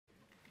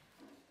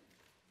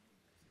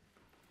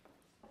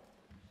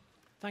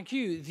Thank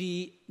you.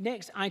 The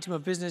next item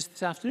of business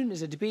this afternoon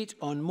is a debate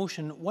on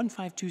motion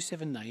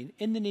 15279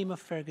 in the name of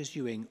Fergus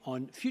Ewing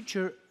on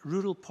future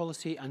rural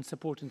policy and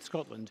support in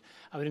Scotland.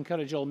 I would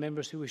encourage all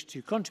members who wish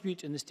to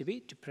contribute in this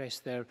debate to press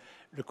their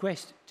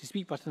request to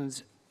speak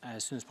buttons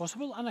as soon as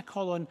possible, and I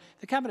call on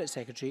the Cabinet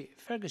Secretary,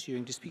 Fergus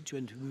Ewing, to speak to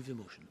and to move the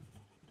motion.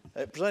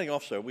 Presiding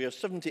Officer, we are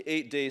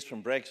 78 days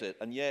from Brexit,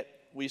 and yet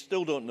we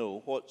still don't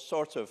know what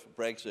sort of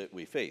Brexit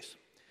we face.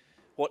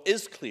 What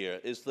is clear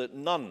is that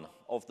none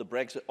of the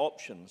Brexit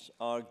options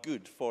are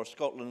good for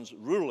Scotland's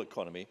rural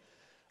economy.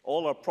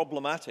 All are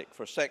problematic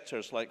for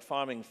sectors like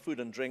farming, food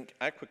and drink,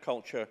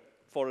 aquaculture,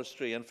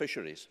 forestry and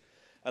fisheries.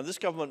 And this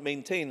government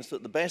maintains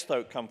that the best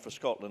outcome for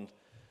Scotland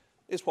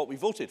is what we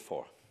voted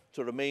for,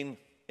 to remain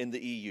in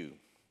the EU.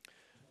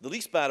 The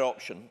least bad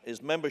option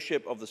is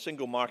membership of the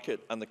single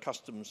market and the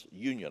customs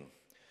union.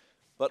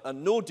 But a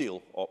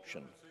no-deal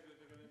option...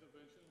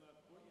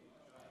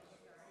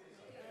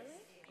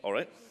 All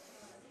right.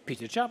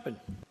 Peter Chapman.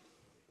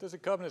 Does the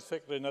Cabinet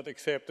Secretary not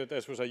accept that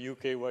this was a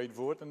UK-wide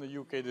vote and the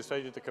UK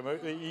decided to come out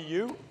of the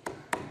EU?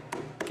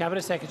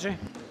 Cabinet Secretary.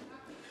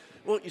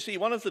 Well, you see,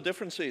 one of the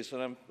differences,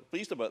 and I'm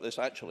pleased about this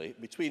actually,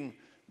 between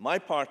my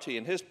party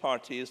and his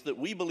party is that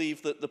we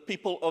believe that the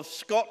people of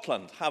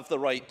Scotland have the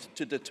right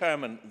to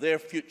determine their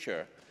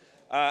future.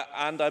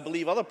 And I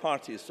believe other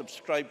parties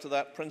subscribe to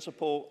that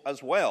principle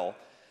as well.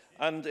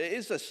 And it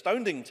is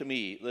astounding to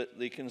me that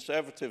the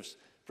Conservatives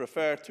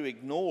prefer to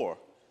ignore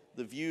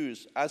the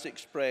views as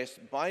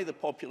expressed by the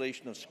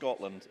population of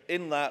Scotland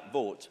in that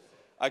vote.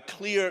 A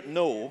clear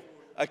no,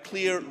 a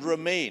clear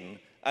remain,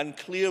 and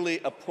clearly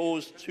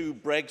opposed to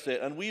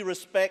Brexit. And we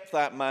respect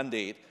that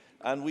mandate,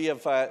 and we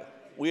are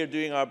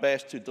doing our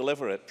best to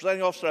deliver it.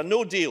 Presiding Officer, a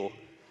no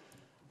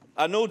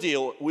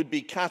deal would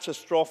be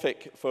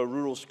catastrophic for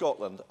rural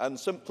Scotland and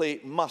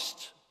simply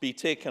must be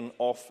taken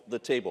off the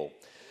table.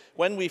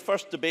 When we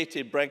first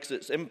debated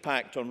Brexit's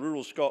impact on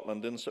rural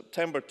Scotland in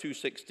September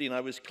 2016,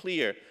 I was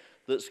clear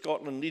that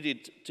Scotland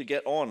needed to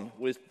get on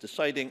with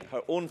deciding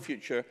her own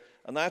future,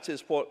 and that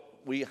is what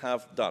we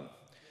have done.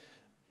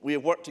 We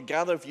have worked to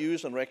gather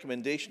views and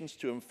recommendations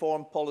to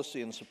inform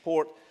policy and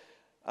support,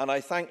 and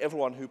I thank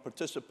everyone who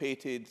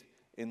participated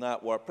in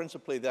that work,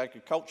 principally the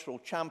agricultural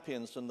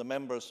champions and the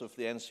members of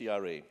the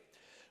NCRA.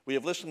 We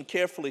have listened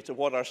carefully to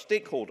what our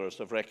stakeholders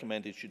have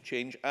recommended should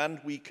change,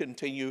 and we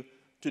continue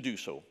to do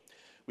so.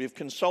 We have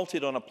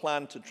consulted on a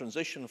plan to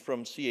transition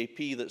from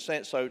CAP that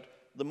sets out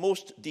the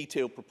most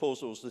detailed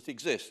proposals that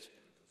exist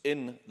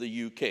in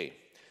the UK.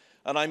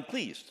 And I'm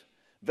pleased,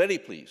 very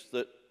pleased,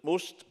 that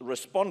most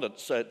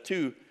respondents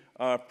to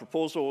our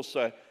proposals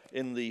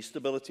in the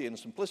Stability and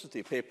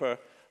Simplicity paper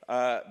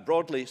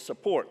broadly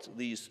support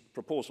these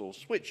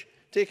proposals, which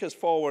take us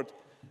forward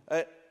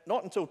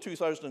not until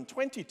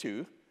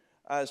 2022,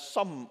 as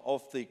some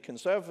of the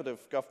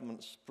Conservative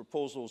government's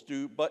proposals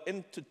do, but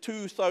into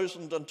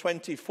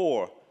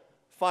 2024,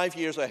 5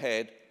 years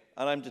ahead,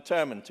 and I'm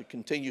determined to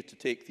continue to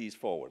take these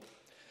forward.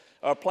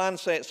 Our plan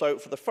sets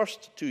out for the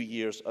first 2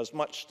 years as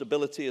much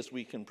stability as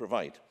we can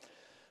provide.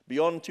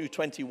 Beyond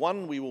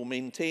 2021, we will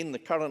maintain the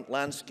current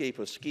landscape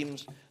of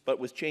schemes, but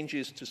with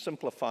changes to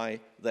simplify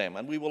them.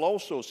 And we will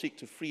also seek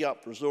to free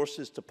up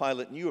resources to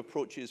pilot new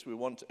approaches we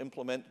want to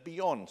implement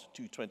beyond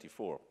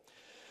 2024.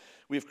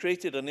 We have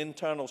created an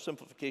internal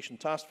simplification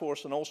task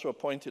force and also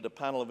appointed a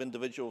panel of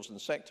individuals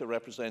and sector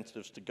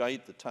representatives to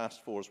guide the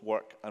task force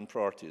work and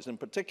priorities. In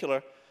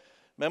particular,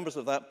 members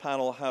of that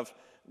panel have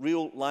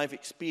real live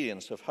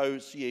experience of how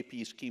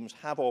CAP schemes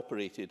have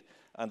operated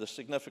and a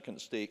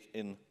significant stake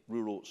in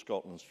rural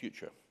Scotland's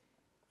future.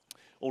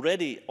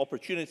 Already,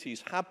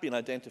 opportunities have been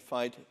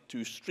identified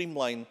to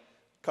streamline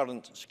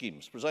current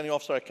schemes. Presiding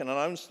Officer, I can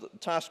announce that the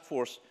task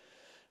force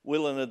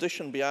will in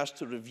addition be asked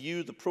to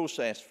review the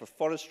process for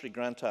forestry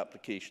grant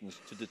applications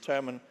to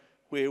determine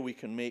where we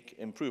can make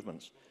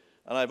improvements.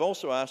 And I've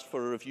also asked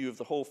for a review of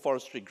the whole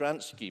forestry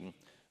grant scheme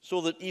so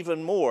that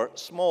even more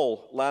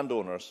small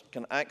landowners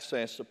can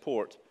access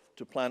support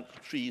to plant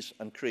trees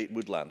and create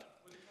woodland.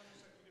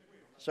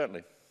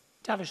 Certainly.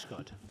 Tavish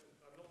Scott. I'm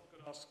not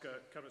going to ask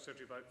Cabinet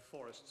Secretary about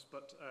forests,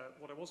 but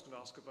what I was going to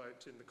ask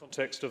about in the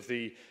context of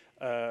the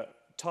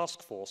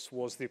task force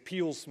was the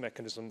appeals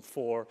mechanism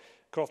for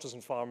crofters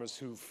and farmers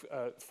who've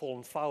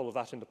fallen foul of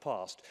that in the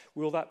past.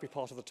 Will that be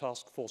part of the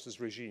task force's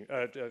regime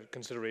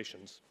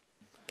considerations?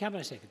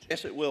 Cabinet Secretary.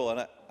 Yes, it will,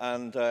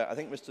 and I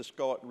think Mr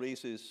Scott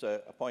raises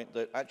a point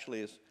that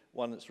actually is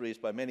one that's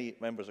raised by many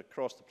members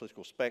across the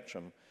political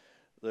spectrum,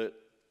 that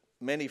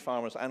many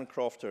farmers and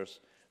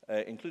crofters,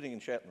 including in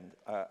Shetland,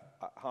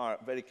 are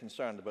very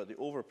concerned about the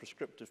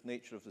over-prescriptive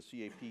nature of the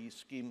CAP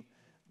scheme,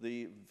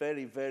 the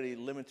very, very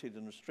limited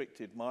and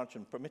restricted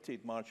margin,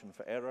 permitted margin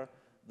for error,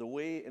 the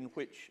way in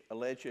which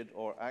alleged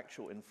or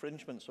actual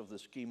infringements of the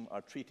scheme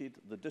are treated,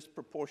 the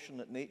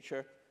disproportionate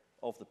nature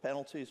of the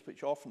penalties,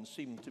 which often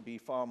seem to be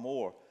far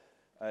more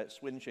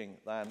swingeing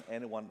than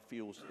anyone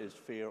feels is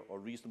fair or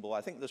reasonable. I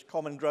think there's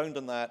common ground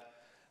on that,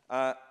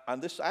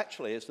 and this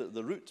actually is at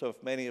the root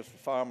of many of the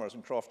farmers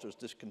and crofters'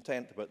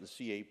 discontent about the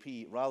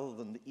CAP rather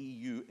than the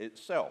EU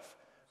itself,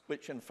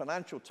 which in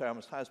financial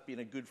terms has been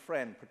a good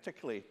friend,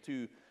 particularly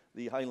to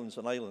the Highlands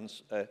and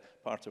Islands,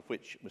 part of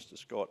which Mr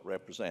Scott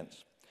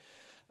represents.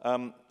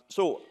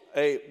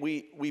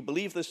 We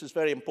believe this is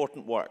very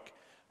important work,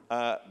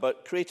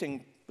 but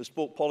creating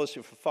bespoke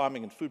policy for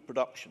farming and food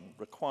production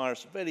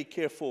requires very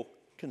careful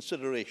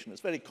consideration. It's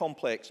very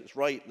complex. It's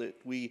right that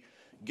we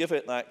give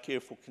it that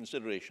careful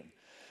consideration.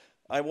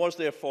 I was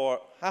therefore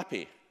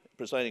happy,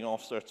 Presiding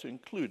Officer, to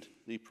include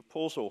the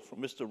proposal from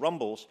Mr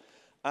Rumbles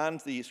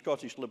and the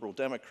Scottish Liberal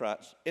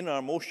Democrats in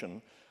our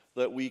motion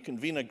that we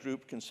convene a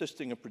group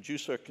consisting of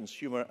producer,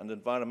 consumer and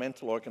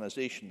environmental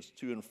organisations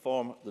to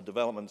inform the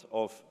development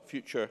of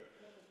future.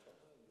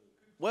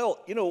 Well,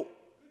 you know,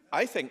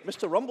 I think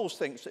Mr Rumbles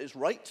thinks it is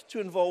right to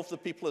involve the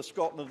people of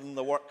Scotland in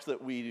the work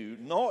that we do,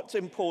 not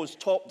impose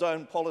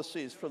top-down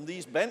policies from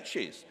these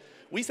benches.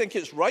 We think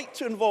it's right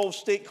to involve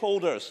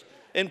stakeholders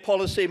in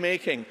policy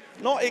making,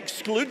 not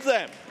exclude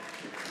them.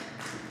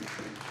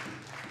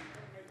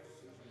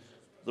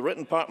 The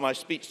written part of my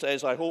speech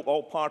says, I hope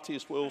all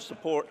parties will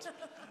support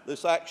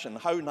this action.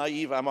 How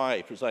naive am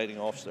I, Presiding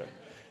Officer?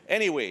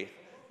 Anyway,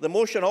 the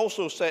motion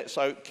also sets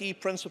out key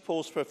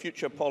principles for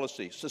future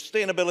policy: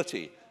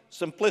 sustainability,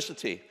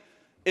 simplicity,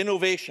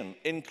 innovation,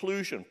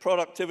 inclusion,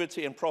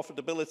 productivity and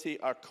profitability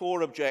are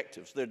core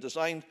objectives. They're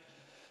designed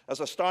as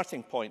a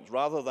starting point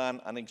rather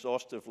than an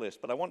exhaustive list.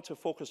 But I want to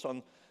focus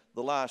on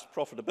the last,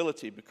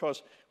 profitability,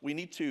 because we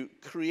need to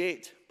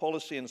create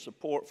policy and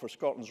support for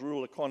Scotland's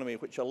rural economy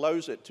which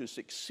allows it to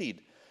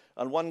succeed.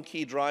 And one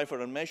key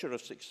driver and measure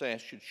of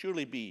success should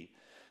surely be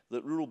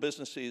that rural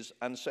businesses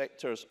and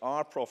sectors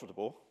are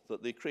profitable,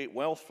 that they create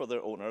wealth for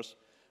their owners,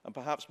 and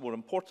perhaps more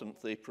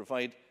important, they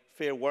provide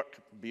fair work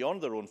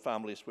beyond their own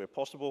families where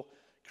possible,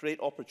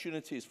 create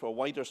opportunities for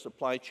wider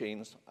supply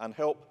chains, and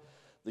help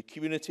the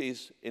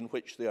communities in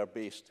which they are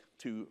based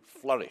to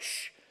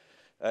flourish.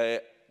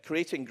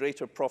 Creating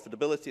greater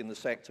profitability in the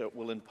sector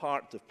will in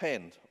part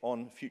depend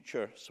on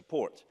future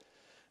support.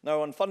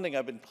 Now, on funding,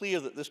 I've been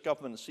clear that this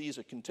government sees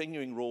a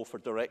continuing role for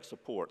direct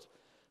support,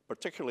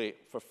 particularly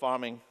for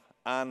farming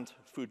and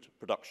food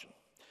production.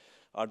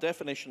 Our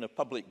definition of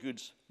public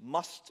goods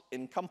must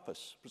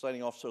encompass,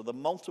 Presiding Officer, the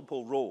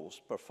multiple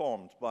roles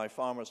performed by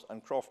farmers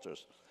and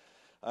crofters,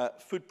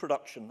 food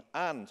production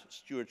and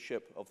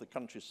stewardship of the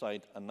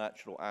countryside and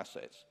natural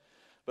assets.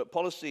 But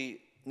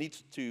policy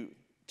needs to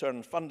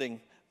turn funding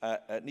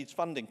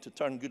to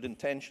turn good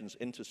intentions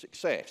into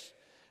success.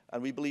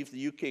 And we believe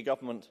the UK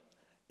government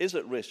is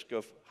at risk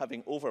of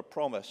having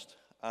overpromised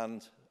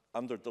and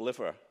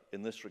under-deliver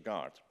in this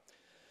regard.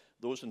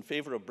 Those in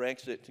favour of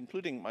Brexit,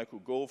 including Michael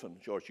Gove and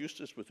George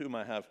Eustace, with whom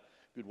I have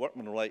good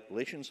workman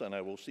relations, and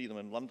I will see them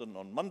in London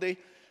on Monday,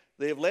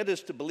 they have led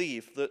us to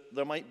believe that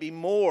there might be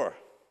more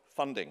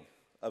funding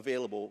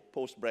available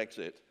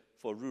post-Brexit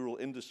for rural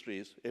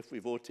industries if we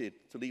voted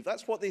to leave.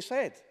 That's what they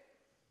said.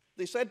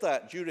 They said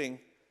that during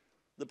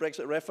the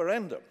Brexit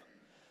referendum.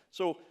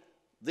 So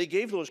they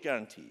gave those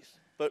guarantees.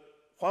 But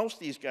whilst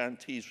these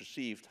guarantees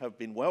received have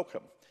been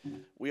welcome,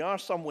 we are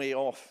some way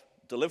off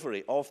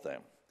delivery of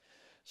them.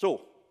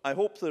 So I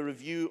hope the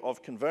review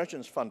of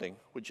convergence funding,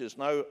 which is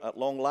now at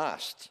long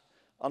last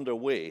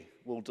underway,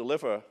 will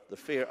deliver the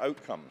fair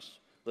outcomes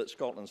that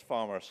Scotland's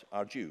farmers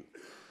are due.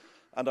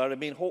 And I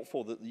remain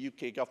hopeful that the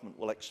UK government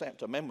will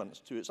accept amendments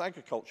to its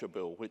agriculture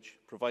bill which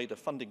provide a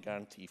funding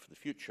guarantee for the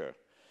future.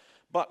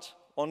 But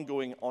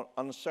ongoing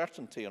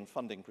uncertainty on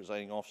funding,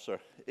 Presiding Officer,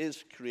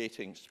 is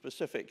creating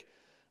specific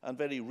and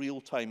very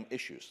real-time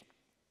issues.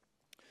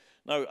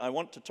 Now, I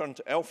want to turn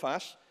to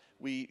ELFAS.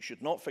 We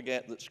should not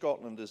forget that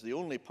Scotland is the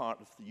only part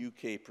of the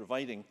UK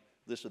providing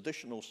this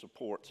additional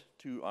support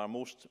to our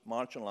most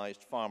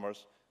marginalised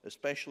farmers,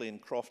 especially in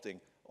crofting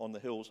on the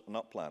hills and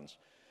uplands.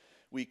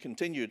 We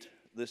continued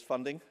this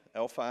funding,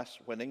 ELFAS,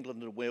 when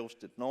England and Wales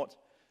did not,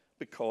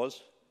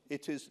 because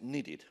it is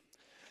needed.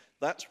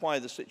 That's why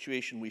the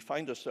situation we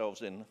find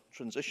ourselves in,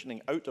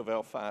 transitioning out of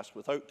ELFAS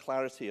without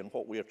clarity on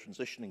what we are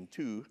transitioning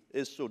to,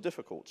 is so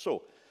difficult.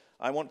 So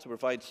I want to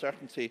provide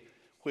certainty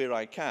where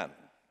I can.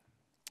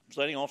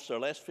 Presiding Officer,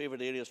 less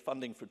favoured areas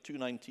funding for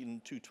 2019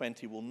 and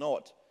 2020 will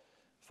not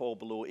fall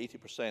below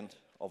 80%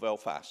 of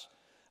ELFAS.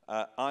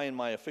 I and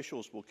my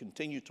officials will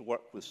continue to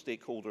work with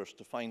stakeholders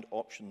to find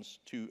options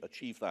to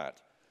achieve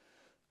that.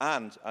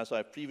 And, as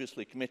I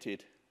previously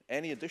committed,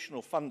 any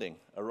additional funding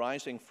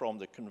arising from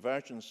the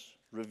convergence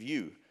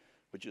review,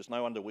 which is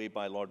now underway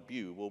by Lord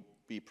Bew, will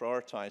be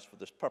prioritised for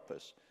this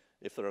purpose.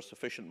 If there are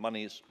sufficient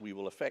monies, we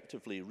will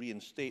effectively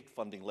reinstate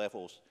funding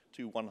levels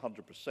to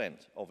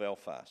 100% of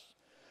ELFAS.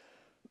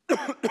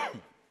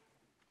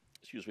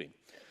 Excuse me.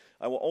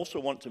 I will also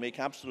want to make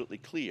absolutely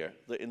clear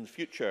that in the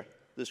future,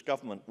 this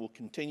government will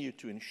continue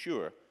to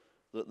ensure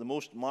that the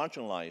most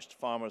marginalised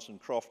farmers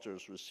and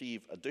crofters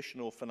receive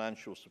additional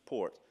financial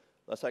support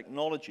that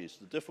acknowledges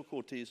the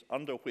difficulties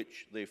under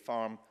which they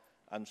farm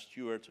and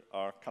steward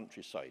our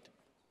countryside.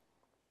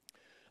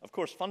 Of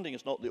course, funding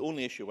is not the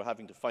only issue we're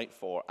having to fight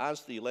for.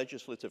 As the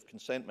legislative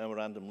consent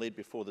memorandum laid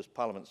before this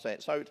Parliament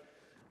sets out,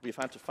 we've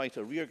had to fight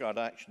a rearguard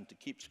action to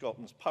keep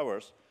Scotland's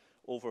powers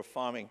over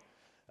farming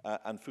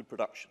and food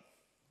production.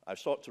 I've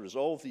sought to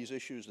resolve these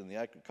issues in the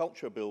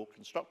Agriculture Bill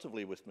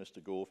constructively with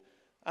Mr Gove,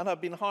 and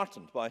have been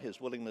heartened by his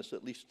willingness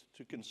at least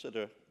to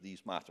consider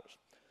these matters.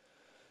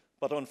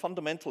 But on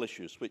fundamental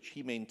issues which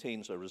he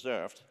maintains are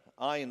reserved,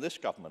 I and this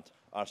government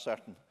are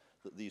certain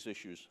that these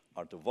issues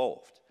are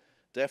devolved.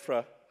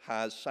 DEFRA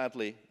has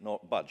sadly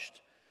not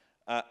budged,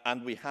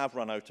 and we have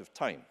run out of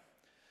time.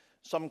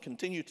 Some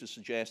continue to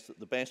suggest that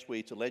the best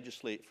way to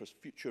legislate for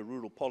future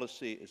rural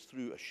policy is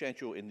through a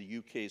schedule in the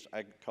UK's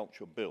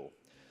Agriculture Bill.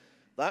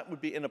 That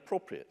would be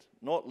inappropriate,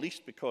 not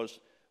least because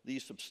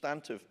these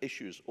substantive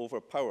issues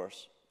over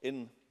powers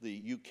in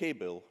the UK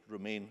bill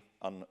remain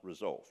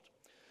unresolved.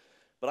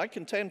 But I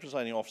contend,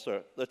 Presiding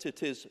Officer, that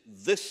it is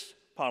this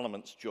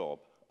Parliament's job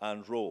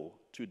and role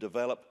to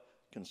develop,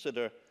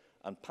 consider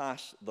and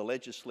pass the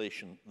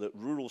legislation that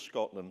rural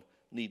Scotland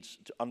needs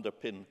to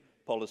underpin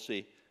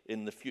policy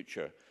in the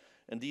future.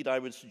 Indeed, I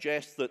would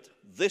suggest that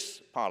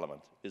this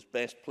Parliament is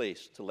best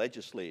placed to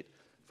legislate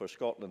for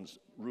Scotland's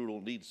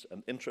rural needs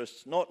and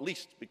interests, not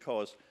least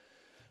because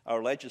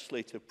our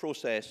legislative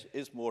process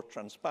is more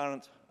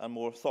transparent and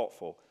more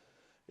thoughtful.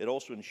 It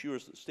also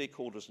ensures that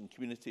stakeholders and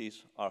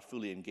communities are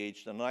fully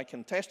engaged, and I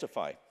can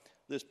testify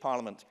this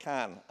Parliament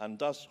can and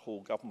does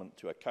hold government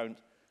to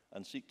account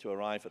and seek to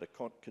arrive at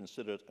a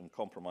considered and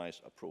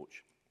compromised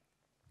approach.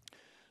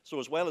 So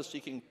as well as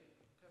seeking,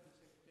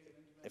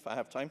 if I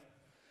have time.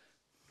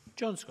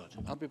 John Scott.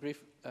 I'll be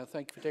brief.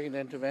 Thank you for taking the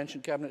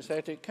intervention, Cabinet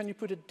Secretary. Can you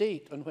put a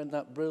date on when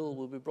that bill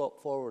will be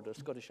brought forward, a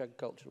Scottish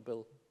Agriculture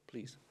Bill,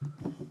 please?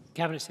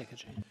 Cabinet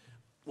Secretary.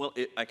 Well,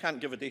 I can't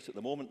give a date at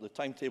the moment. The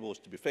timetable is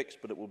to be fixed,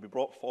 but it will be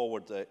brought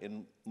forward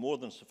in more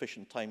than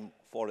sufficient time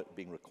for it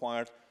being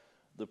required.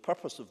 The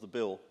purpose of the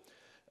bill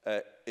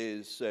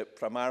is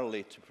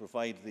primarily to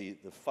provide the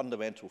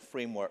fundamental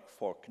framework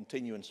for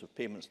continuance of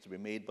payments to be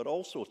made, but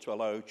also to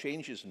allow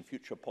changes in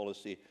future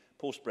policy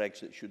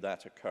post-Brexit should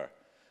that occur.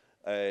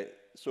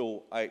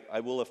 So I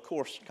will, of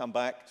course, come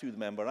back to the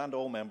member and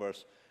all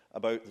members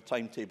about the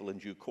timetable in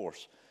due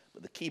course.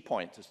 But the key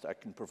point is that I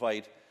can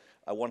provide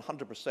a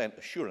 100%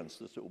 assurance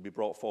that it will be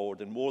brought forward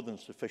in more than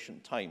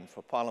sufficient time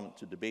for Parliament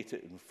to debate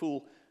it in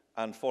full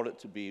and for it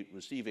to be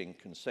receiving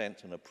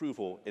consent and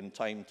approval in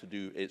time to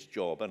do its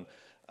job. And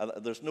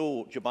there's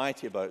no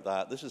dubiety about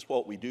that. This is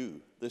what we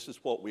do. This is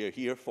what we are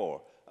here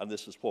for, and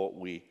this is what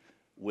we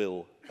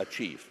will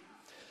achieve.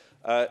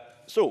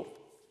 So,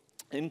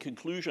 in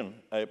conclusion,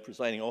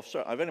 Presiding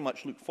Officer, I very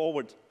much look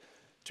forward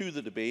to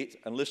the debate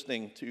and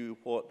listening to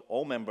what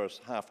all members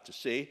have to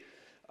say.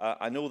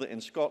 I know that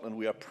in Scotland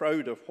we are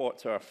proud of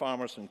what our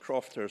farmers and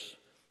crofters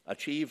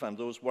achieve and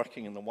those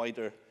working in the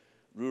wider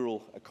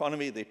rural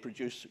economy. They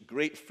produce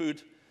great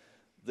food,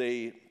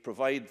 they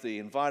provide the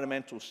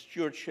environmental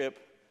stewardship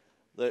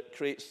that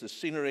creates the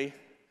scenery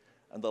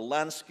and the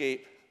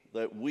landscape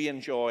that we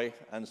enjoy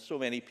and so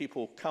many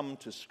people come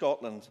to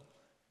Scotland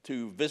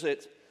to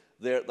visit.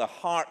 They're at the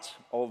heart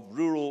of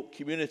rural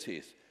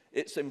communities.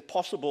 It's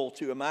impossible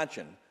to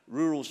imagine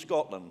rural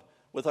Scotland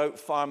without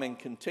farming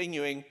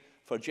continuing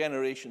for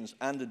generations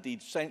and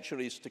indeed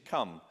centuries to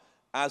come,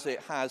 as it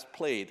has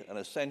played an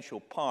essential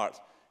part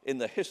in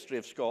the history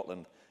of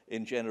Scotland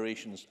in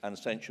generations and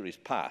centuries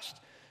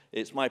past.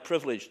 It's my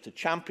privilege to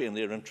champion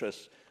their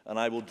interests, and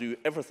I will do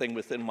everything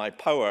within my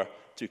power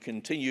to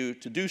continue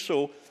to do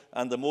so,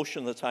 and the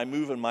motion that I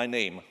move in my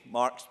name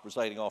marks,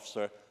 Presiding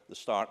Officer, the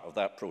start of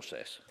that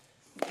process.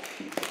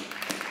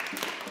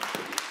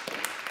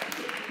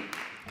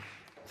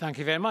 Thank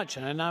you very much.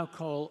 And I now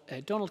call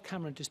Donald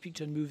Cameron to speak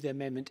to and move the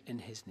amendment in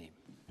his name.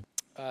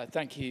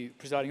 Thank you,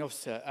 Presiding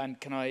Officer. And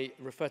can I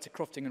refer to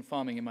crofting and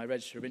farming in my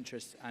register of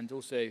interests and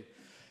also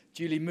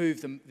duly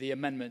move the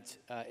amendment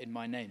in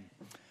my name.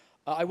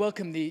 I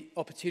welcome the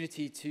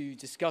opportunity to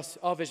discuss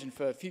our vision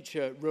for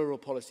future rural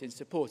policy and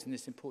support in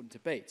this important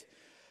debate.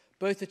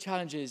 Both the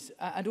challenges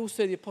and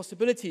also the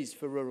possibilities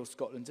for rural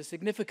Scotland are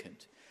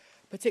significant,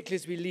 particularly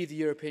as we leave the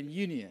European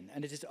Union,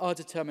 and it is our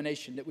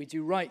determination that we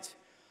do right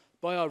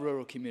by our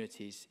rural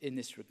communities in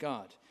this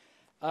regard.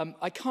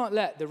 I can't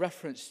let the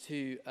reference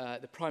to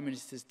the Prime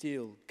Minister's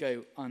deal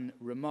go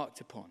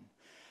unremarked upon.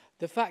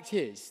 The fact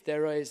is,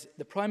 there is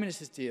the Prime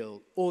Minister's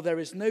deal or there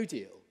is no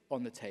deal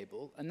on the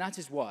table, and that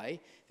is why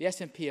the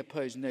SNP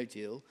oppose no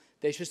deal.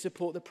 They should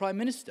support the Prime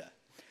Minister.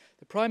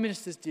 The Prime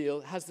Minister's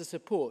deal has the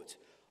support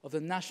of the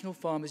National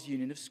Farmers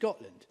Union of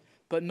Scotland,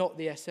 but not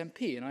the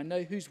SNP, and I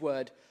know whose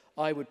word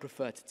I would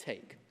prefer to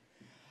take.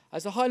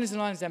 As a Highlands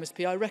and Islands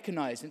MSP, I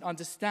recognise and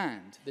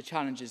understand the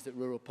challenges that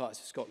rural parts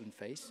of Scotland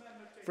face,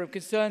 from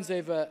concerns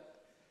over...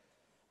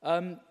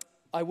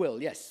 I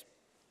will, yes.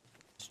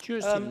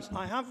 Stuart Stevenson.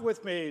 I have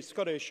with me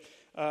Scottish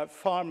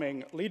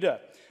farming leader,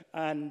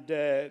 and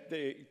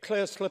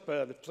Claire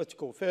Slipper, the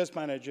political affairs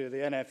manager of the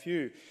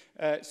NFU,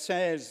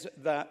 says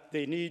that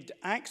they need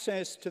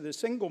access to the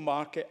single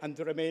market and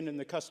to remain in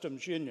the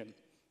customs union.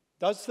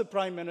 Does the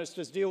Prime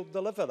Minister's deal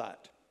deliver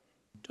that?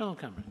 Donald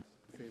Cameron.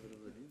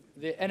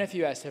 The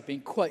NFUS have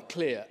been quite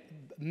clear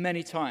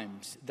many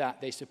times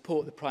that they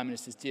support the Prime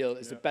Minister's deal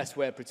as the best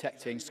way of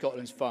protecting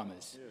Scotland's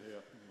farmers.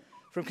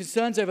 From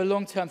concerns over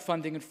long-term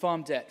funding and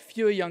farm debt,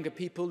 fewer younger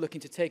people looking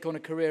to take on a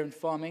career in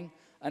farming,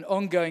 and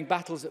ongoing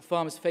battles that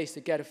farmers face to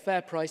get a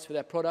fair price for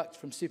their products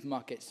from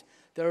supermarkets,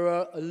 there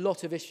are a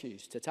lot of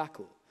issues to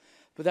tackle.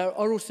 But there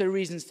are also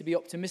reasons to be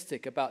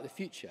optimistic about the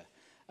future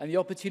and the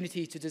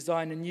opportunity to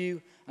design a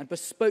new and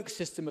bespoke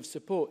system of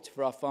support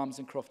for our farmers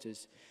and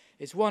crofters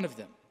is one of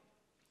them.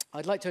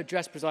 I'd like to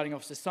address, Presiding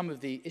Officer, some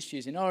of the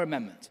issues in our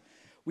amendment.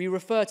 We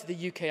refer to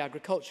the UK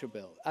Agriculture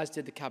Bill, as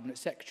did the Cabinet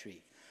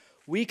Secretary.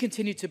 We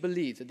continue to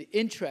believe that the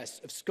interests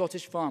of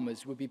Scottish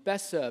farmers would be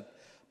best served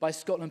by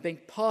Scotland being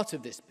part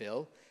of this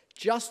bill,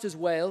 just as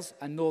Wales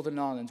and Northern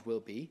Ireland will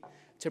be,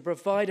 to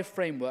provide a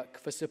framework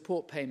for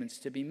support payments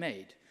to be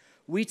made.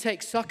 We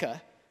take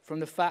succour from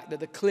the fact that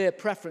the clear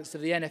preference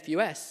of the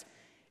NFUS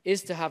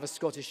is to have a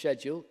Scottish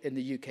schedule in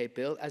the UK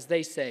bill, as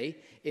they say,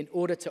 in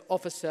order to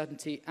offer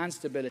certainty and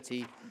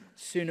stability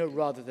sooner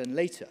rather than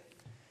later.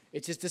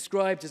 It is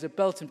described as a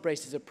belt and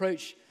braces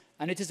approach,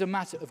 and it is a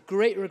matter of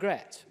great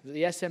regret that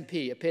the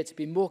SNP appear to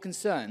be more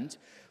concerned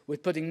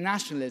with putting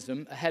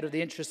nationalism ahead of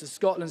the interests of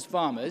Scotland's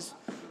farmers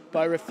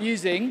by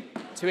refusing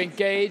to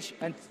engage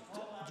and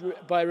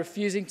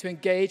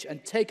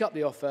take up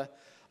the offer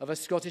of a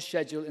Scottish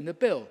schedule in the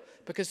bill,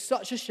 because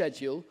such a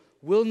schedule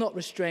will not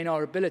restrain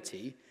our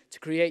ability to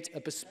create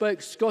a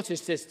bespoke Scottish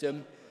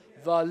system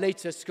via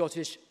later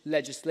Scottish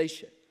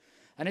legislation.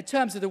 And in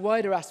terms of the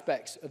wider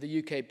aspects of the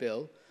UK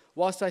bill,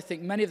 whilst I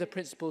think many of the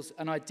principles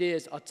and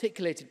ideas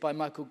articulated by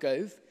Michael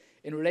Gove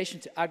in relation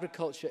to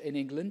agriculture in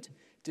England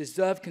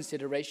deserve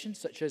consideration,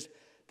 such as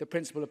the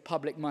principle of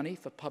public money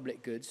for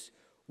public goods,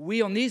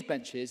 we on these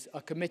benches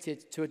are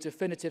committed to a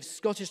definitive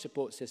Scottish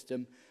support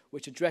system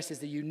which addresses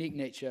the unique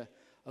nature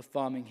of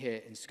farming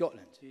here in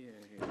Scotland.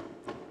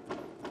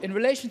 In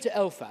relation to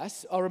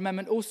LFAS, our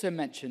amendment also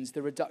mentions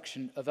the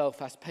reduction of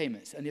LFAS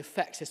payments and the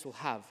effects this will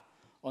have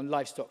on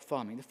livestock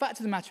farming. The fact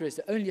of the matter is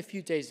that only a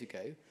few days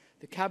ago,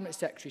 the Cabinet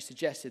Secretary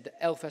suggested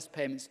that LFAS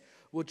payments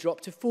will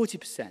drop to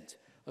 40%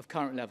 of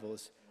current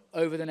levels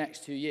over the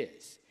next 2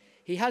 years.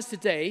 He has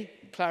today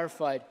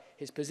clarified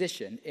his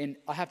position in,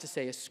 I have to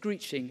say, a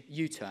screeching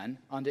U-turn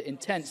under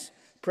intense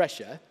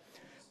pressure,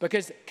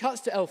 because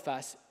cuts to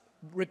LFAS,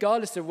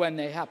 regardless of when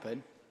they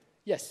happen,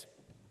 yes.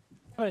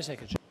 Cabinet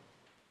Secretary.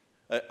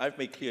 I've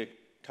made clear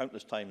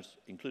countless times,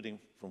 including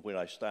from where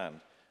I stand,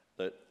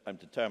 that I'm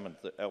determined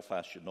that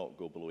LFAS should not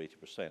go below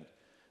 80%.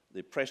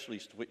 The press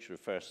release to which you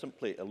refer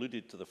simply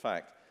alluded to the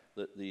fact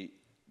that the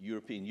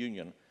European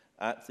Union,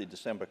 at the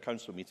December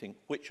Council meeting,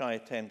 which I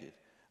attended,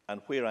 and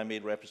where I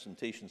made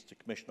representations to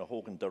Commissioner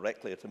Hogan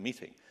directly at a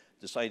meeting,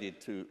 decided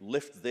to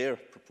lift their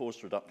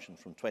proposed reduction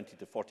from 20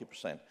 to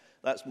 40%.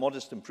 That's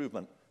modest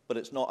improvement, but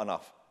it's not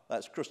enough.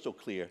 That's crystal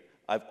clear.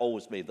 I've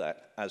always made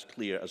that as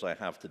clear as I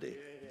have today.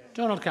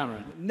 Donald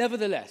Cameron.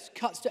 Nevertheless,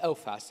 cuts to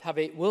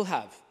LFAS will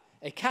have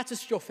a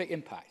catastrophic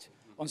impact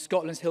on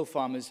Scotland's hill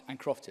farmers and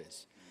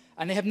crofters.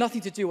 And they have nothing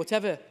to do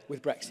whatever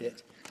with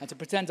Brexit, and to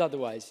pretend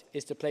otherwise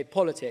is to play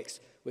politics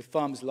with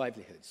farmers'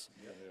 livelihoods.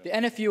 The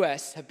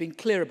NFUS have been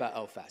clear about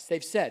LFAS.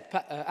 They've said,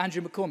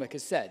 Andrew McCormick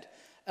has said,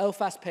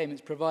 LFAS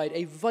payments provide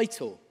a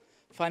vital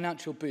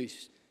financial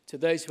boost to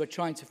those who are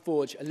trying to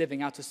forge a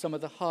living out of some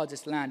of the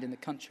hardest land in the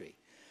country.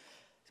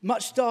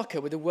 Much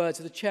starker were the words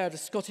of the chair of the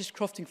Scottish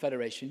Crofting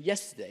Federation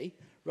yesterday,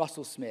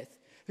 Russell Smith,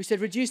 who said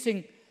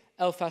reducing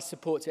LFAS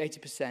support to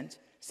 80%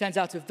 sends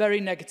out a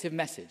very negative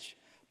message,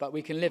 but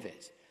we can live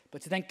it.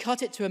 But to then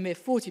cut it to a mere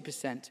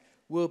 40%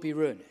 will be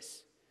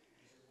ruinous.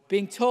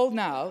 Being told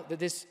now that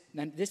this,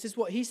 and this is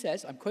what he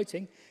says, I'm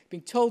quoting,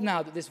 being told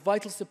now that this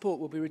vital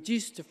support will be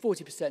reduced to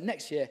 40%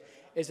 next year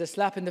is a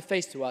slap in the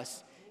face to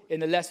us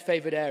in the less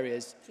favoured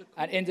areas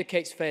and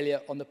indicates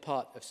failure on the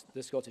part of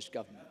the Scottish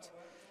Government.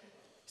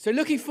 So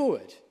looking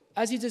forward,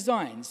 as he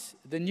designs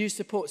the new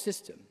support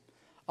system,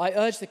 I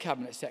urge the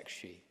Cabinet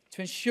Secretary to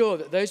ensure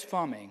that those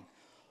farming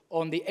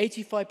on the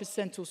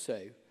 85% or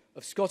so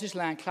of Scottish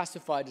land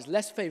classified as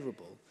less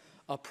favourable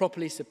are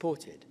properly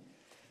supported.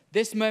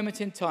 This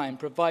moment in time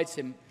provides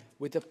him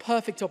with the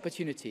perfect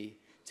opportunity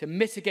to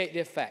mitigate the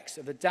effects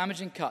of the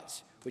damaging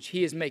cuts which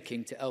he is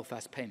making to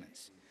LFAS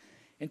payments.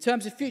 In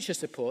terms of future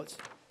support,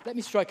 let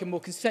me strike a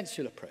more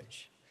consensual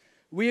approach.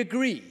 We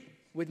agree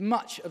with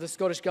much of the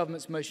Scottish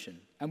Government's motion,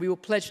 and we will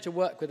pledge to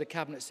work with the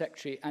Cabinet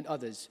Secretary and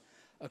others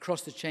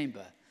across the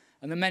Chamber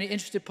and the many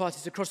interested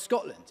parties across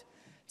Scotland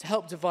to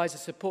help devise a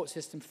support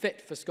system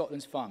fit for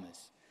Scotland's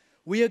farmers.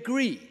 We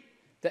agree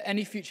that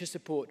any future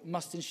support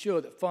must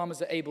ensure that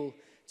farmers are able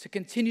to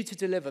continue to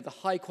deliver the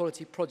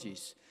high-quality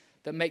produce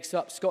that makes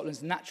up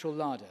Scotland's natural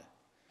larder.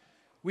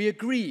 We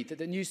agree that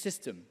the new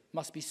system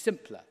must be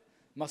simpler,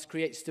 must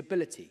create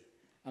stability,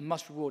 and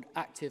must reward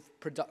active,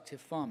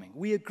 productive farming.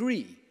 We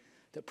agree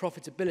that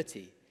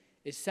profitability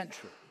is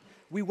central.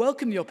 We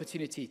welcome the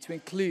opportunity to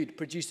include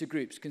producer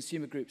groups,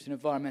 consumer groups, and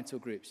environmental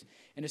groups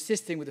in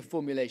assisting with the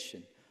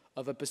formulation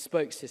of a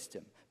bespoke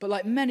system. But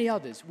like many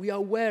others, we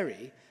are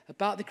wary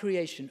about the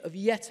creation of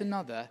yet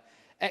another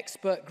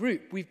expert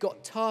group. We've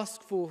got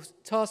task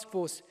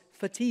force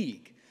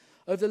fatigue.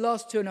 Over the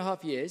last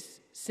 2.5 years,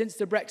 since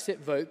the Brexit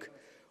vote,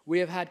 We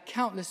have had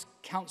countless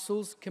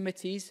councils,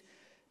 committees,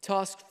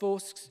 task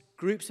forces,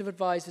 groups of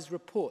advisors,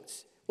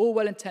 reports, all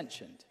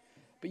well-intentioned.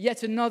 But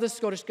yet another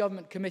Scottish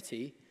Government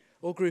committee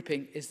or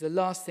grouping is the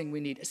last thing we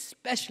need,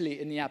 especially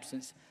in the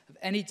absence of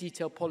any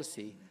detailed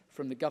policy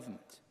from the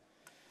government.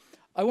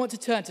 I want to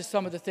turn to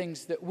some of the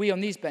things that we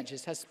on these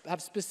benches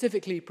have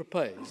specifically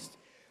proposed,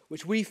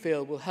 which we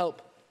feel will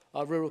help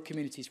our rural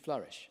communities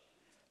flourish.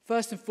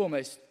 First and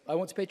foremost, I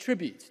want to pay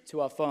tribute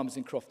to our farmers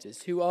and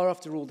crofters, who are,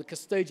 after all, the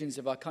custodians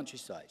of our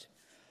countryside.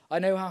 I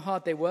know how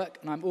hard they work,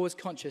 and I'm always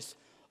conscious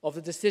of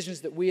the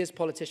decisions that we as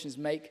politicians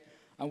make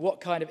and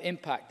what kind of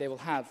impact they will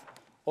have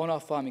on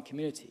our farming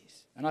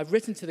communities. And I've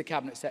written to the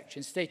Cabinet Secretary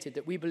and stated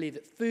that we believe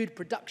that food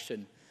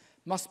production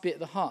must be at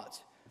the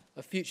heart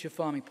of future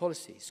farming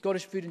policy.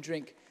 Scottish Food and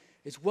Drink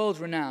is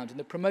world-renowned, and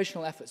the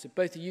promotional efforts of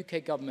both the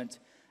UK Government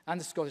and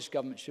the Scottish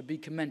Government should be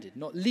commended,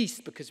 not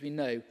least because we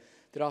know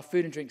that our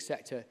food and drink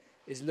sector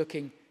is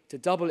looking to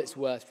double its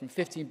worth from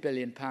 £15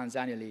 billion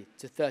annually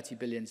to £30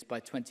 billion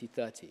by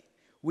 2030.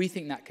 We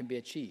think that can be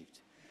achieved.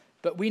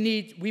 But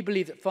we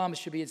believe that farmers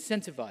should be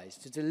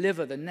incentivised to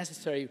deliver the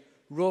necessary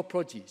raw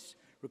produce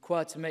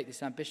required to make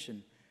this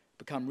ambition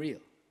become real.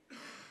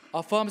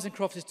 Our farmers and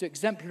crofters do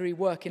exemplary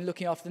work in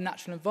looking after the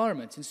natural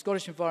environment, and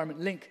Scottish Environment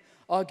Link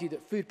argue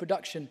that food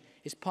production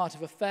is part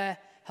of a fair,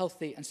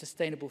 healthy and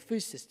sustainable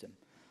food system.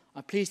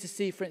 I'm pleased to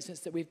see, for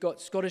instance, that we've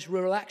got Scottish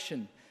Rural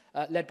Action,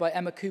 led by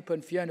Emma Cooper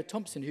and Fiona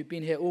Thompson, who've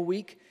been here all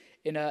week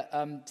in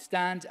a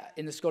stand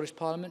in the Scottish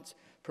Parliament,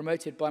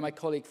 promoted by my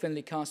colleague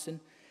Finlay Carson,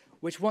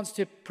 which wants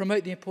to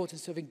promote the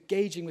importance of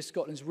engaging with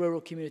Scotland's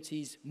rural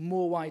communities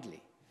more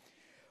widely.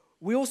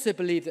 We also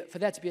believe that for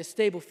there to be a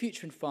stable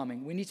future in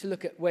farming, we need to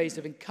look at ways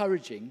of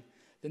encouraging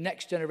the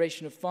next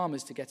generation of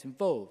farmers to get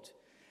involved.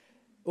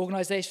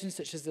 Organisations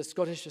such as the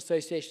Scottish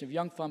Association of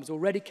Young Farmers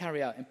already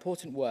carry out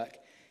important work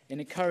in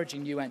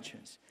encouraging new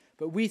entrants.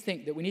 But we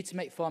think that we need to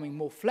make farming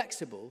more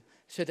flexible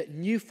so that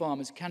new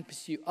farmers can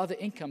pursue other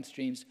income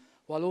streams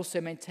while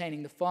also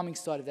maintaining the farming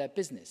side of their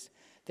business,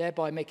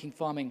 thereby making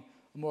farming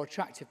a more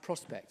attractive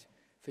prospect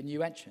for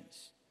new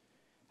entrants.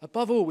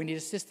 Above all, we need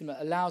a system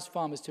that allows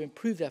farmers to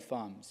improve their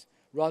farms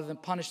rather than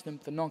punish them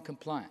for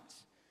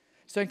non-compliance.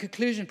 So in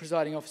conclusion,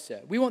 Presiding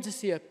Officer, we want to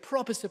see a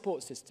proper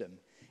support system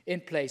in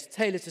place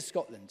tailored to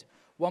Scotland,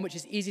 one which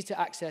is easy to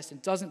access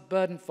and doesn't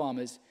burden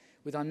farmers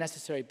with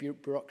unnecessary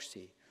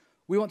bureaucracy.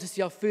 We want to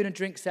see our food and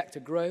drink sector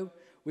grow.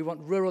 We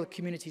want rural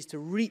communities to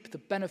reap the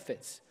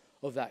benefits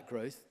of that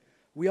growth.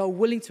 We are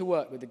willing to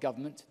work with the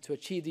government to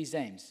achieve these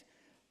aims,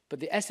 but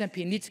the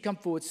SNP needs to come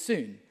forward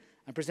soon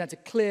and present a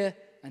clear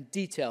and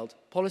detailed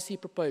policy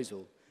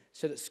proposal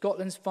so that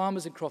Scotland's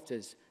farmers and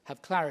crofters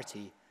have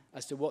clarity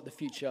as to what the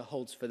future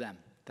holds for them.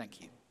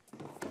 Thank you.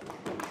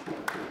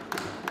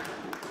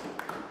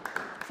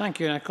 Thank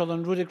you. And I call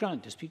on Rhoda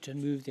Grant to speak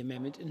and move the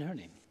amendment in her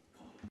name.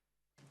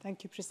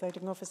 Thank you,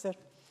 Presiding Officer.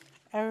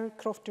 Our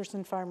crofters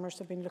and farmers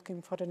have been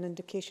looking for an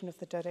indication of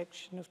the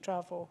direction of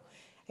travel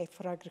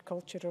for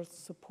agricultural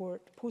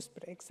support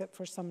post-Brexit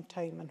for some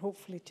time, and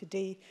hopefully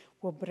today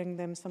will bring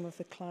them some of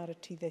the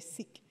clarity they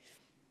seek.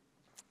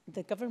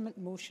 The government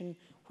motion,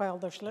 while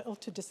there's little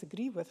to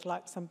disagree with,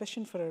 lacks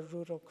ambition for our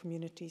rural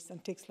communities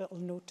and takes little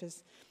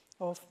notice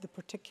of the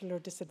particular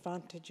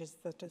disadvantages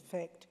that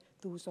affect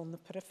those on the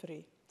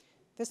periphery.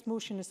 This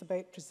motion is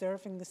about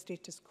preserving the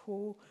status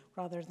quo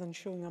rather than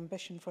showing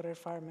ambition for our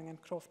farming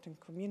and crofting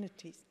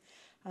communities.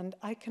 And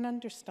I can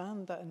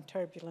understand that in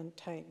turbulent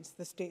times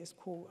the status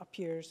quo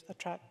appears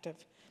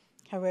attractive.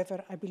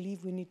 However, I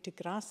believe we need to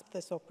grasp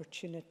this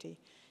opportunity.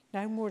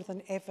 Now more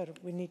than ever,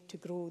 we need to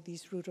grow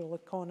these rural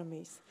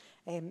economies,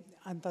 and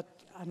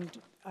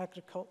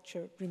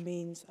agriculture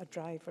remains a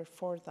driver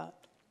for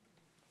that.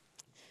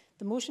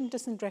 The motion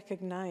doesn't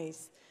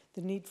recognise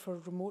the need for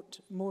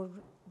more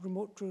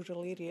remote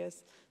rural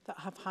areas that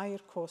have higher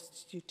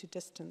costs due to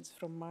distance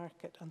from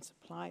market and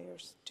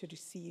suppliers to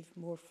receive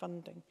more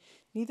funding.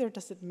 Neither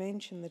does it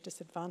mention the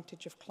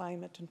disadvantage of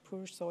climate and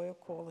poor soil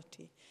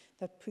quality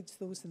that puts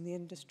those in the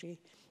industry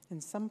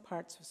in some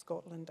parts of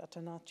Scotland at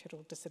a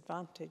natural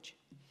disadvantage.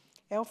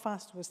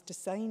 Elfast was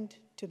designed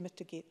to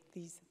mitigate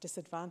these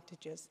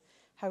disadvantages.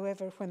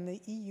 However, when the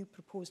EU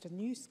proposed a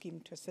new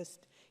scheme to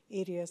assist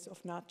areas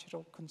of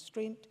natural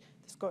constraint,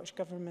 the Scottish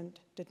Government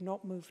did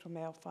not move from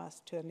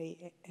Elfast to an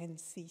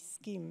ANC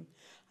scheme.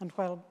 And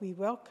while we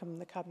welcome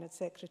the Cabinet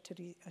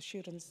Secretary's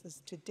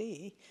assurances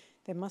today,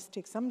 they must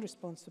take some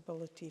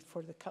responsibility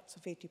for the cuts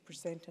of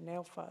 80% in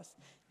Elfast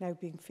now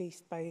being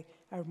faced by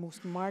our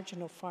most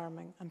marginal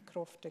farming and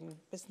crofting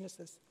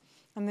businesses.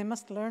 And they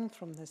must learn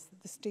from this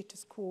that the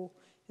status quo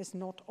is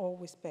not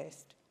always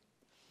best.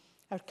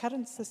 Our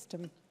current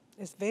system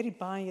is very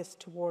biased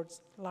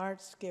towards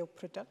large-scale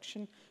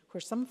production,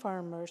 where some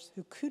farmers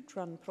who could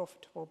run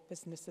profitable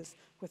businesses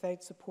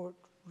without support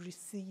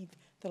receive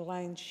the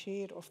lion's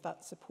share of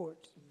that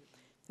support.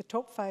 The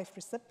top 5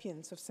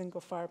 recipients of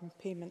single farm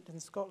payment in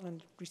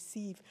Scotland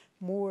receive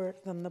more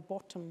than the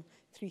bottom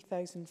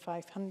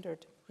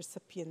 3,500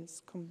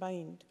 recipients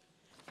combined.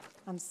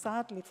 And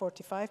sadly,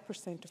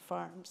 45% of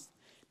farms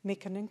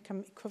make an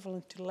income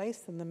equivalent to less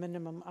than the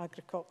minimum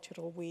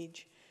agricultural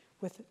wage,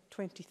 with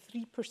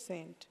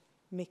 23%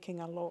 making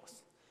a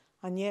loss.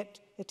 And yet,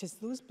 it is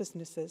those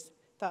businesses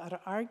that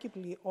are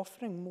arguably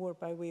offering more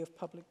by way of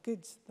public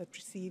goods that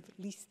receive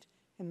least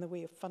in the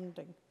way of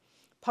funding.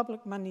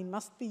 Public money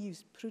must be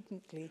used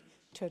prudently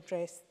to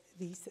address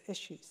these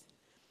issues.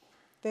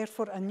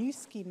 Therefore, a new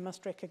scheme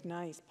must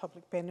recognise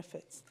public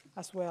benefits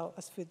as well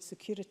as food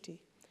security.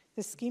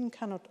 The scheme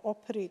cannot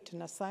operate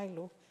in a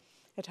silo.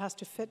 It has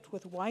to fit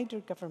with wider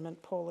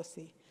government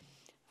policy,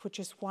 which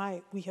is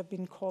why we have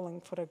been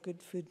calling for a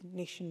Good Food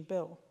Nation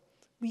bill.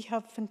 We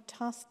have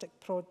fantastic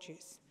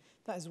produce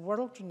that is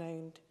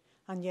world-renowned,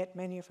 and yet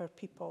many of our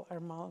people are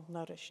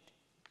malnourished.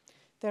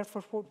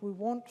 Therefore, what we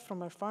want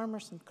from our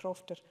farmers and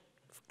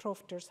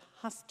crofters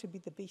has to be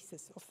the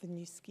basis of the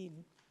new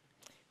scheme.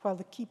 While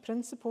the key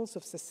principles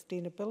of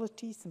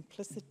sustainability,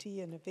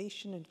 simplicity,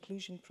 innovation,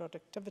 inclusion,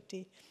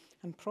 productivity,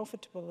 and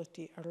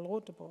profitability are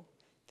laudable,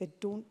 they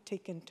don't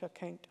take into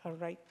account our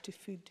right to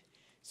food.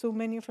 So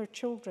many of our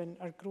children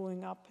are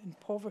growing up in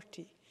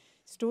poverty,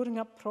 storing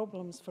up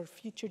problems for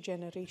future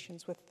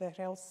generations with their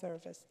health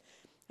service,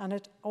 and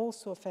it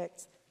also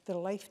affects the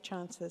life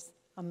chances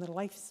and the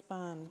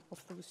lifespan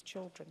of those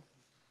children.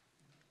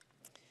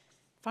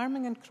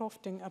 Farming and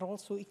crofting are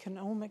also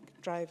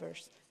economic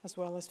drivers as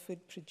well as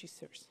food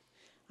producers,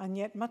 and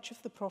yet much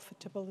of the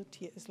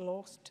profitability is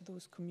lost to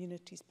those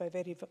communities by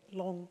very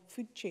long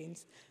food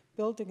chains,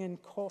 building in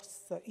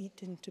costs that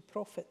eat into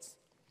profits.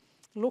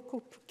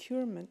 Local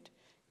procurement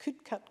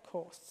could cut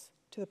costs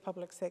to the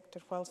public sector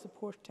while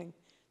supporting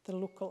the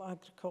local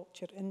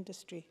agriculture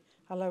industry.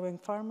 Allowing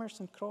farmers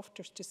and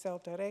crofters to sell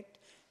direct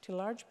to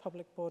large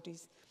public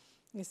bodies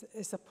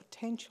is a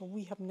potential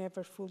we have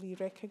never fully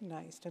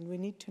recognised, and we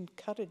need to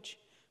encourage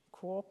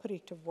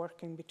cooperative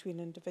working between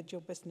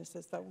individual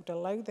businesses that would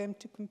allow them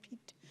to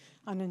compete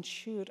and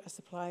ensure a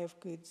supply of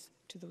goods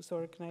to those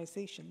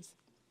organisations.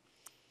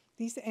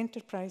 These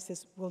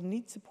enterprises will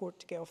need support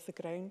to get off the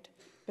ground,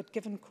 but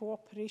given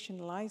cooperation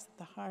lies at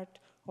the heart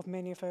of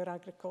many of our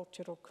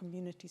agricultural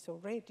communities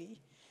already,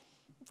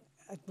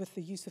 with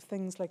the use of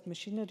things like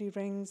machinery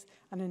rings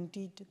and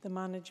indeed the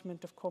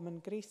management of common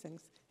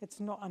grazings, it's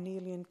not an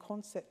alien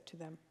concept to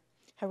them.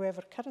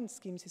 However, current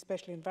schemes,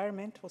 especially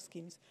environmental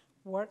schemes,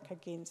 work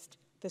against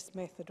this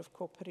method of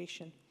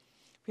cooperation.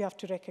 We have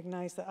to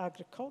recognise that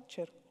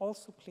agriculture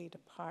also played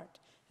a part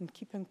in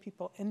keeping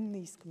people in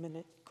these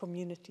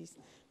communities,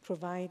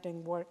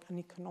 providing work and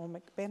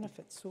economic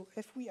benefits. So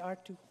if we are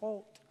to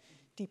halt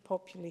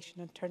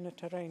depopulation and turn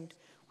it around,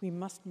 we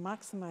must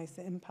maximise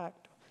the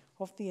impact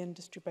of the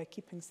industry by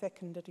keeping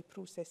secondary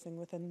processing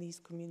within these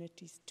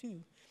communities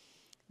too.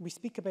 We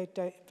speak about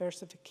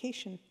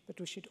diversification, but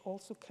we should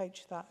also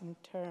couch that in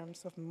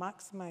terms of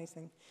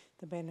maximising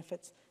the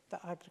benefits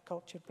that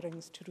agriculture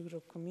brings to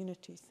rural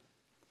communities.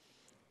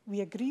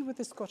 We agree with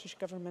the Scottish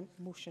Government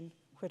motion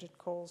where it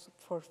calls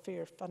for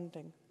fair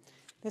funding.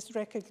 This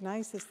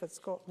recognises that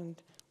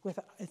Scotland, with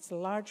its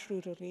large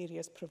rural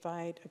areas,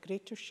 provide a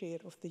greater share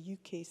of the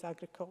UK's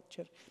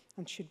agriculture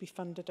and should be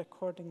funded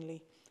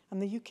accordingly.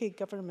 And the UK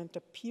Government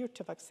appear to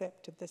have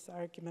accepted this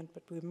argument,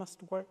 but we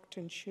must work to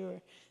ensure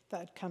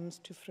that it comes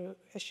to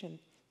fruition.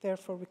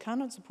 Therefore, we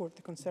cannot support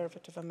the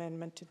Conservative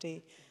amendment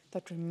today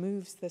that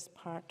removes this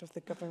part of the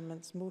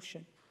Government's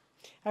motion.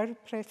 Our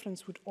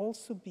preference would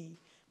also be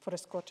for a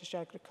Scottish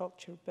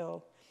Agriculture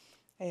Bill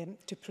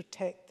to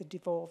protect the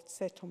devolved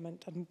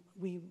settlement, and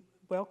we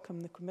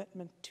welcome the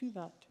commitment to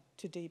that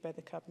today by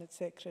the Cabinet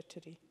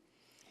Secretary.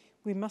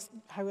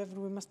 However,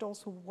 we must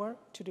also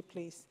work to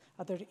replace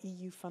other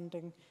EU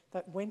funding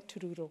that went to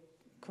rural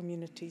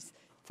communities.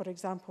 For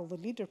example, the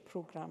LEADER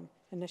programme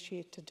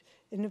initiated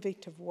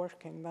innovative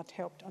working that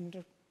helped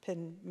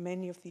underpin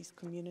many of these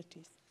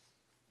communities.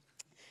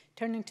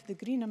 Turning to the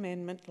Green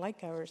Amendment,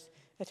 like ours,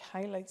 it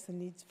highlights the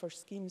needs for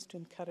schemes to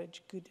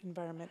encourage good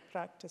environment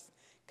practice.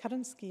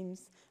 Current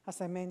schemes, as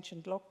I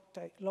mentioned, lock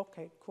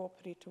out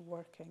cooperative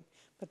working,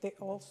 but they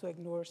also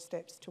ignore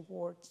steps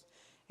towards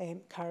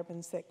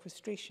carbon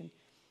sequestration.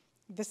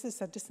 This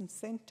is a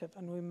disincentive,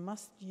 and we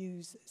must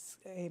use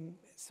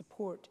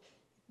support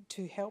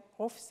to help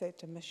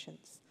offset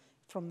emissions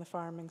from the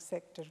farming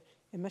sector,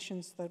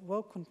 emissions that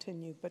will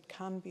continue but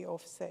can be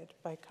offset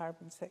by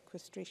carbon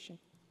sequestration.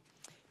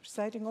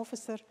 Presiding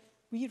Officer,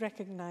 we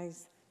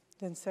recognise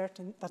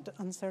that the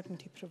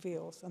uncertainty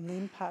prevails and the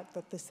impact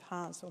that this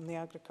has on the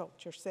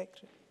agriculture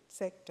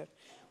sector.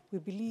 We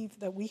believe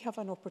that we have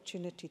an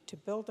opportunity to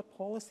build a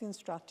policy and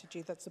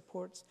strategy that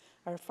supports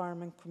our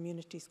farming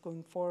communities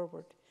going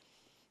forward.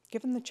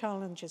 Given the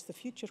challenges the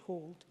future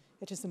hold,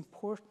 it is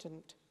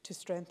important to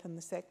strengthen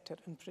the sector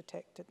and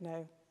protect it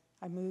now.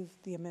 I move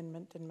the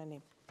amendment in my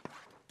name.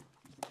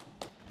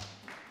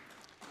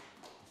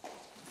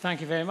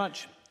 Thank you very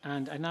much.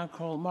 And I now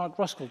call Mark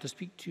Ruskell to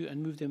speak to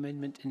and move the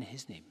amendment in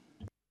his name.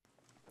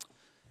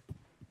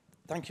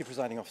 Thank you,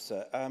 Presiding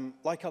Officer.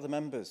 Like other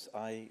members,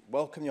 I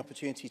welcome the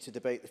opportunity to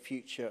debate the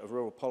future of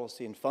rural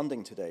policy and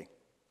funding today.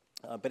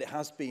 But it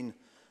has been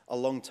a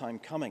long time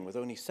coming. With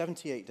only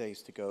 78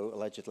 days to go,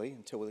 allegedly,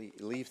 until we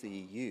leave the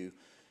EU,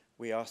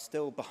 we are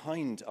still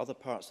behind other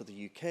parts of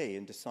the UK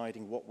in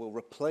deciding what will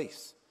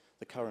replace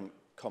the current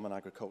Common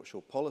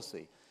Agricultural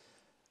Policy.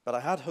 But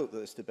I had hoped that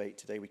this debate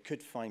today we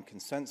could find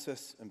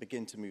consensus and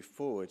begin to move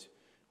forward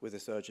with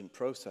this urgent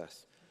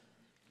process.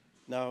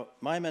 Now,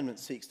 my amendment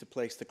seeks to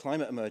place the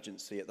climate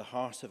emergency at the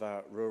heart of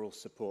our rural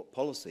support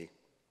policy,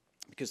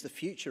 because the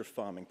future of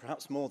farming,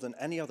 perhaps more than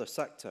any other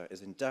sector,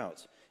 is in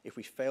doubt if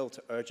we fail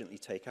to urgently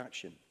take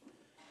action.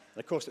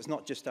 And of course, it's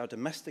not just our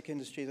domestic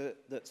industry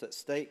that's at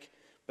stake,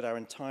 but our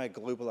entire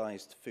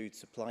globalized food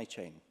supply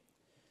chain.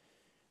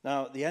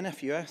 Now, the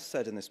NFUS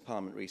said in this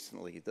Parliament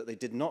recently that they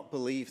did not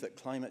believe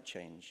that climate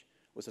change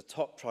was a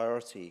top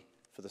priority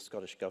for the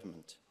Scottish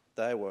Government.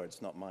 Their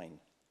words, not mine.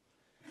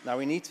 Now,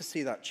 we need to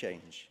see that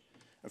change,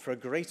 and for a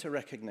greater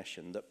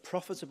recognition that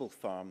profitable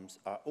farms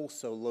are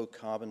also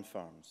low-carbon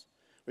farms,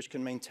 which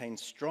can maintain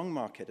strong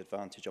market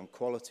advantage on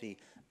quality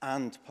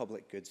and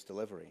public goods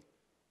delivery.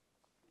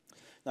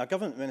 Now,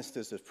 government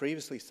ministers have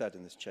previously said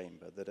in this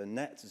chamber that a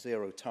net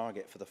zero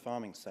target for the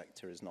farming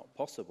sector is not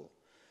possible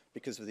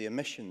because of the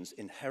emissions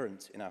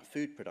inherent in our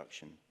food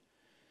production.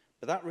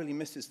 But that really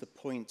misses the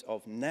point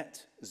of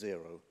net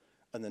zero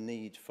and the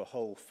need for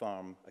whole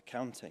farm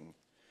accounting.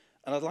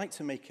 And I'd like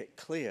to make it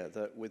clear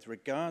that with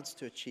regards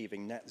to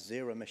achieving net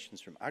zero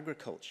emissions from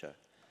agriculture,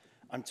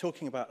 I'm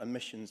talking about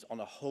emissions on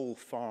a whole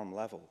farm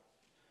level,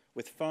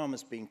 with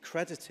farmers being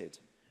credited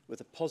with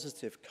the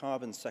positive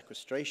carbon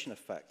sequestration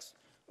effects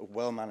of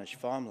well-managed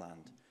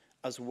farmland,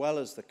 as well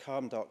as the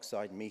carbon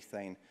dioxide,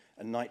 methane,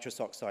 and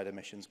nitrous oxide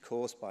emissions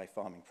caused by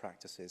farming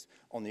practices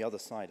on the other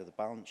side of the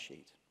balance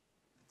sheet.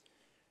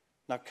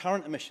 Now,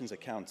 current emissions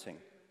accounting.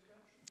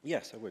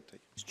 Yes, I would.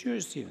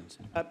 Stuart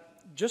Stevenson.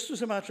 Just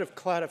as a matter of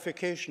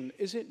clarification,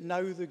 is it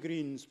now the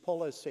Greens'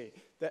 policy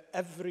that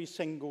every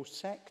single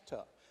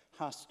sector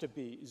has to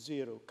be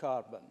zero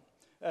carbon,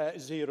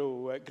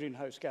 zero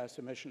greenhouse gas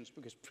emissions?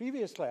 Because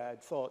previously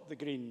I'd thought the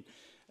Green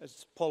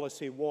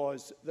policy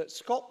was that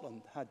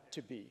Scotland had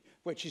to be,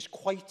 which is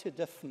quite a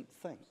different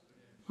thing.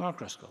 Mark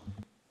Ruskell.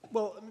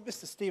 Well,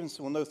 Mr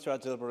Stevenson will know through our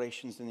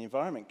deliberations in the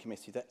Environment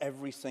Committee that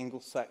every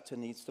single sector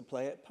needs to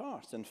play its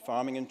part. And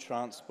farming and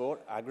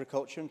transport,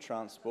 agriculture and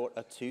transport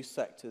are two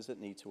sectors that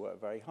need to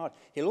work very hard.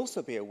 He'll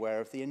also be aware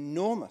of the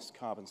enormous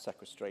carbon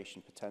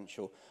sequestration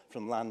potential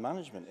from land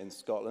management in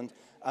Scotland.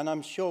 And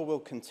I'm sure we'll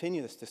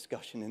continue this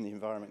discussion in the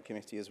Environment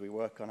Committee as we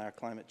work on our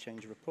climate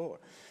change report.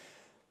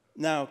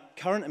 Now,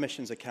 current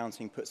emissions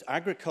accounting puts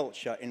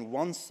agriculture in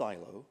one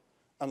silo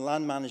and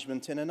land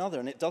management in another,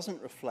 and it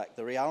doesn't reflect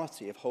the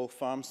reality of whole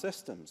farm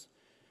systems.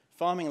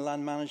 Farming and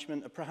land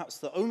management are perhaps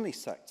the only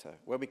sector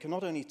where we can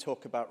not only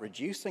talk about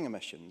reducing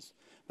emissions,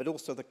 but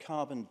also the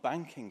carbon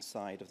banking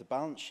side of the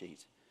balance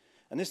sheet.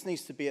 And this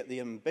needs to be at the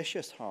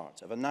ambitious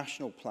heart of a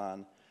national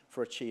plan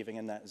for achieving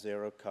a net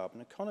zero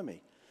carbon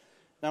economy.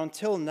 Now,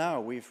 until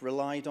now, we've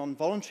relied on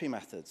voluntary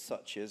methods,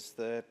 such as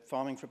the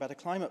Farming for a Better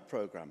Climate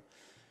programme,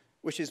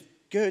 which is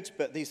good,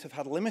 but these have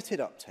had limited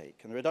uptake,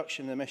 and the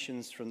reduction in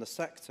emissions from the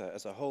sector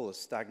as a whole has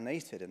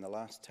stagnated in the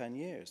last 10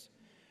 years.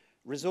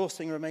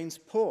 Resourcing remains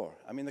poor.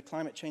 I mean, the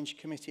Climate Change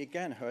Committee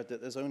again heard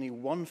that there's only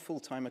one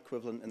full-time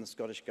equivalent in the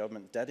Scottish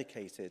Government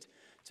dedicated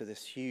to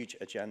this huge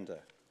agenda.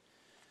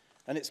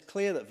 And it's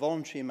clear that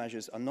voluntary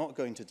measures are not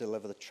going to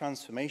deliver the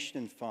transformation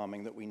in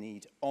farming that we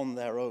need on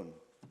their own.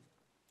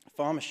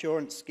 Farm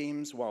assurance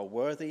schemes, while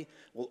worthy,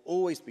 will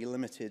always be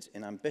limited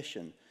in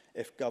ambition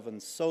if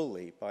governed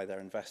solely by their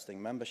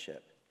investing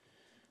membership.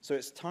 So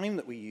it's time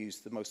that we use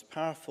the most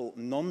powerful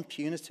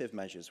non-punitive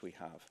measures we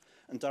have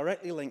and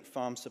directly link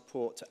farm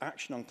support to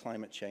action on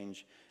climate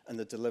change and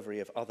the delivery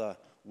of other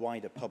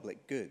wider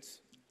public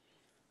goods.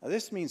 Now,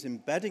 this means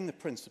embedding the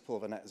principle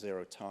of a net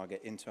zero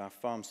target into our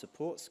farm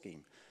support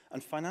scheme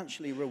and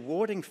financially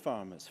rewarding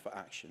farmers for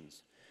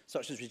actions,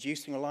 such as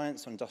reducing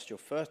reliance on industrial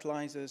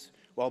fertilizers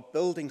while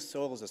building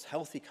soils as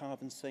healthy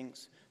carbon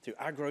sinks through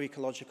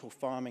agroecological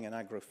farming and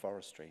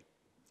agroforestry.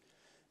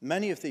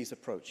 Many of these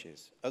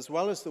approaches, as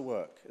well as the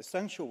work,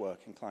 essential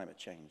work in climate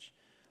change,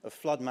 of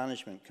flood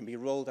management can be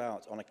rolled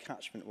out on a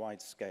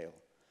catchment-wide scale.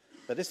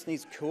 But this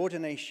needs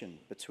coordination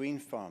between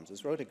farms,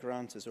 as Rhoda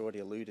Grant has already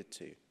alluded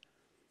to.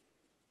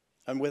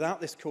 And without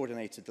this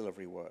coordinated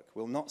delivery work,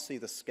 we'll not see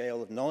the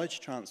scale of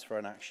knowledge transfer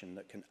and action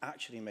that can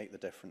actually make the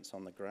difference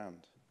on the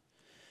ground.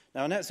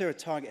 Now, a net zero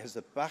target has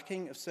the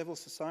backing of civil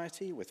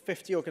society, with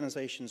 50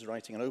 organisations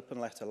writing an open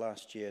letter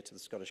last year to the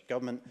Scottish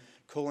Government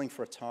calling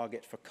for a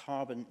target for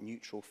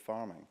carbon-neutral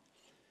farming,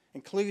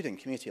 including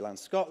Community Land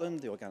Scotland,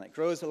 the Organic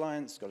Growers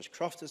Alliance, Scottish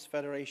Crofters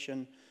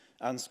Federation,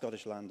 and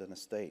Scottish Land and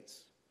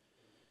Estates.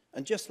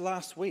 And just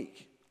last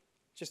week,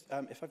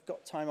 if I've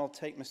got time, I'll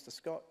take Mr.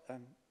 Scott.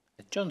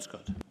 John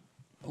Scott.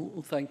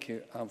 Oh, thank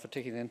you for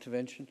taking the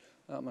intervention.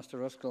 Mr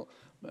Ruskell,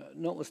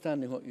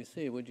 notwithstanding what you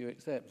say, would you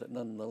accept that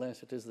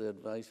nonetheless it is the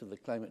advice of the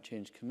Climate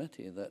Change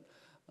Committee that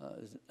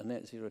a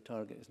net zero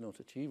target is not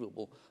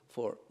achievable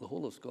for the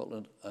whole of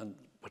Scotland and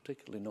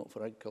particularly not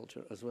for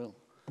agriculture as well?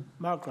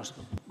 Mark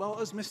Ruskell. Well,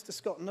 as Mr.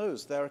 Scott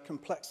knows, there are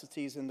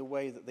complexities in the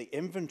way that the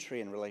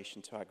inventory in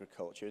relation to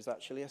agriculture is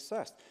actually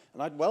assessed.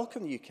 And I'd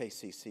welcome the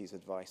UKCC's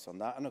advice on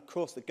that. And of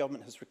course, the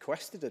government has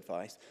requested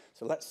advice,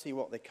 so let's see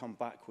what they come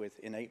back with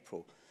in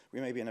April. We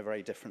may be in a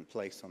very different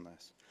place on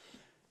this.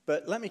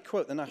 But let me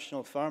quote the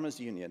National Farmers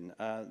Union,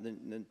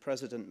 the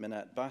President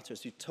Minette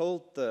Batters, who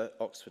told the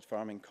Oxford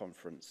Farming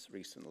Conference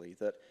recently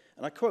that,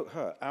 and I quote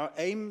her, "Our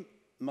aim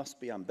must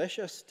be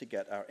ambitious to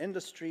get our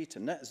industry to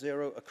net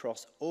zero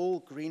across all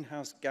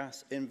greenhouse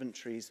gas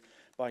inventories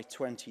by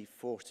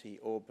 2040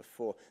 or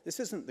before." This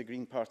isn't the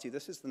Green Party,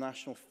 this is the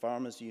National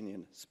Farmers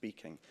Union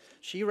speaking.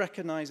 She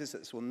recognises that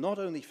this will not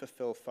only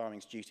fulfil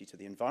farming's duty to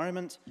the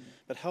environment,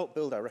 but help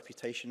build our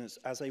reputation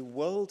as a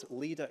world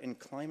leader in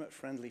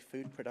climate-friendly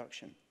food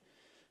production.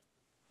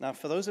 Now,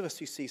 for those of us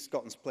who see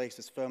Scotland's place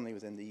as firmly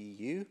within the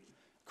EU,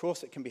 of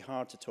course it can be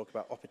hard to talk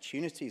about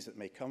opportunities that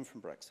may come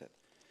from Brexit.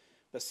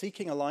 But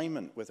seeking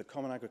alignment with a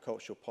common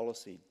agricultural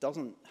policy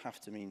doesn't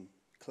have to mean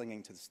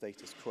clinging to the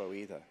status quo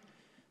either.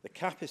 The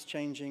CAP is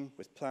changing,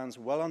 with plans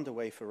well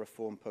underway for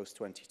reform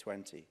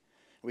post-2020.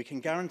 We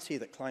can guarantee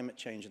that climate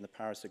change and the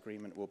Paris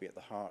Agreement will be at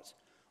the heart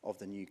of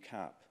the new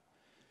CAP.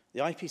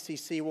 The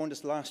IPCC warned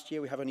us last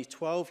year we have only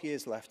 12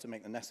 years left to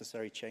make the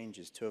necessary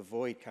changes to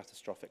avoid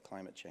catastrophic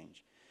climate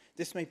change.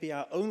 This may be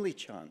our only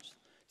chance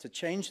to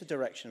change the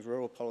direction of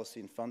rural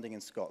policy and funding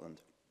in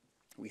Scotland.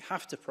 We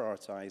have to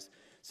prioritise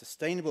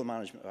sustainable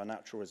management of our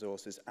natural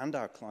resources and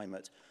our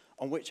climate,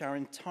 on which our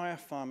entire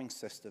farming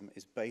system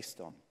is based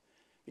on.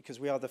 Because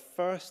we are the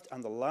first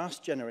and the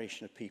last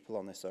generation of people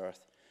on this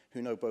earth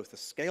who know both the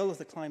scale of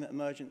the climate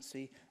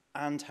emergency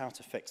and how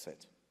to fix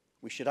it.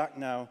 We should act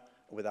now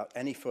without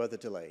any further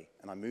delay,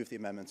 and I move the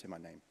amendment in my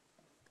name.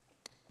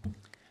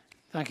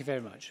 Thank you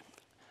very much.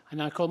 I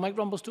now call Mike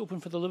Rumbles to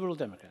open for the Liberal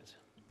Democrats.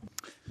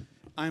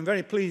 I am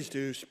very pleased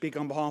to speak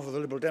on behalf of the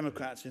Liberal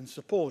Democrats in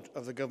support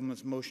of the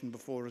government's motion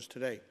before us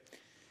today.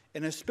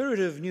 In a spirit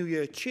of New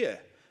Year cheer,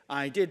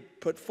 I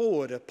did put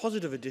forward a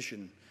positive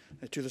addition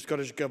to the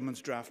Scottish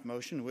Government's draft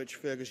motion, which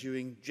Fergus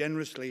Ewing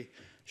generously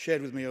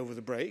shared with me over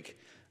the break.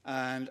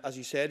 And as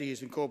he said, he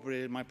has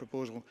incorporated my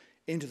proposal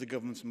into the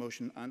Government's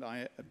motion, and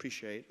I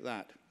appreciate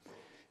that.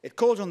 It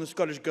calls on the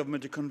Scottish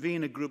Government to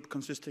convene a group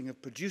consisting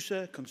of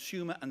producer,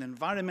 consumer and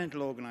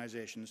environmental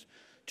organisations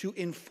to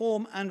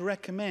inform and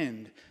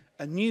recommend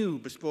a new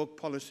bespoke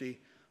policy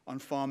on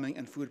farming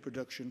and food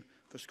production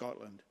for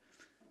Scotland.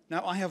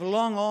 Now, I have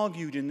long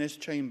argued in this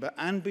chamber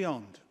and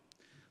beyond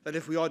that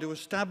if we are to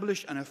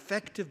establish an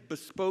effective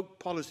bespoke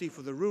policy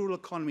for the rural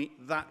economy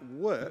that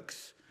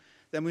works,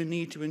 then we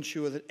need to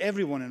ensure that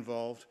everyone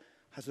involved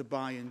has a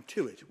buy-in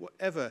to it,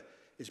 whatever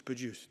is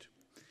produced.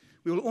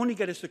 We will only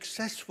get a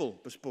successful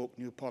bespoke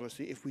new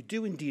policy if we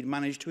do indeed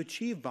manage to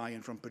achieve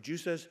buy-in from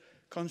producers,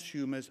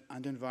 consumers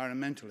and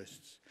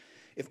environmentalists.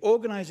 If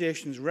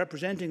organisations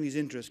representing these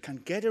interests can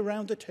get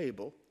around the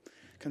table,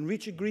 can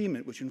reach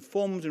agreement which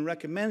informs and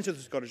recommends to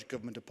the Scottish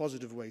Government a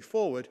positive way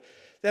forward,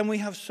 then we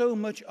have so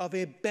much of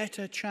a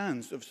better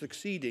chance of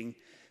succeeding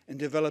in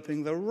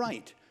developing the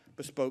right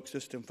bespoke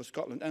system for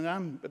Scotland. And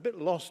I'm a bit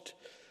lost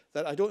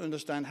that I don't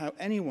understand how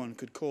anyone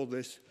could call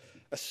this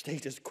a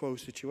status quo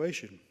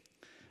situation.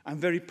 I'm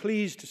very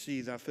pleased to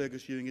see that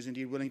Fergus Ewing is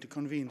indeed willing to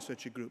convene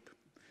such a group.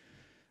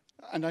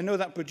 And I know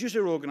that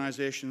producer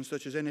organisations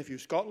such as NFU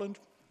Scotland,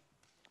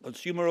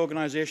 consumer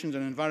organisations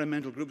and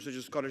environmental groups such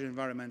as Scottish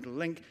Environmental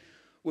Link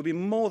will be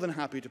more than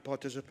happy to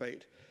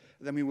participate.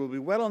 Then we will be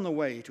well on the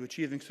way to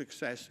achieving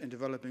success in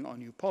developing our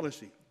new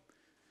policy.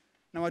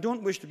 Now, I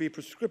don't wish to be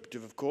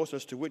prescriptive, of course,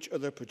 as to which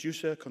other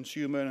producer,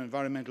 consumer and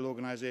environmental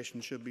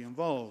organisations should be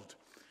involved,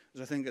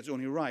 as I think it's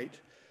only right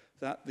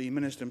that the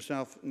Minister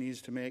himself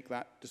needs to make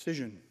that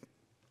decision.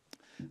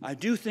 I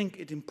do think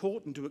it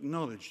important to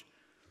acknowledge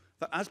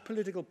that as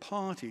political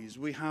parties,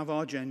 we have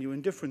our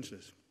genuine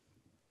differences.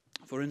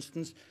 For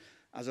instance,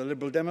 as a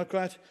Liberal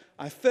Democrat,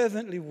 I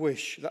fervently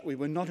wish that we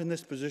were not in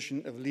this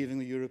position of leaving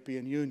the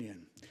European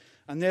Union,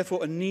 and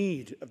therefore a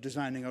need of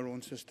designing our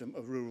own system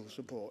of rural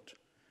support.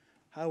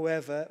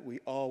 However, we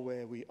are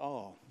where we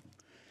are.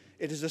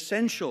 It is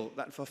essential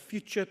that for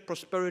future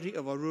prosperity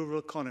of our rural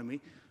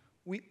economy,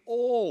 we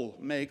all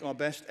make our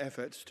best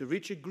efforts to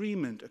reach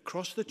agreement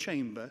across the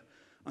chamber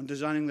on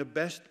designing the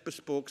best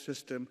bespoke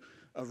system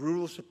of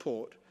rural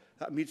support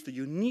that meets the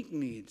unique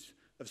needs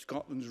of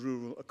Scotland's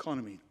rural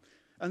economy.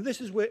 And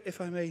this is where,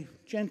 if I may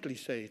gently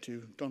say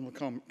to Donald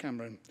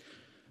Cameron,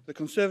 the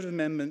Conservative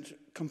amendment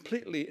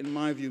completely, in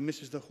my view,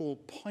 misses the whole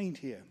point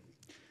here.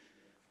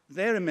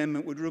 Their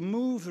amendment would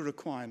remove the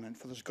requirement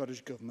for the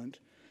Scottish Government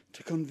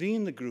to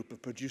convene the group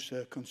of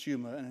producer,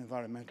 consumer and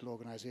environmental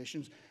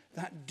organisations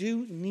that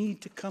do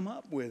need to come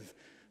up with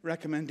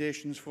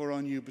recommendations for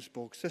our new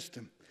bespoke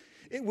system.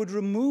 It would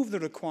remove the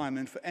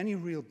requirement for any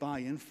real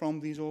buy-in from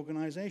these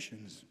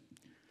organisations.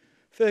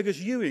 Fergus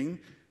Ewing,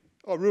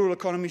 our Rural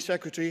Economy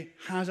Secretary,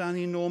 has an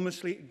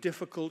enormously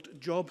difficult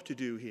job to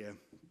do here,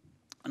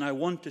 and I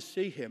want to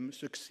see him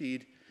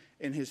succeed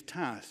in his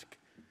task.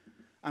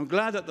 I'm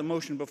glad that the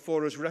motion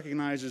before us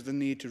recognises the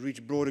need to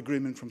reach broad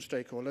agreement from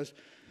stakeholders,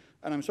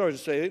 and I'm sorry to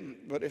say,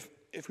 but if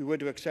if we were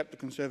to accept the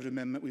Conservative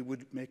amendment, we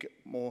would make it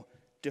more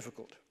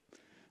difficult.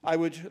 I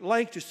would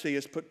like to see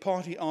us put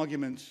party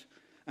arguments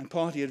and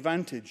party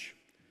advantage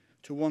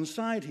to one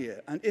side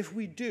here. And if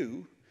we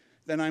do,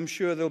 then I'm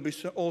sure there'll be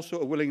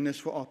also a willingness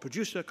for our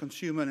producer,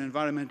 consumer and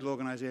environmental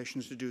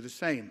organisations to do the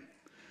same.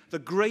 The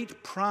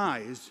great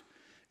prize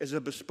is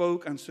a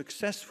bespoke and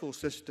successful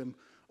system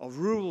of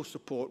rural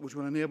support which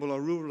will enable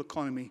our rural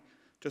economy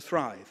to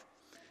thrive.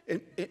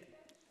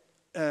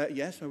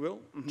 Yes, I will.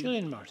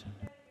 Gillian Martin.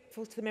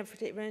 To the member for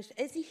taking advantage.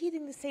 Is he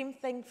hearing the same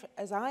thing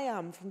as I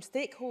am from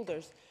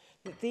stakeholders,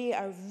 that they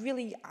are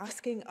really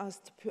asking us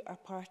to put our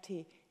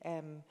party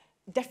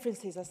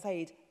differences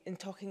aside in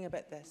talking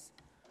about this?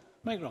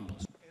 Mike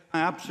Rumbles.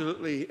 I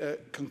absolutely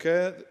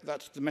concur.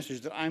 That's the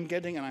message that I'm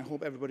getting, and I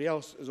hope everybody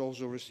else is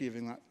also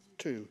receiving that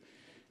too.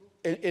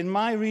 In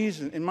my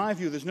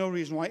view, there's no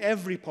reason why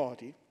every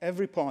party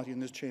in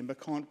this chamber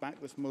can't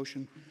back this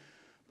motion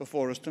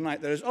before us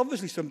tonight. There is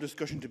obviously some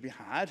discussion to be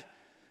had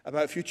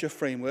about future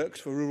frameworks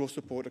for rural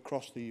support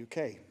across the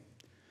UK.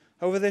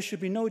 However, there should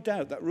be no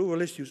doubt that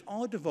rural issues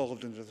are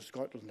devolved under the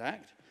Scotland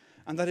Act,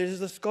 and that it is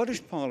the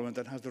Scottish Parliament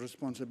that has the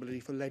responsibility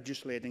for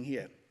legislating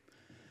here.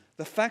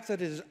 The fact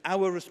that it is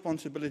our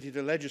responsibility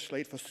to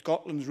legislate for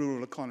Scotland's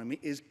rural economy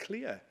is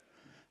clear.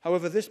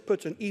 However, this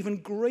puts an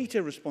even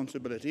greater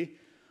responsibility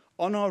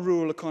on our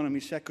Rural Economy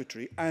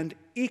Secretary and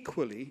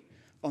equally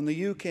on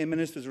the UK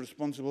ministers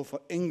responsible for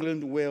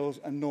England, Wales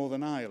and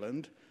Northern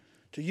Ireland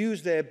to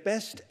use their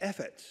best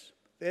efforts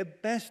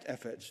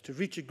to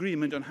reach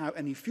agreement on how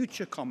any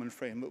future common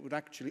framework would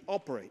actually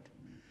operate.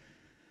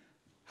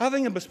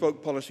 Having a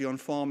bespoke policy on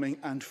farming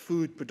and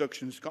food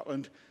production in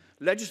Scotland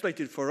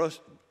legislated for us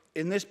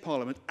in this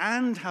Parliament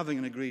and having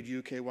an agreed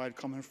UK-wide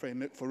common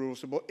framework for rural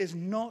support is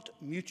not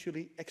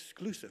mutually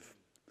exclusive.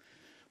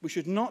 We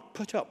should not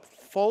put up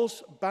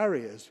false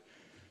barriers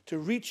to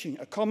reaching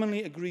a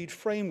commonly agreed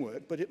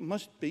framework, but it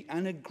must be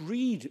an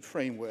agreed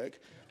framework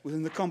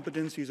within the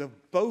competencies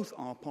of both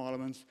our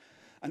parliaments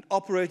and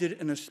operated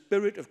in a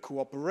spirit of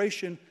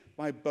cooperation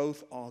by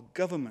both our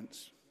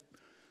governments.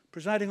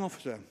 Presiding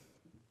officer,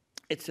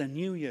 it's a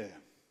new year.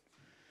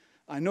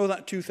 I know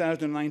that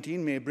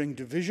 2019 may bring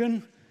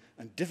division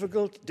and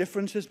difficult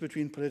differences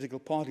between political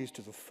parties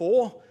to the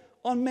fore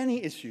on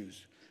many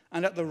issues,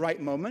 and at the right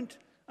moment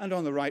and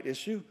on the right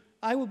issue,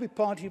 I will be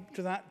party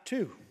to that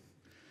too.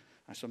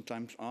 I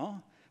sometimes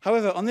are.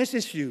 However, on this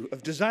issue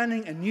of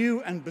designing a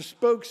new and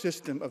bespoke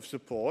system of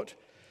support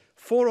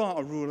for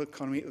our rural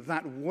economy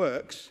that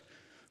works,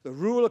 the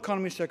Rural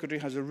Economy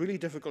Secretary has a really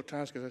difficult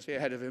task, as I say,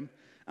 ahead of him,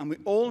 and we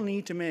all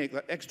need to make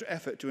that extra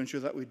effort to ensure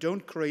that we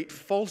don't create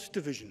false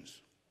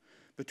divisions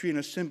between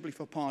us simply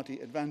for party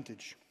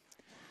advantage.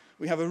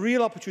 We have a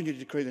real opportunity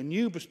to create a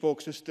new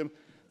bespoke system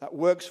that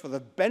works for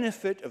the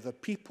benefit of the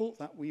people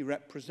that we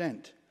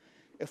represent.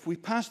 If we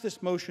pass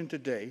this motion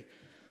today,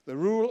 the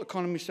Rural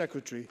Economy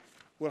Secretary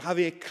will have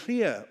a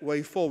clear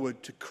way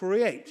forward to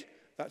create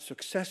that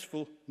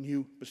successful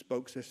new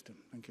bespoke system.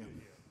 Thank you.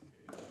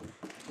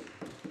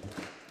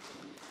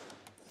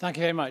 Thank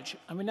you very much.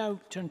 And we now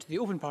turn to the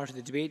open part of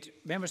the debate.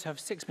 Members have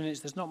 6 minutes.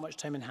 There's not much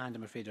time in hand,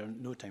 I'm afraid, or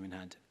no time in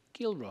hand.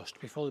 Gail Ross, to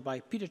be followed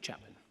by Peter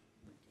Chapman.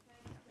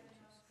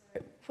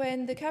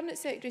 When the Cabinet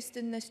Secretary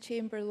stood in this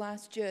chamber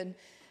last June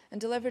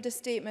and delivered a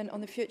statement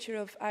on the future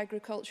of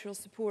agricultural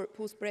support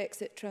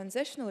post-Brexit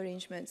transitional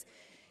arrangements,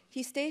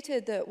 he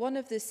stated that one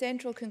of the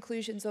central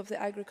conclusions of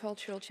the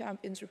Agricultural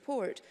Champions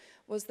report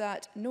was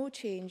that no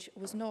change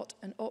was not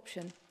an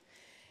option.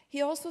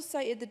 He also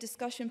cited the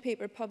discussion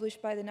paper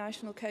published by the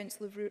National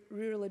Council of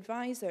Rural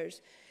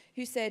Advisors,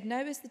 who said,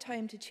 "Now is the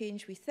time to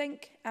change we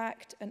think,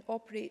 act and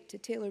operate to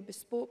tailor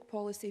bespoke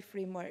policy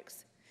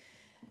frameworks."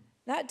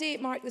 That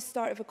date marked the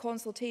start of a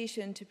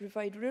consultation to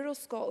provide rural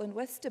Scotland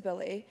with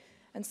stability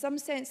and some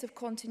sense of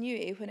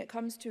continuity when it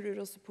comes to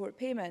rural support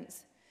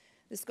payments.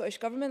 The Scottish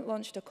Government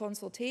launched a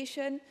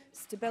consultation,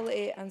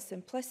 Stability and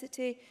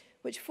Simplicity,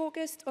 which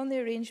focused on the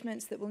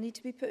arrangements that will need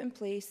to be put in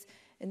place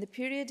in the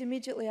period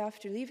immediately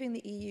after leaving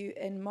the EU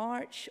in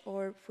March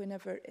or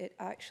whenever it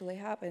actually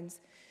happens.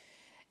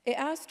 It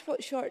asked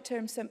what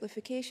short-term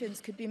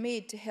simplifications could be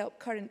made to help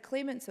current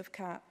claimants of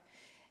CAP.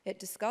 It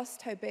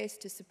discussed how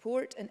best to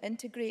support and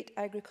integrate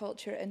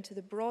agriculture into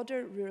the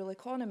broader rural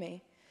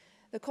economy.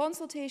 The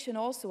consultation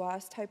also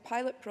asked how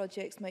pilot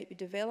projects might be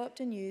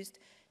developed and used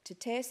to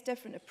test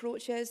different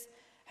approaches,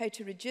 how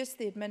to reduce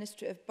the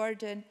administrative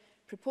burden,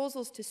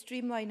 proposals to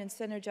streamline and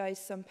synergise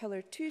some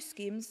Pillar 2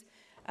 schemes,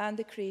 and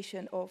the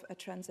creation of a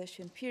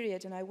transition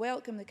period. And I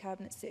welcome the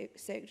Cabinet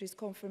Secretary's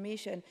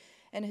confirmation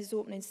in his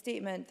opening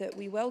statement that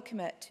we will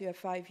commit to a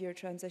 5-year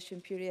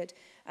transition period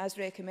as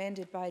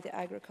recommended by the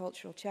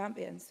Agricultural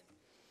Champions.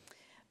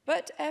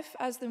 But if,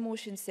 as the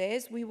motion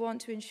says, we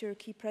want to ensure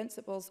key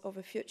principles of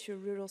a future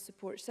rural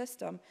support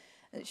system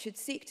that should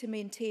seek to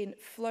maintain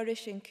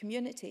flourishing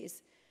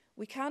communities,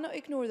 we cannot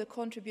ignore the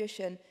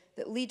contribution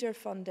that LEADER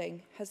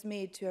funding has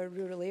made to our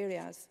rural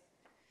areas.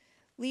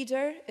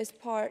 LEADER is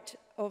part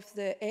of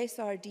the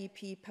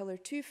SRDP Pillar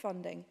 2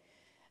 funding,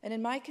 and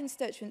in my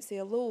constituency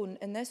alone,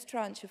 in this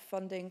tranche of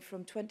funding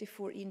from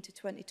 2014 to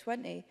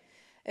 2020,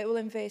 It will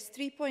invest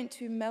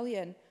 £3.2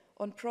 million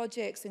on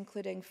projects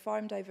including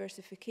farm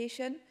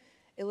diversification,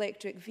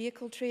 electric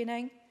vehicle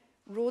training,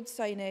 road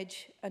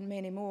signage and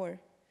many more.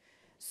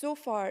 So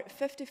far,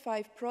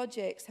 55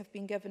 projects have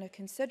been given a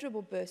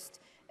considerable boost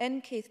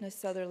in Caithness,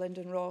 Sutherland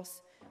and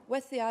Ross,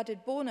 with the added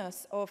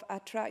bonus of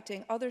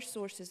attracting other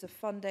sources of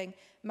funding,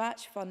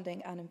 match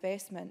funding and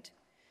investment.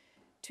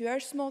 To our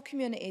small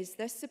communities,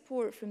 this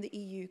support from the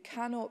EU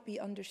cannot be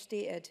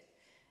understated.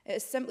 It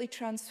has simply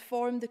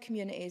transformed the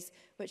communities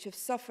which have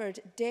suffered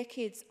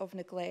decades of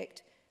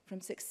neglect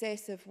from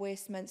successive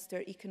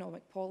Westminster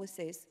economic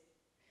policies.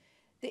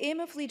 The aim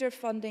of LEADER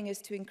funding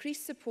is to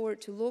increase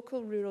support to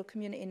local rural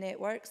community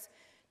networks,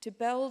 to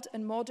build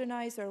and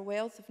modernise our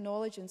wealth of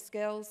knowledge and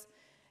skills.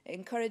 It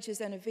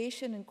encourages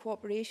innovation and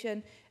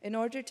cooperation in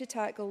order to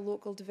tackle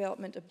local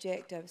development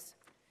objectives.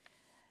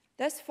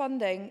 This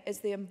funding is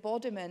the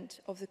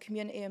embodiment of the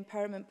community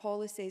empowerment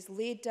policies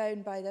laid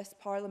down by this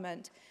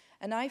Parliament,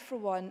 and I, for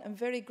one, am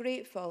very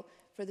grateful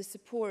for the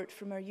support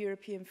from our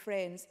European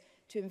friends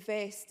to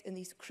invest in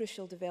these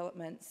crucial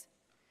developments.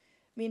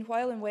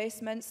 Meanwhile, in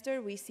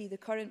Westminster, we see the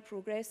current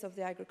progress of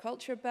the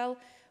Agriculture Bill,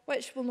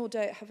 which will no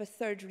doubt have a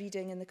third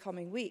reading in the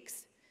coming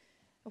weeks.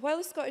 While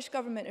the Scottish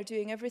Government are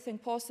doing everything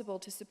possible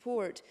to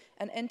support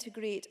and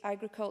integrate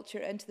agriculture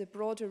into the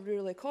broader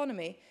rural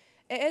economy,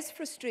 it is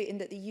frustrating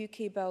that the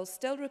UK bill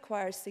still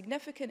requires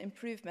significant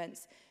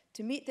improvements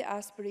to meet the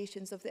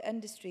aspirations of the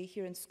industry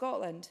here in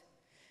Scotland.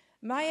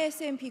 My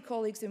SNP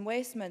colleagues in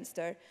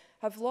Westminster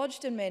have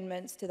lodged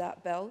amendments to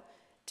that bill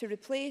to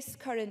replace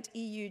current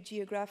EU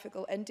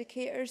geographical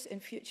indicators in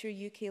future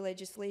UK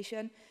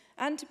legislation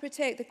and to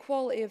protect the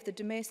quality of the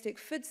domestic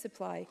food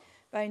supply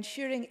by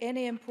ensuring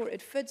any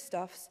imported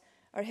foodstuffs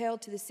are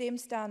held to the same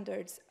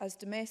standards as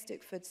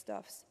domestic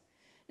foodstuffs.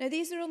 Now,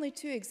 these are only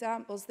two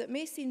examples that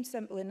may seem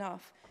simple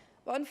enough,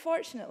 but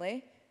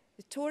unfortunately,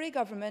 the Tory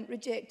government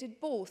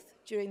rejected both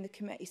during the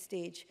committee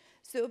stage,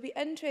 so it will be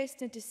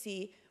interesting to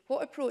see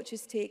what approach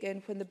is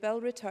taken when the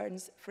bill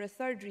returns for a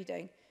third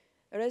reading.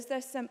 Or is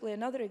this simply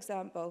another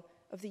example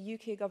of the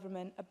UK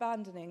government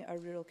abandoning our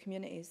rural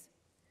communities?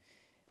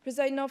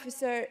 Presiding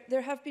Officer,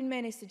 there have been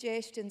many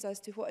suggestions as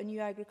to what a new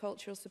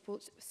agricultural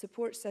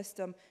support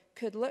system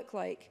could look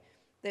like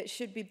that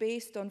should be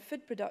based on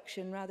food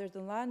production rather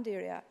than land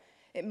area.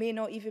 It may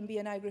not even be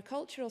an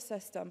agricultural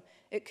system.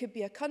 It could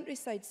be a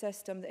countryside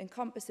system that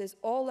encompasses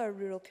all our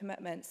rural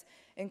commitments,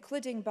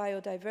 including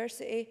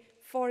biodiversity,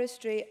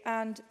 forestry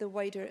and the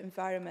wider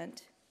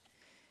environment.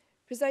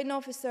 Presiding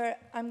Officer,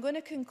 I'm going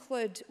to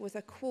conclude with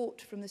a quote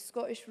from the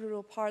Scottish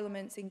Rural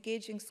Parliament's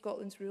Engaging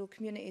Scotland's Rural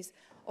Communities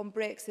on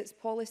Brexit's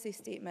policy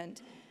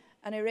statement,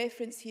 and I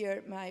reference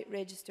here my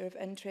register of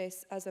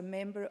interests as a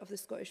member of the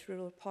Scottish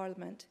Rural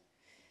Parliament.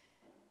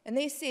 And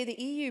they say the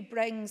EU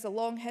brings a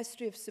long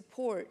history of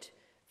support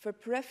for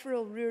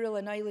peripheral rural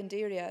and island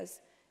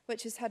areas,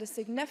 which has had a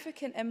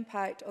significant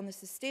impact on the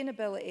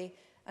sustainability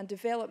and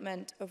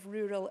development of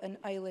rural and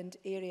island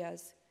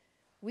areas.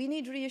 We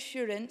need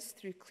reassurance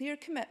through clear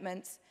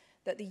commitments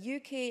that the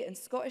UK and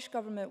Scottish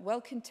Government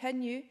will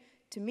continue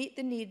to meet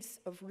the needs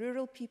of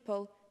rural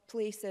people,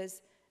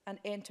 places and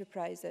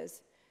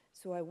enterprises.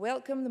 So I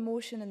welcome the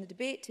motion in the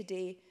debate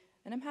today,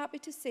 and I'm happy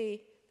to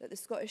say that the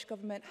Scottish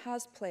Government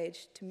has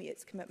pledged to meet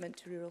its commitment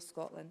to rural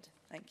Scotland.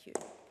 Thank you.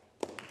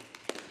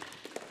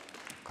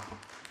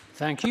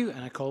 Thank you,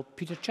 and I call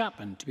Peter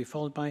Chapman to be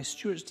followed by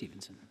Stuart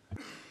Stevenson.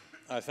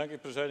 Thank you,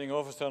 Presiding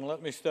Officer, and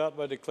let me start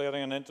by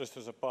declaring an interest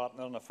as a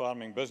partner in a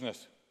farming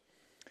business.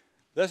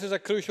 This is a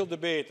crucial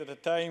debate at a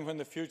time when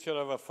the future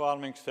of our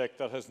farming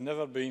sector has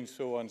never been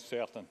so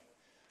uncertain.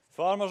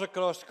 Farmers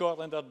across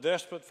Scotland are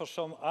desperate for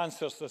some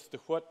answers as to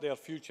what their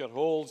future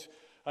holds,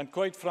 and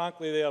quite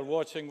frankly, they are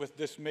watching with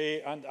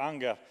dismay and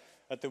anger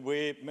at the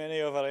way many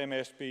of our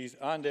MSPs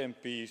and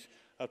MPs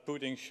are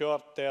putting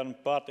short-term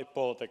party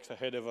politics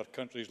ahead of our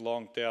country's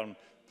long-term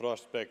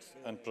prospects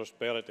and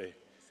prosperity.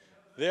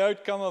 The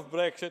outcome of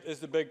Brexit is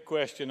the big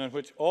question on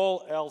which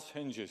all else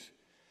hinges.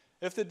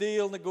 If the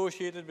deal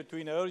negotiated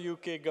between our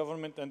UK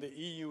government and the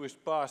EU is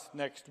passed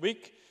next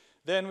week,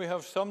 then we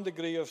have some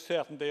degree of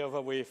certainty of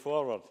a way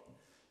forward.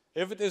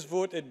 If it is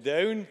voted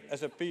down,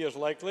 as appears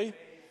likely,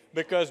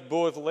 because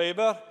both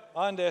Labour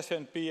and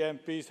SNP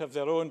MPs have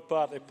their own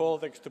party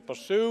politics to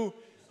pursue,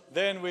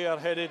 then we are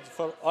headed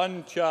for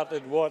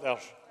uncharted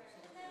waters.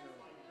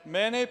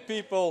 Many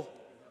people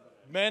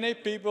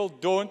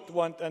don't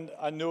want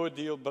a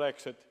no-deal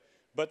Brexit,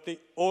 but the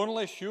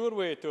only sure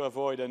way to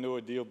avoid a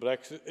no-deal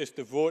Brexit is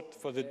to vote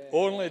for the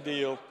only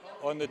deal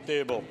on the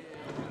table.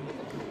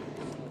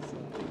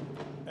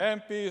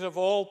 MPs of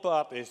all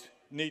parties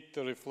need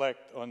to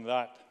reflect on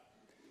that.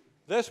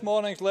 This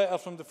morning's letter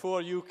from the 4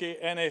 UK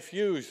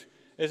NFUs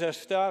is a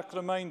stark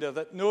reminder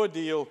that no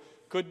deal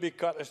could be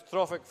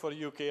catastrophic for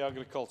UK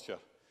agriculture.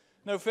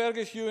 Now,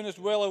 Fergus Ewing is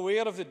well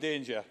aware of the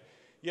danger,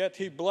 yet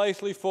he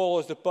blithely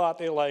follows the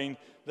party line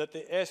that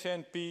the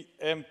SNP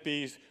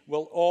MPs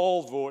will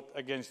all vote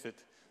against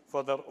it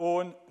for their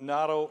own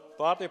narrow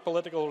party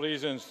political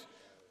reasons.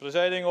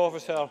 Presiding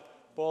Officer,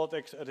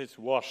 politics at its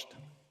worst.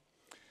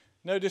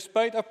 Now,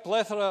 despite a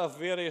plethora of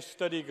various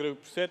study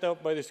groups set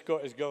up by the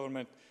Scottish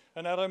Government,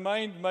 and I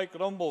remind Mike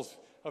Rumbles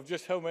of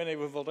just how many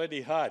we've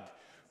already had.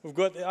 We've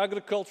got the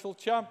Agricultural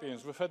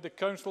Champions, we've had the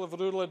Council of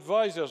Rural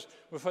Advisors,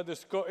 we've had the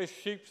Scottish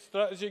Sheep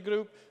Strategy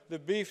Group, the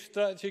Beef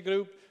Strategy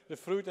Group, the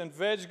Fruit and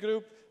Veg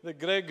Group, the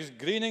Greg's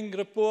Greening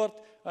Report,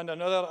 and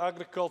another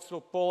Agricultural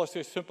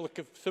Policy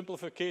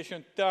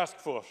Simplification Task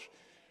Force.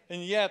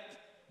 And yet,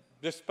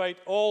 despite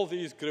all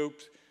these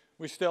groups,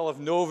 we still have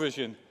no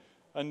vision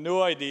and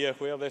no idea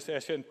where this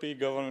SNP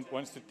government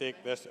wants to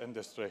take this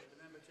industry.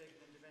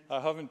 I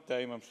haven't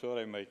time, I'm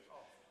sorry, Mike.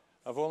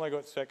 I've only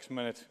got 6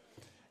 minutes.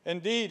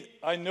 Indeed,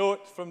 I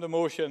note from the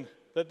motion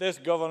that this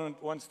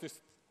government wants to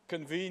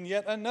convene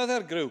yet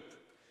another group.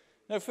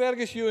 Now,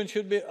 Fergus Ewing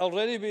should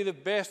already be the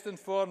best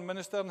informed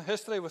minister in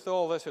history with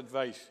all this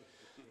advice.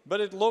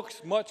 But it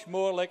looks much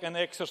more like an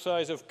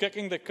exercise of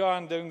kicking the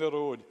can down the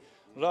road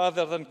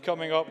rather than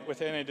coming up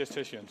with any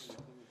decisions.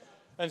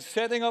 And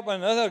setting up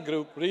another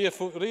group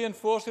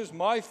reinforces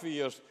my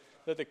fears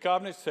that the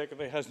Cabinet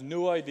Secretary has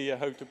no idea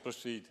how to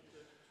proceed.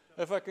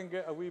 If I can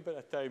get a wee bit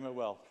of time, I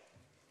will.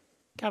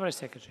 Cabinet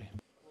Secretary.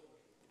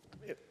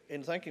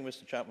 In thanking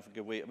Mr Chapman for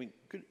giving way, I mean,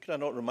 could I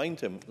not remind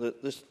him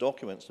that this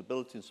document,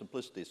 Stability and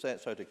Simplicity,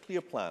 sets out a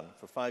clear plan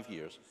for 5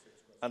 years,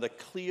 and a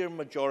clear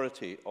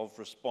majority of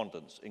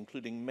respondents,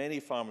 including many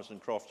farmers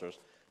and crofters,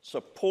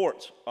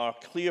 support our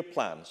clear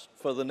plans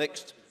for the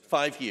next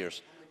 5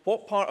 years.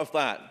 What part of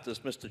that does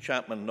Mr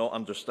Chapman not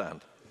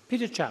understand?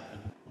 Peter Chapman.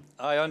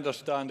 I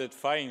understand it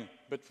fine,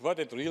 but what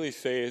it really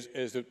says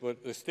is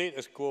that the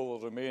status quo will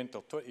remain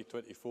until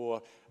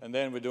 2024, and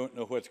then we don't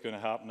know what's going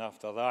to happen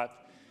after that.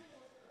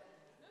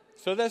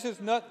 So this is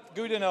not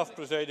good enough,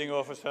 Presiding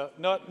Officer,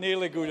 not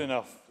nearly good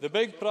enough. The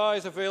big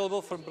prize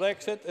available from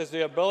Brexit is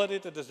the ability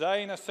to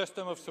design a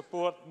system of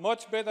support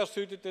much better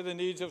suited to the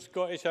needs of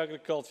Scottish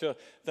agriculture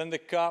than the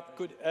CAP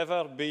could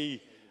ever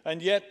be.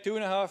 And yet,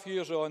 2.5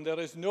 years on, there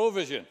is no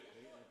vision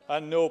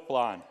and no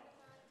plan.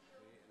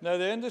 Now,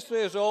 the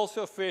industry is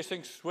also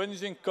facing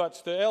swingeing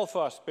cuts to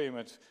LFAS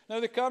payments. Now,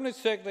 the Cabinet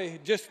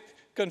Secretary just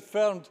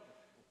confirmed...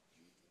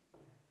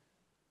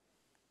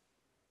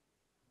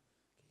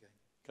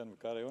 Can we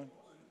carry on?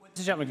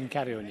 Mr Chapman can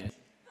carry on, yes.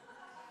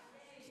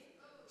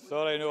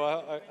 Sorry, no,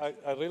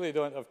 I really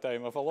don't have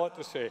time. I have a lot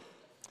to say.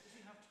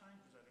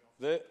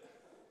 There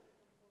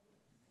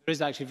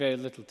is actually very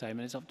little time,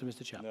 and it's up to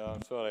Mr Chapman. No,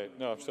 I'm sorry.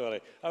 No, I'm sorry.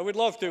 I would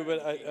love to,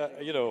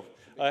 but, you know,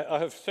 I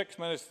have 6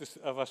 minutes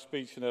of a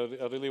speech, and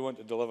I really want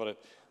to deliver it.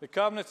 The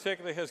Cabinet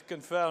Secretary has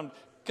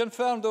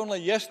confirmed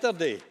only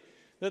yesterday,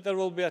 that there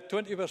will be a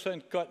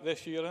 20% cut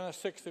this year and a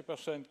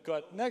 60%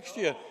 cut next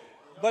year.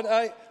 But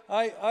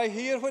I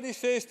hear what he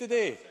says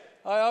today.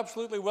 I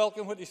absolutely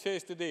welcome what he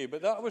says today,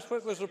 but that was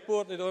what was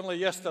reported only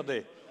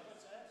yesterday.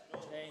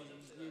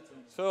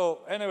 So,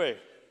 anyway,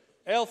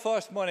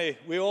 LFAS money,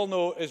 we all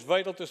know, is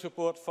vital to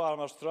support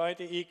farmers trying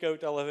to eke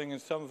out a living in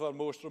some of our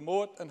most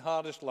remote and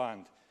hardest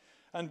land.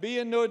 And be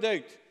in no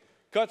doubt,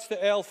 cuts to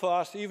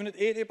LFAS, even at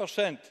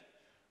 80%,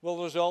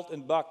 will result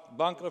in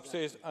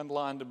bankruptcies and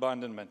land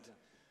abandonment.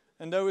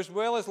 And now, as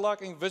well as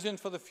lacking vision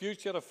for the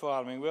future of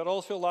farming, we are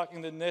also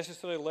lacking the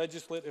necessary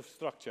legislative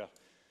structure.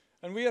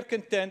 And we are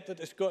content that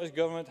the Scottish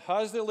Government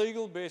has the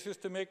legal basis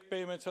to make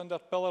payments under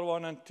Pillar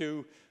 1 and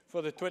 2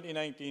 for the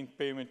 2019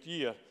 payment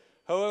year.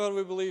 However,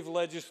 we believe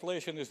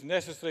legislation is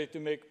necessary to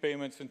make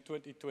payments in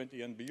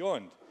 2020 and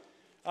beyond.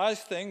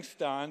 As things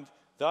stand,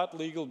 that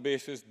legal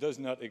basis does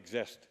not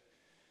exist.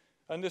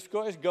 And the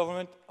Scottish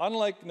Government,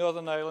 unlike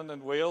Northern Ireland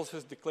and Wales,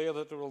 has declared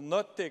that it will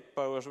not take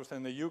powers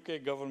within the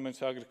UK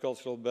Government's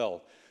agricultural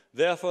bill.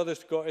 Therefore, the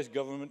Scottish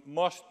Government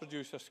must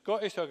produce a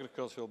Scottish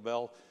agricultural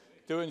bill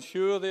to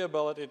ensure the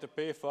ability to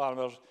pay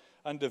farmers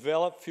and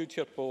develop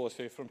future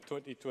policy from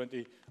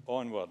 2020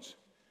 onwards.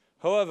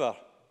 However,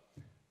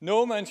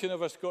 no mention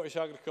of a Scottish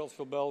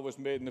agricultural bill was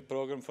made in the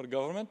programme for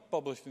government,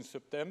 published in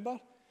September,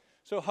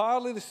 so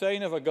hardly the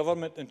sign of a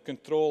government in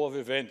control of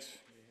events.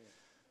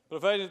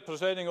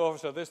 Presiding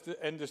Officer, this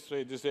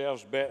industry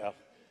deserves better.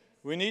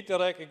 We need to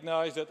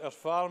recognise that our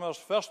farmers'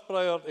 first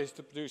priority is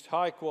to produce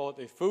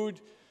high-quality food,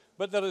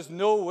 but there is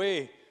no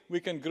way we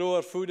can grow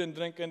our food and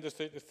drink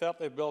industry to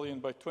 30 billion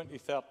by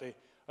 2030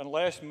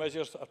 unless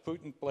measures are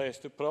put in place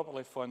to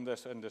properly fund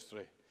this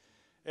industry.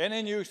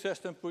 Any new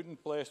system put in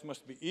place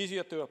must be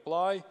easier to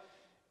apply,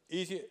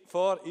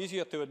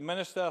 easier to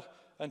administer,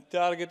 and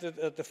targeted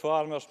at the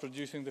farmers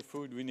producing the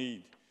food we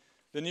need.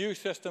 The new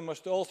system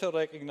must also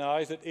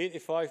recognise that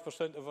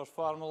 85% of our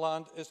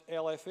farmland is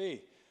LFA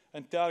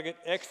and target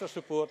extra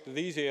support to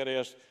these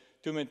areas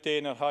to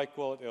maintain our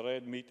high-quality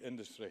red meat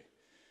industry.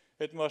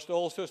 It must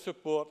also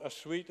support a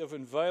suite of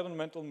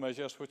environmental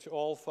measures which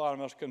all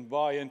farmers can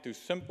buy into.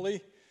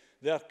 Simply,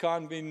 there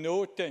can be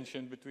no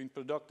tension between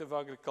productive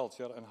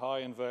agriculture and high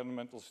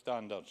environmental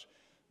standards.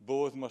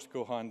 Both must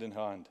go hand in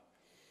hand.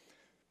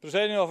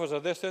 Presiding Officer,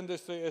 this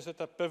industry is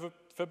at a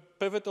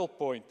pivotal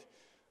point.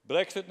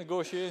 Brexit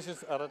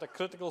negotiations are at a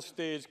critical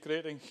stage,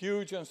 creating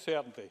huge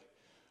uncertainty.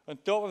 On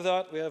top of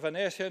that, we have an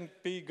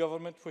SNP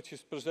government which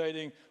is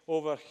presiding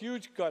over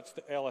huge cuts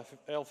to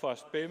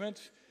LFAS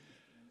payments.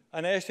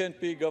 an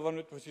SNP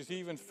government which is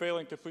even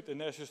failing to put the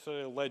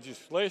necessary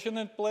legislation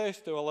in place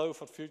to allow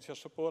for future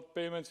support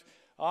payments,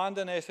 and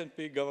an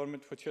SNP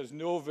government which has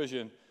no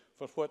vision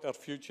for what our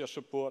future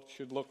support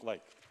should look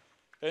like.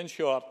 In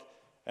short,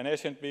 an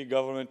SNP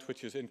government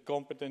which is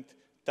incompetent,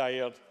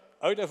 tired,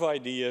 out of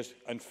ideas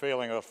and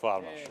failing our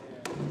farmers.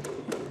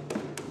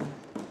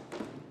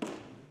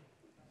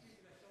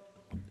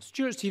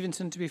 Stuart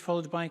Stevenson, to be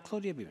followed by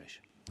Claudia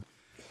Beamish.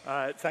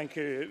 Thank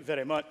you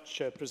very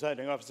much,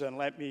 Presiding Officer, and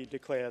let me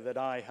declare that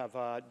I have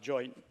a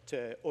joint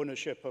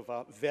ownership of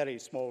a very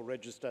small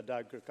registered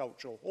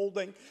agricultural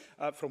holding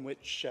from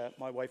which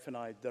my wife and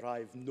I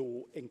derive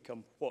no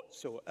income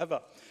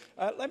whatsoever.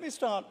 Let me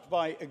start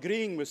by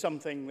agreeing with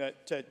something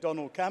that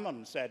Donald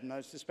Cameron said, and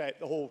I suspect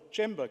the whole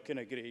Chamber can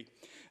agree,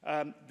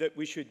 that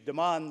we should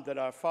demand that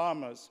our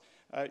farmers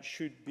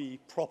should be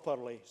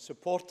properly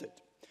supported.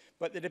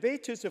 But the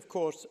debate is, of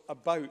course,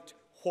 about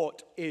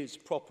what is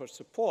proper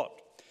support.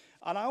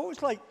 And I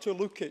always like to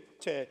look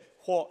at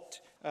what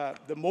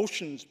the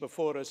motions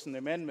before us and the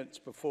amendments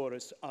before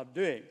us are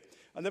doing.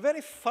 And the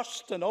very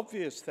first and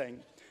obvious thing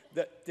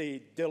that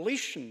the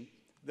deletion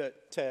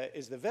that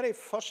is the very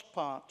first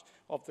part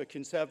of the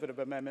Conservative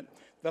amendment,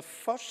 the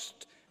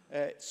first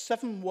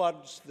 7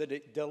 words that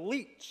it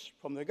deletes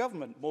from the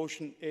government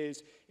motion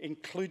is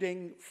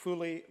including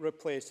fully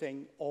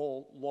replacing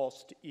all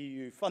lost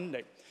EU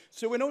funding.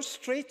 So we know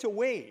straight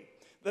away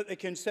that the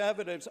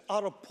Conservatives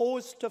are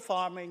opposed to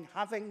farming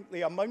having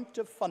the amount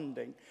of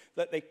funding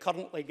that they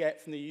currently get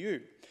from the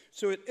EU.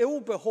 So it ill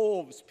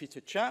behoves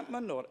Peter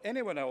Chapman or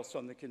anyone else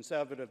on the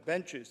Conservative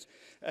benches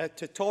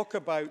to talk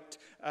about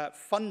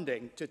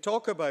funding, to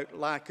talk about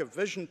lack of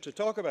vision, to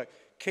talk about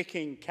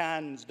kicking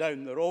cans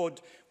down the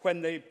road,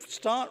 when the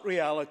stark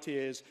reality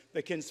is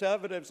the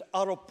Conservatives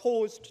are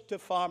opposed to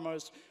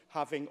farmers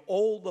having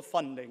all the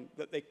funding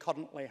that they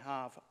currently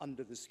have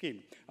under the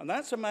scheme. And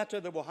that's a matter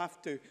that we'll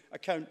have to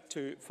account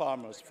to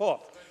farmers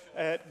for.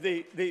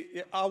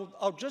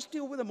 I'll just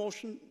deal with the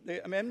motion,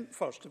 the amendment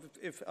first,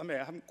 if I may.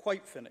 I haven't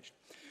quite finished.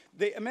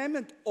 The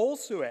amendment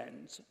also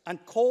ends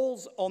and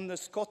calls on the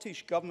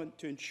Scottish Government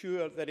to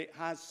ensure that it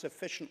has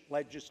sufficient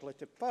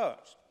legislative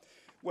powers.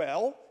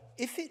 Well,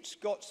 if it's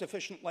got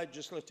sufficient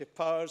legislative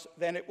powers,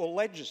 then it will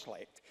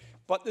legislate.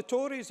 But the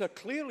Tories are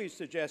clearly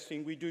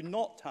suggesting we do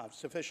not have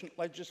sufficient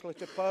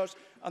legislative powers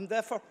and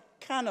therefore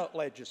cannot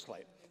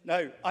legislate.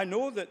 Now, I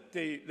know that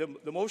the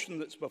motion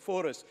that's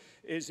before us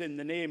is in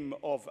the name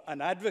of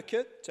an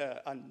advocate,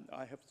 and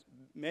I have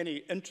many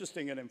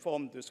interesting and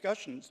informed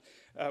discussions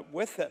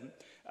with him,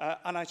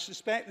 and I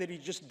suspect that he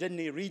just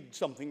didn't read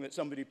something that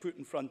somebody put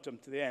in front of him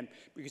to the end,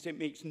 because it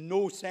makes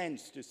no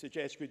sense to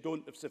suggest we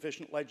don't have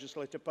sufficient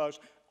legislative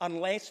powers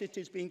unless it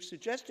is being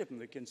suggested from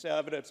the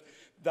Conservatives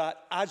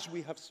that, as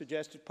we have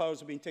suggested, powers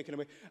have been taken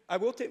away. I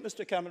will take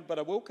Mr Cameron, but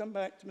I will come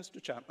back to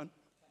Mr Chapman.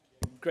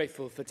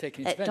 Grateful for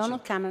taking intervention.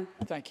 Donald Cameron.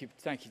 Thank you,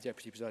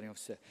 Deputy Presiding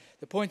Officer.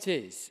 The point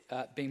is,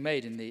 being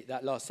made in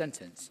that last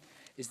sentence,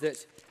 is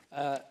that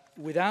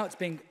without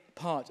being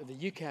part of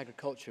the UK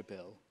Agriculture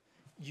Bill,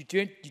 you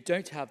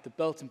don't have the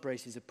belt and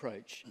braces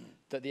approach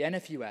that the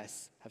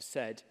NFUS have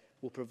said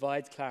will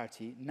provide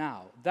clarity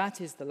now.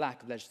 That is the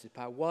lack of legislative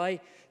power. Why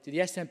do the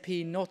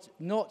SNP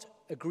not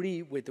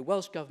agree with the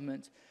Welsh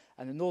Government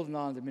and the Northern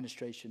Ireland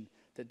administration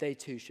that they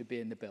too should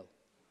be in the bill?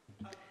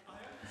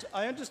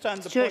 I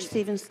understand Stuart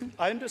Stevenson.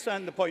 I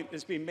understand the point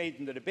that's been made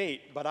in the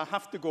debate, but I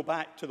have to go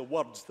back to the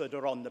words that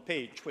are on the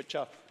page, which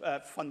are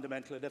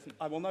fundamentally different.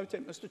 I will now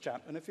take Mr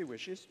Chapman, if he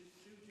wishes.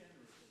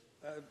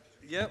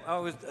 Yeah,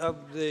 I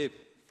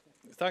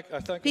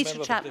thank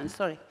Peter Chapman,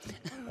 sorry.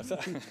 I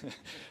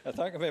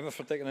thank the member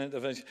for taking an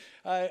intervention.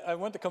 I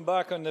want to come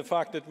back on the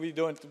fact that we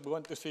don't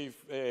want to see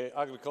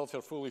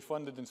agriculture fully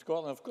funded in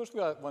Scotland. Of course we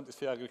want to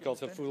see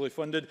agriculture fully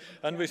funded,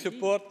 and we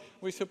support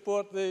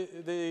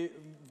the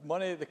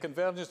money, the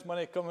convergence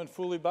money coming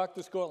fully back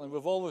to Scotland.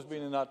 We've always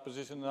been in that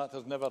position, and that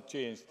has never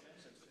changed.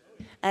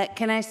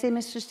 Can I say,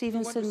 Mr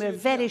Stevenson, we're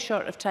very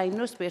short of time.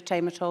 No spare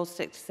time at all,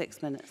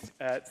 66 minutes.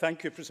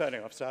 Thank you,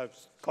 Presiding Officer. I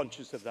was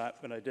conscious of that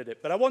when I did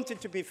it. But I wanted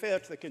to be fair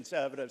to the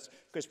Conservatives,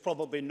 because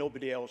probably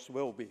nobody else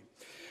will be.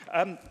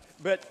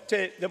 But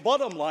the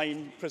bottom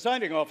line,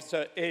 Presiding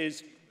Officer,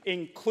 is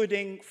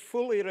including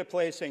fully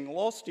replacing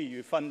lost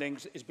EU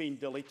fundings is being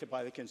deleted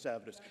by the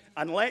Conservatives.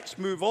 And let's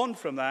move on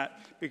from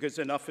that, because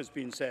enough has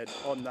been said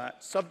on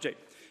that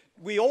subject.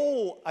 We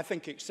all, I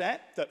think,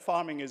 accept that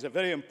farming is a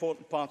very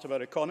important part of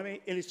our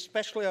economy, and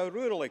especially our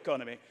rural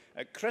economy.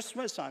 At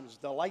Christmas, I was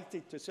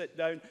delighted to sit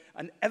down,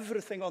 and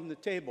everything on the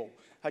table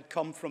had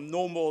come from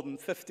no more than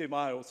 50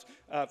 miles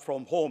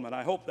from home, and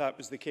I hope that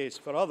was the case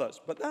for others.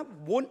 But that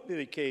won't be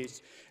the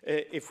case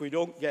if we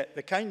don't get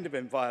the kind of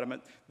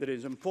environment that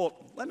is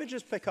important. Let me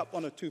just pick up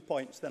 1 or 2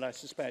 points that I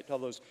suspect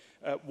others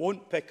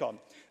won't pick on.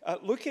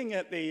 Looking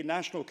at the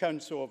National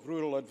Council of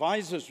Rural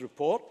Advisors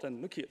report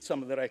and looking at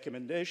some of the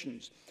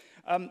recommendations,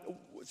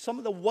 some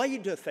of the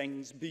wider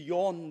things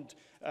beyond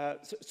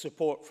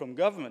support from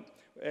government.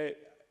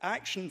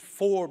 Action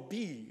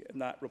 4B in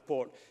that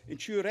report,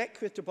 ensure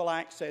equitable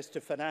access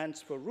to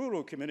finance for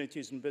rural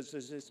communities and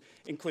businesses,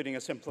 including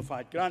a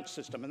simplified grant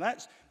system. And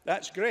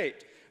that's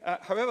great.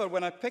 However,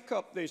 when I pick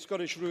up the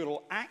Scottish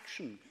Rural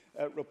Action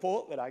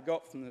report that I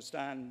got from the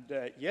stand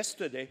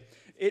yesterday,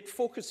 it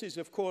focuses,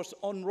 of course,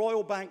 on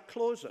Royal Bank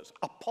closures,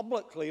 a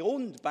publicly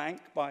owned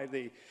bank by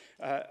the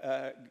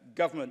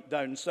government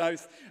down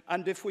south.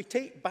 And if we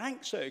take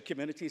banks out of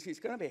communities, it's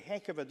going to be a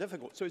heck of a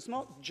difficult. So it's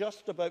not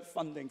just about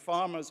funding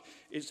farmers,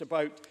 it's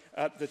about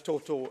the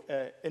total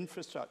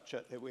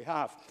infrastructure that we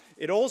have.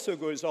 It also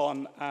goes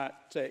on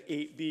at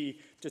 8B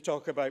to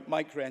talk about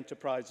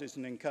micro-enterprises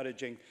and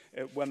encouraging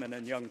women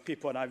and young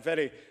people. And I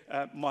very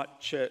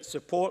much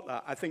support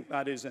that. I think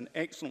that is an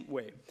excellent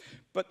way.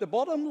 But the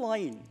bottom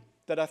line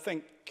that I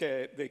think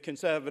the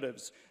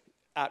Conservatives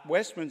at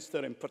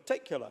Westminster in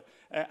particular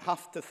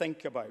have to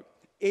think about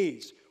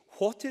is,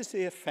 what is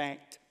the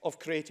effect of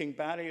creating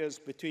barriers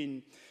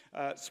between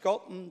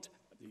Scotland,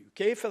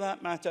 the UK for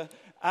that matter,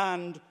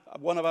 and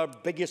one of our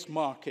biggest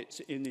markets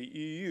in the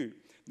EU?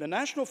 The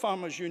National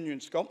Farmers Union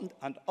Scotland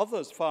and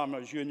others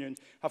farmers' unions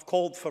have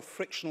called for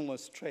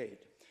frictionless trade.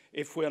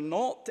 If we're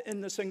not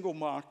in the single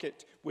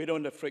market, we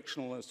don't have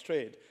frictionless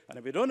trade. And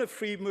if we don't have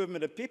free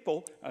movement of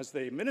people, as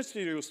the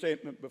ministerial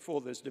statement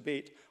before this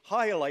debate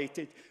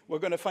highlighted, we're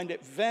going to find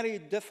it very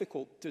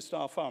difficult to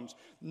start farms.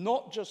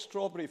 Not just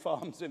strawberry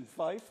farms in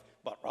Fife,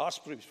 but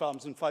raspberry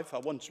farms in Fife. I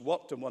once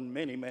worked on one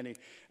many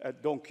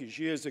donkeys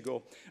years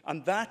ago.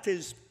 And that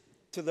is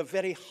to the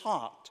very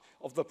heart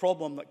of the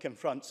problem that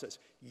confronts us.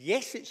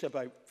 Yes, it's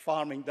about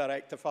farming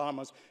direct to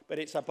farmers, but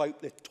it's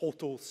about the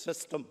total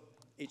system.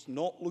 It's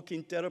not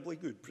looking terribly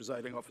good,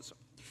 Presiding Officer.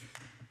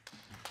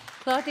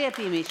 Claudia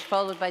Beamish,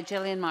 followed by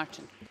Gillian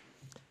Martin.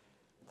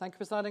 Thank you,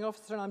 Presiding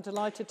Officer, and I'm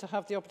delighted to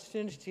have the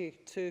opportunity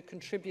to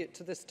contribute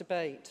to this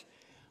debate.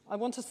 I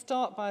want to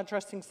start by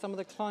addressing some of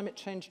the climate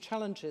change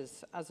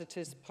challenges, as it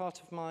is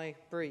part of my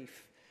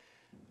brief.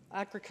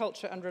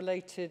 Agriculture and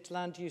related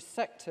land use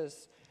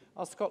sectors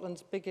are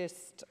Scotland's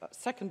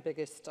second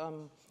biggest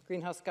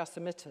greenhouse gas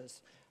emitters,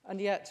 and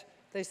yet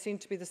they seem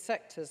to be the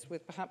sectors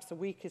with perhaps the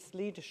weakest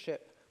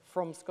leadership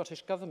from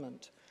Scottish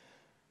Government.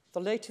 The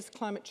latest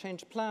climate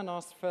change plan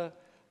asks for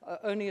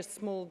only a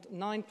small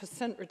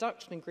 9%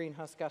 reduction in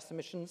greenhouse gas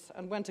emissions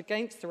and went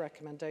against the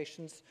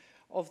recommendations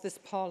of this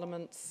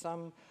Parliament's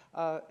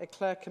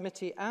Eclair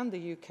Committee and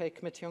the UK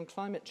Committee on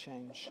Climate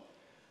Change.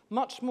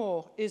 Much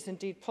more is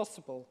indeed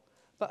possible,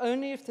 but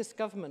only if this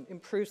government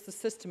improves the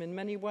system in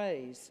many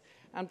ways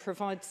and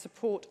provides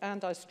support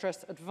and, I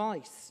stress,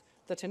 advice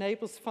that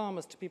enables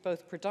farmers to be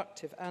both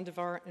productive and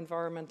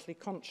environmentally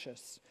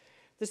conscious.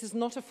 This is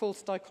not a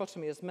false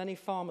dichotomy, as many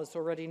farmers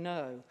already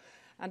know,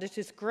 and it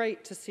is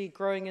great to see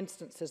growing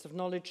instances of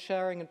knowledge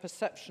sharing and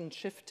perception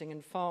shifting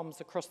in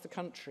farms across the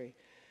country.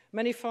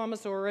 Many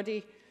farmers are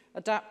already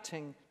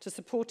adapting to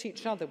support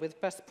each other with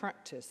best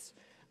practice,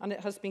 and it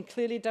has been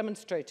clearly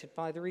demonstrated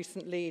by the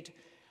recent lead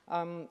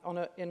on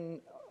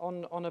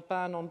a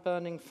ban on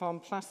burning farm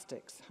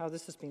plastics, how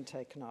this has been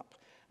taken up.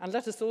 And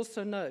let us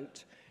also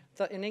note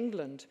that in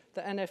England,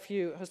 the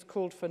NFU has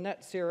called for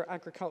net zero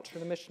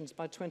agricultural emissions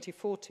by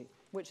 2040,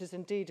 which is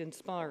indeed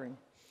inspiring.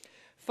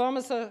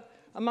 Farmers are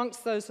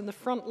amongst those in the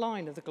front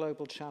line of the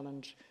global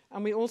challenge,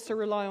 and we also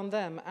rely on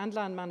them and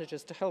land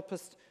managers to help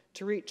us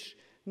to reach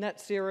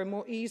net zero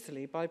more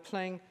easily by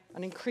playing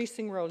an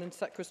increasing role in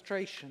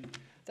sequestration.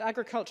 The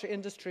agriculture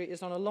industry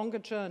is on a longer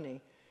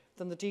journey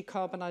than the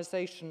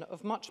decarbonisation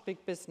of much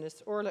big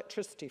business or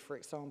electricity, for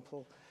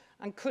example,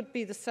 and could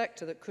be the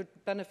sector that could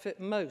benefit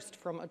most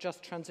from a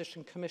Just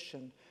Transition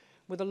Commission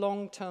with a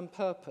long-term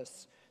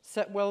purpose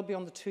set well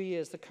beyond the 2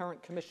 years the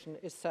current Commission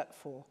is set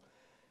for.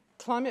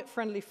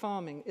 Climate-friendly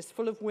farming is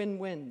full of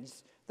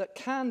win-wins that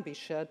can be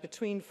shared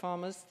between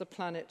farmers, the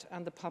planet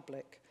and the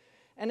public.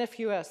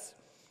 NFUS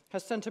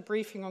has sent a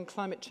briefing on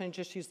climate change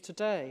issues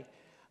today,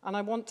 and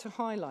I want to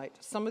highlight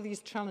some of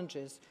these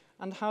challenges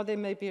and how they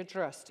may be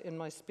addressed in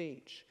my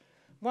speech.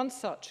 One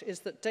such is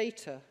that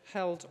data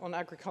held on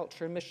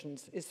agriculture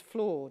emissions is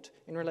flawed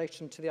in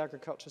relation to the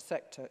agriculture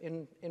sector,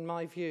 in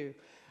my view,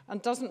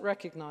 and doesn't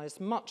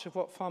recognise much of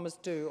what farmers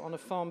do on a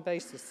farm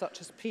basis,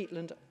 such as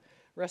peatland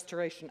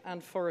restoration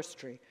and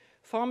forestry.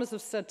 Farmers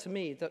have said to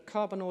me that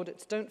carbon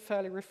audits don't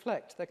fairly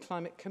reflect their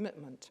climate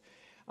commitment,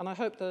 and I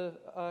hope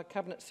the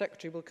Cabinet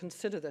Secretary will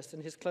consider this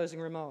in his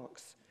closing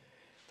remarks.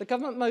 The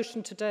government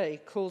motion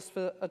today calls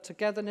for a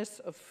togetherness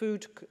of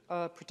food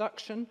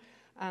production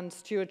and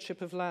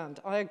stewardship of land.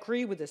 I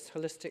agree with this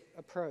holistic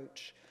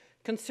approach.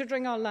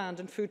 Considering our land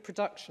and food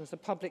production as a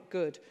public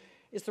good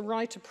is the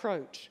right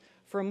approach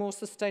for a more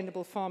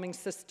sustainable farming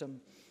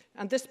system.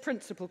 And this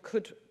principle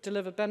could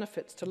deliver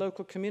benefits to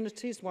local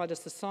communities, wider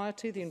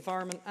society, the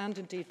environment, and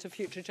indeed to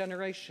future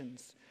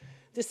generations.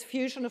 This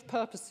fusion of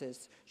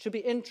purposes should be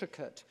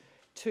intricate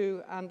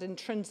to and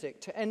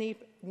intrinsic to any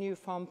new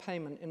farm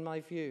payment, in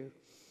my view.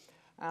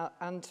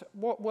 And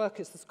what work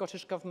is the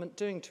Scottish Government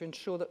doing to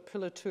ensure that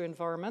Pillar 2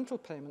 environmental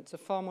payments are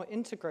far more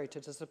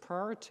integrated as a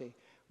priority,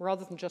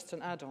 rather than just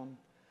an add-on?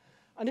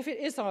 And if it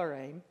is our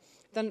aim,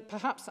 then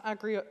perhaps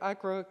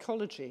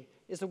agroecology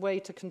is a way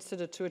to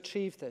consider to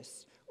achieve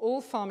this.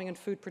 All farming and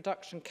food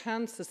production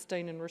can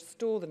sustain and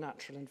restore the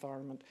natural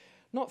environment,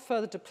 not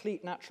further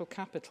deplete natural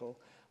capital,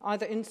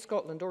 either in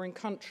Scotland or in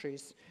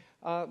countries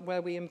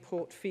where we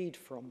import feed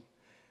from.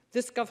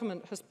 This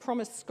government has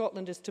promised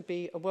Scotland is to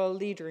be a world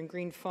leader in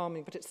green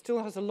farming, but it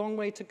still has a long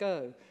way to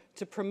go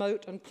to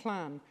promote and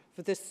plan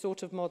for this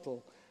sort of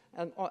model,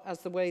 and as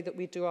the way that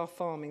we do our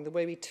farming, the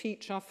way we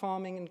teach our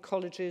farming in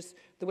colleges,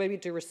 the way we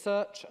do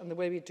research, and the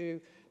way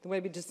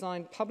we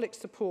design public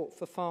support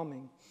for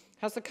farming.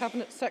 Has the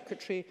Cabinet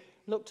Secretary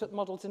looked at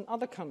models in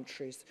other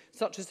countries,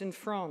 such as in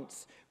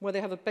France, where they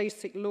have a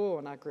basic law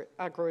on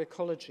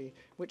agroecology,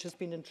 which has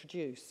been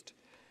introduced?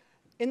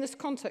 In this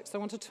context, I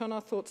want to turn our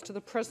thoughts to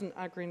the present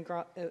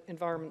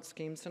agri-environment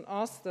schemes and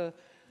ask the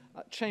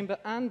Chamber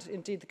and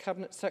indeed the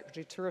Cabinet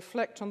Secretary to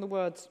reflect on the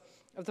words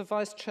of the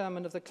Vice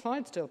Chairman of the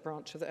Clydesdale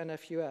branch of the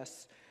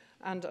NFUS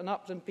and an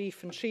upland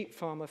beef and sheep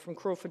farmer from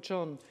Crawford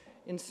John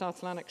in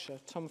South Lanarkshire,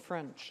 Tom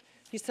French.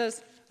 He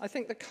says, I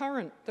think that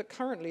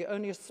currently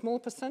only a small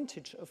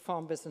percentage of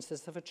farm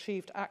businesses have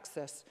achieved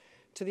access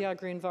to the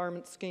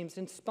agri-environment schemes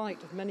in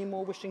spite of many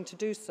more wishing to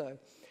do so.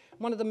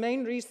 One of the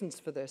main reasons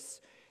for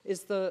this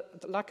is the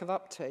lack of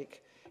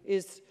uptake,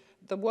 is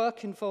the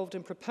work involved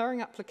in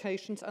preparing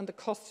applications and the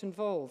costs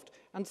involved.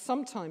 And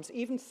sometimes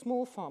even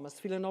small farmers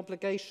feel an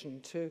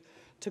obligation to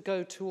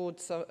go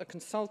towards a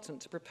consultant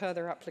to prepare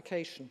their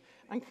application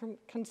and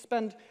can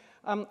spend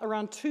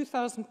around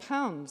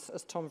 £2,000,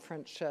 as Tom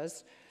French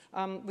says,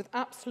 with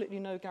absolutely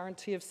no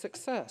guarantee of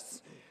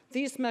success.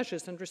 These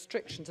measures and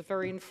restrictions are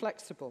very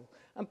inflexible.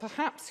 And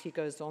perhaps, he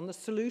goes on, the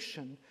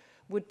solution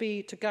would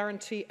be to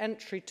guarantee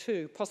entry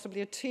to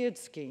possibly a tiered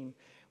scheme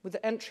with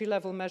the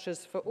entry-level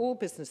measures for all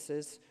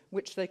businesses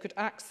which they could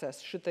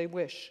access should they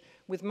wish,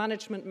 with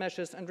management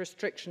measures and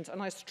restrictions,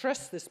 and I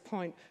stress this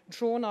point,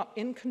 drawn up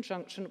in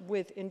conjunction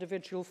with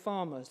individual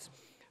farmers.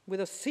 With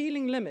a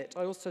ceiling limit,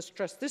 I also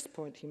stress this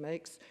point he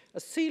makes,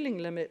 a ceiling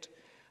limit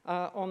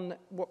on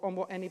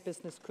what any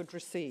business could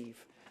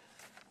receive.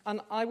 And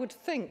I would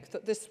think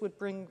that this would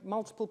bring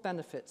multiple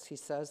benefits, he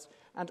says,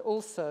 and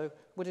also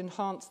would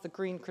enhance the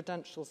green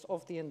credentials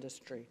of the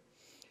industry.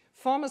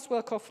 Farmers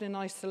work often in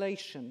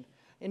isolation,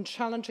 in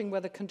challenging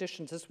weather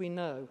conditions, as we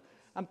know,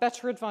 and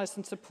better advice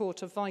and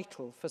support are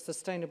vital for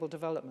sustainable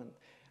development.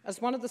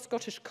 As one of the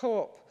Scottish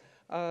Co-op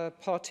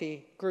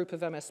Party group of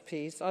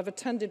MSPs, I've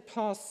attended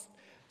past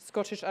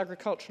Scottish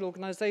Agricultural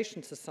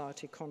Organisation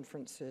Society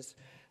conferences,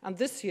 and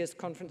this year's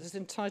conference is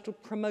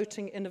entitled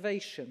Promoting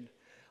Innovation.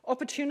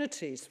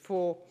 Opportunities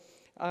for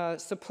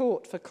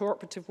support for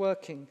cooperative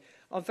working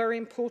are very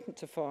important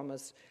to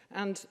farmers,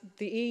 and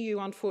the EU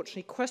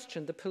unfortunately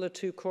questioned the Pillar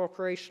 2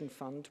 Cooperation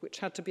Fund, which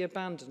had to be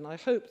abandoned. I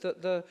hope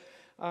that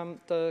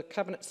the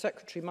Cabinet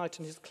Secretary might,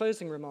 in his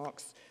closing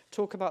remarks,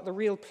 talk about the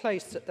real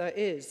place that there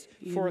is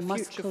for a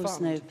future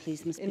fund now,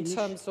 please, Ms. in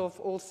terms of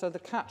also the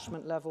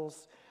catchment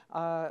levels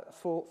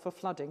for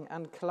flooding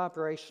and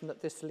collaboration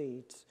that this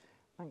leads.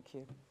 Thank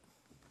you.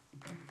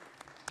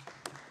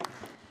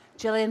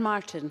 Gillian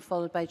Martin,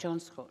 followed by John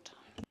Scott.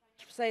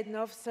 Presiding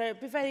Officer, it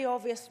would be very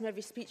obvious from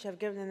every speech I've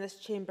given in this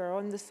chamber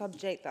on the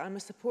subject that I'm a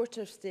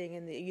supporter of staying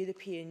in the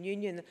European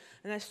Union,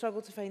 and I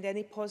struggle to find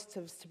any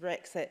positives to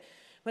Brexit.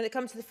 When it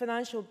comes to the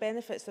financial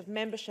benefits of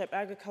membership,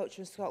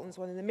 agriculture in Scotland is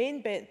one of the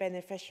main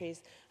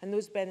beneficiaries, and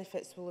those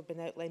benefits will have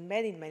been outlined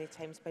many, many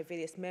times by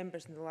various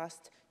members in the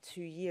last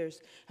 2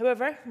 years.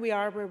 However, we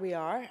are where we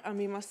are, and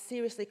we must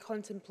seriously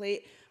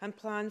contemplate and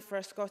plan for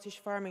a Scottish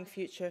farming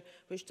future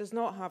which does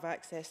not have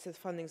access to the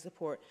funding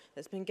support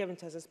that's been given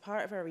to us as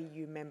part of our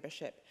EU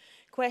membership.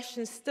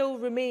 Questions still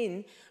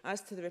remain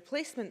as to the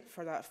replacement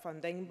for that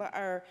funding, but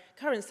our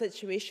current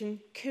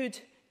situation could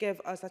give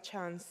us a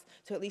chance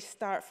to at least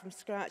start from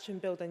scratch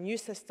and build a new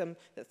system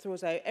that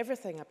throws out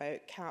everything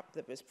about CAP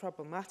that was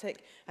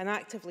problematic and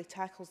actively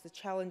tackles the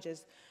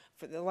challenges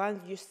that the land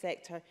use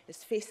sector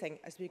is facing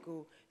as we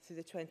go through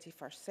the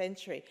 21st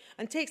century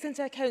and takes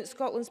into account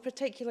Scotland's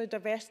particular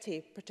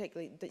diversity,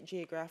 particularly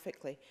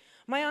geographically.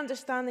 My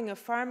understanding of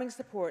farming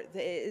support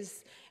that it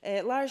is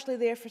largely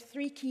there for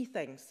 3 key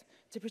things: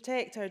 to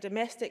protect our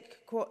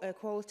domestic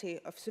quality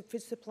of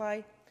food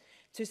supply,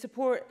 to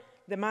support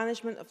the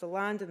management of the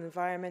land and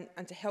environment,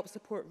 and to help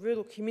support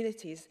rural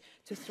communities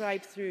to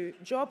thrive through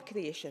job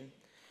creation.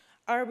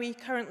 Are we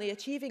currently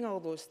achieving all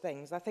those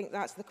things? I think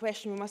that's the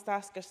question we must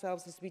ask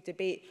ourselves as we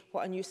debate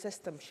what a new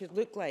system should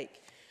look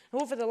like.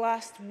 Over the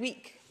last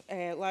week,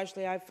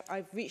 largely,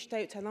 I've reached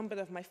out to a number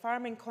of my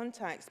farming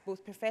contacts,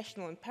 both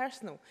professional and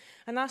personal,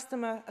 and asked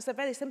them a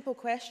very simple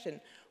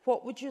question: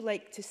 what would you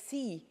like to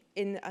see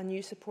in a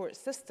new support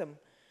system?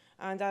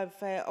 And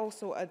I've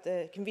also, as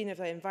the convener of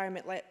the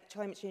Environment,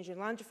 Climate Change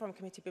and Land Reform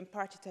Committee, been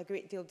party to a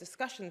great deal of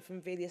discussion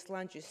from various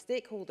land use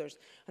stakeholders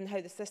on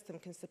how the system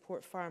can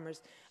support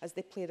farmers as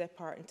they play their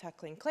part in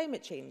tackling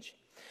climate change.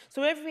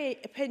 So every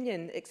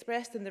opinion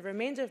expressed in the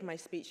remainder of my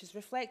speech is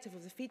reflective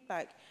of the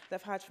feedback that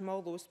I've had from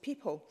all those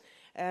people.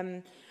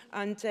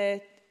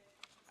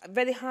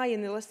 Very high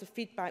in the list of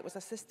feedback was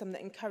a system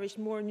that encouraged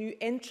more new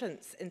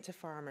entrants into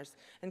farmers.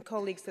 And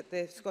colleagues at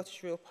the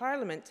Scottish Rural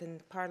Parliament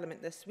in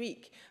Parliament this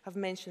week have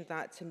mentioned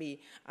that to me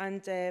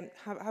and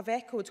have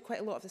echoed quite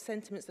a lot of the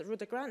sentiments that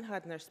Rhoda Grant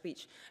had in her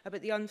speech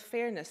about the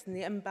unfairness and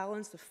the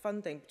imbalance of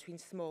funding between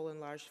small and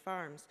large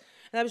farms.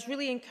 And I was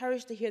really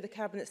encouraged to hear the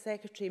Cabinet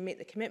Secretary make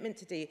the commitment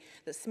today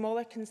that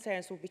smaller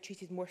concerns will be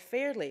treated more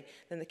fairly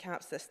than the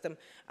CAP system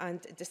and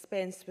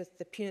dispense with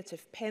the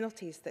punitive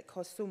penalties that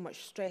cause so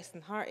much stress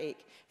and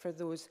heartache for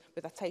those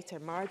with a tighter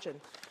margin.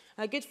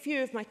 A good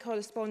few of my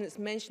correspondents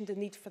mentioned the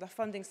need for a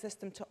funding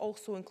system to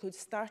also include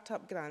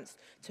start-up grants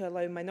to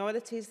allow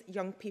minorities,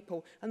 young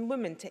people and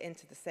women to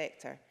enter the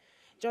sector.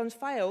 John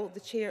Fyle,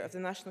 the chair of the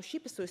National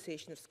Sheep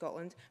Association of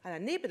Scotland and a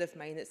neighbour of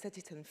mine at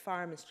Cityton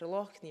Farm in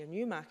Strelach near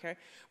Newmacher,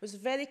 was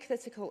very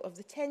critical of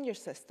the tenure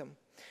system.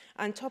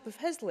 And top of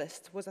his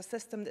list was a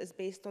system that is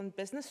based on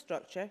business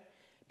structure,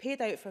 paid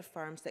out for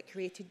farms that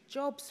created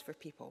jobs for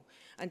people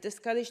and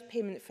discouraged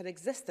payment for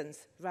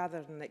existence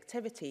rather than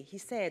activity. He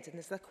said, and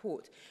this is a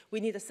quote, "We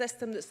need a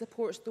system that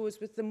supports those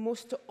with the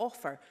most to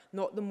offer,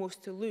 not the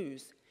most to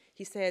lose."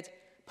 He said,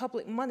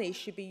 "Public money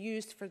should be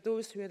used for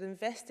those who are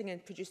investing in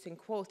producing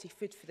quality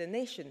food for the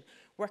nation,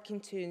 working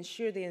to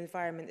ensure the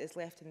environment is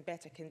left in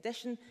better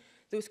condition,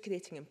 those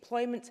creating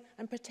employment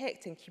and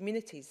protecting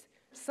communities.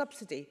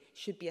 Subsidy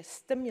should be a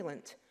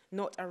stimulant,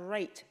 not a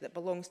right that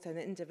belongs to an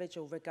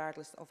individual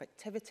regardless of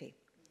activity."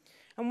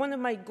 And one of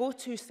my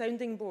go-to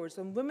sounding boards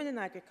on women in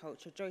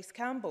agriculture, Joyce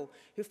Campbell,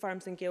 who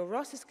farms in Gail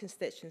Ross's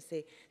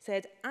constituency,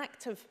 said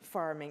active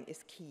farming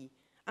is key,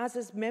 as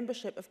is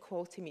membership of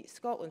Quality Meat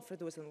Scotland for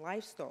those in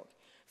livestock,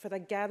 for a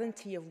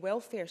guarantee of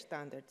welfare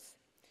standards.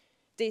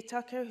 Dave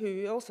Tucker,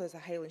 who also is a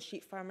Highland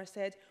sheep farmer,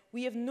 said,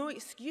 "We have no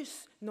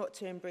excuse not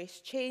to embrace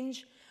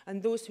change,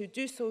 and those who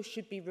do so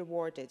should be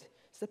rewarded.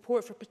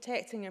 Support for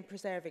protecting and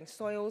preserving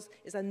soils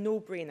is a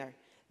no-brainer.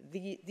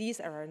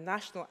 These are our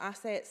national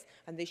assets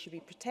and they should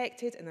be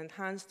protected and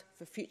enhanced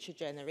for future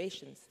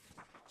generations."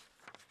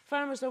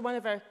 Farmers are one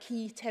of our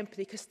key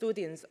temporary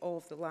custodians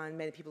of the land.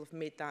 Many people have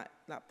made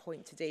that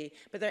point today.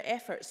 But their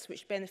efforts,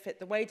 which benefit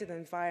the wider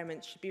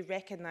environment, should be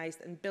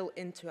recognised and built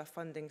into a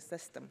funding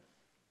system.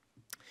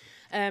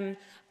 We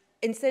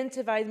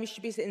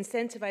should be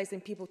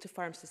incentivising people to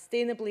farm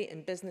sustainably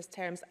in business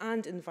terms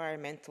and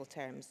environmental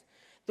terms.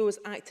 Those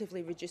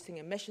actively reducing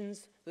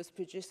emissions, those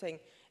producing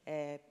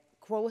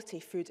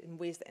quality food in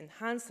ways that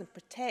enhance and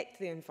protect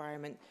the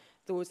environment,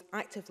 those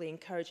actively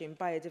encouraging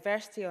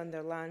biodiversity on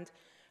their land,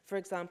 for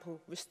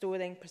example,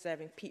 restoring,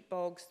 preserving peat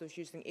bogs, those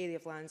using area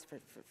of lands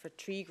for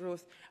tree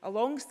growth,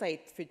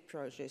 alongside food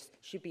produce,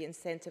 should be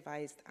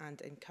incentivised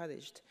and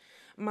encouraged.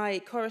 My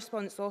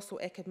correspondents also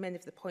echoed many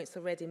of the points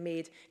already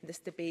made in this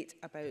debate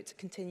about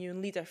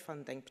continuing leader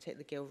funding,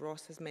 particularly Gail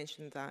Ross has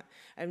mentioned that,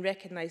 and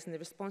recognising the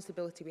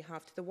responsibility we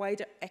have to the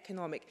wider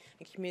economic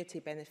and community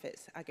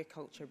benefits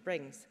agriculture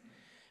brings.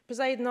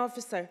 Presiding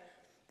Officer,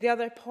 the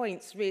other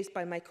points raised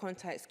by my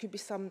contacts could be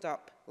summed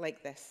up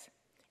like this.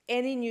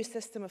 Any new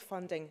system of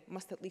funding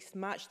must at least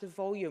match the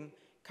volume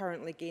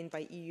currently gained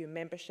by EU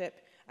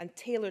membership and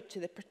tailored to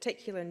the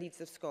particular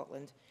needs of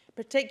Scotland,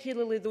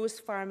 particularly those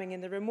farming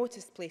in the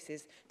remotest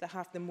places that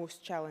have the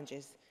most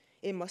challenges.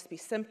 It must be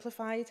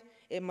simplified,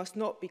 it must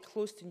not be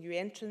closed to new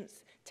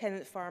entrants,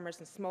 tenant farmers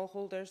and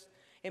smallholders.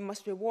 It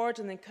must reward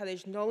and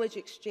encourage knowledge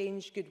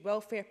exchange, good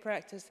welfare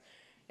practice,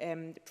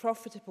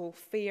 profitable,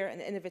 fair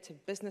and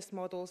innovative business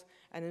models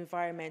and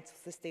environmental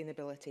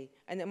sustainability.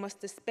 And it must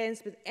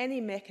dispense with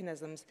any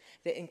mechanisms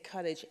that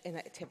encourage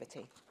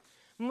inactivity.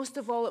 Most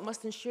of all, it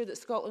must ensure that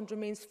Scotland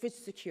remains food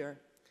secure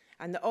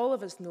and that all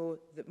of us know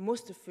that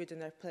most of the food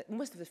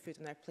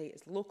on our plate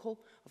is local,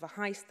 of a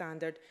high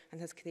standard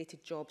and has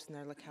created jobs in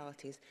our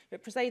localities.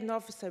 But, Presiding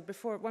Officer,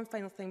 one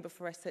final thing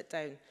before I sit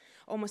down,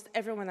 almost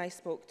everyone I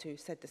spoke to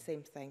said the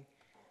same thing.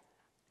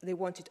 They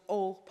wanted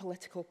all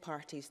political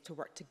parties to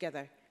work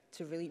together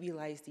to really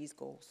realise these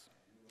goals.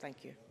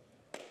 Thank you.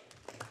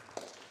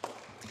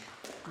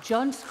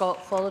 John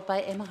Scott, followed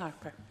by Emma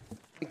Harper.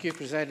 Thank you,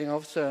 Presiding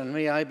Officer. And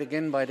may I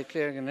begin by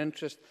declaring an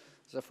interest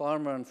as a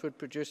farmer and food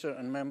producer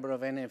and member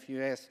of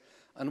NFUS,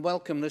 and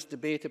welcome this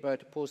debate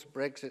about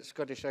post-Brexit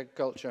Scottish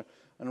agriculture,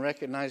 and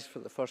recognise for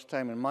the first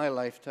time in my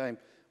lifetime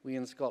we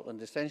in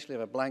Scotland essentially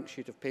have a blank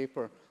sheet of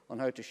paper on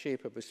how to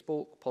shape a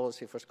bespoke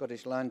policy for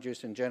Scottish land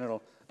use in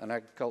general and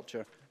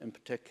agriculture in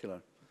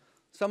particular.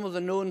 Some of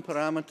the known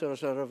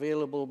parameters are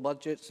available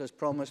budgets as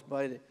promised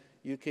by the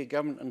UK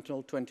Government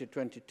until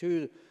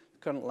 2022, the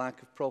current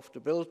lack of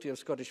profitability of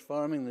Scottish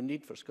farming, the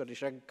need for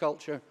Scottish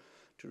agriculture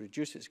to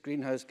reduce its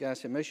greenhouse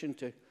gas emission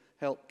to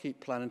help keep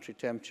planetary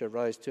temperature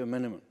rise to a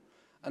minimum.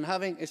 And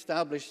having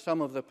established some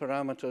of the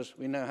parameters,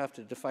 we now have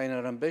to define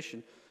our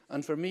ambition.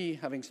 And for me,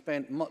 having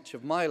spent much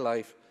of my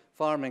life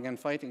farming and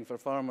fighting for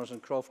farmers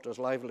and crofters'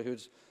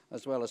 livelihoods,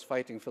 as well as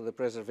fighting for the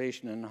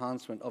preservation and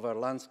enhancement of our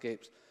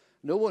landscapes,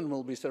 no one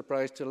will be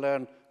surprised to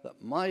learn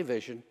that my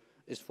vision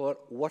is for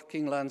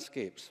working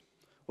landscapes,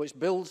 which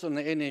builds on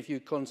the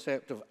NFU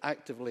concept of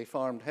actively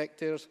farmed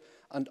hectares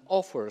and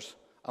offers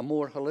a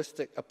more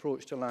holistic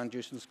approach to land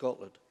use in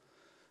Scotland.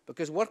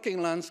 because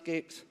working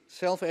landscapes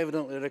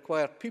self-evidently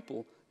require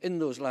people in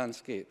those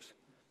landscapes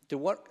to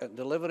work at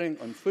delivering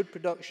on food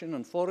production,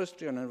 on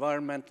forestry, on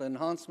environmental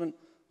enhancement,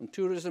 on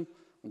tourism,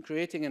 on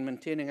creating and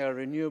maintaining our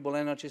renewable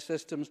energy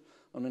systems,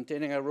 on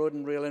maintaining our road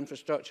and rail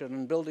infrastructure,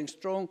 and building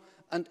strong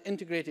and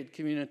integrated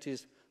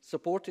communities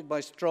supported by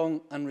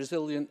strong and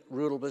resilient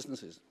rural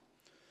businesses.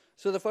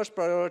 So the first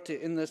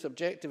priority in this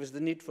objective is the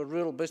need for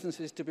rural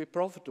businesses to be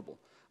profitable.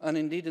 And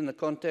indeed, in the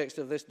context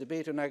of this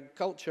debate on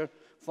agriculture,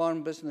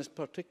 farm business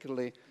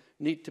particularly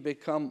need to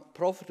become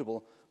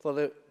profitable for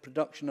the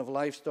production of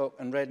livestock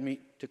and red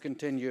meat to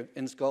continue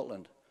in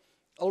Scotland.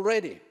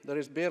 Already, there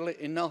is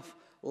barely enough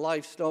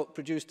livestock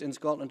produced in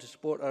Scotland to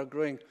support our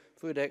growing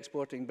food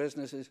exporting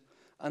businesses,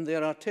 and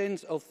there are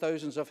tens of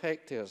thousands of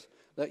hectares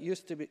that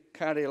used to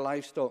carry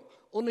livestock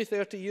only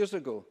 30 years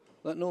ago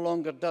that no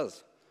longer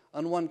does.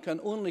 And one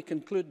can only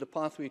conclude the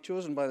pathway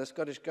chosen by the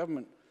Scottish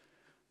Government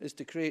is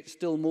to create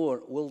still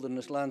more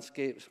wilderness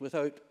landscapes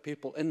without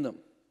people in them.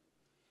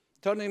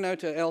 Turning now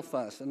to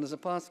ELFAS, and as a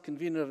past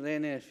convener of the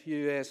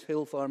NFUS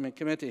Hill Farming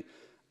Committee,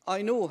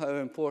 I know how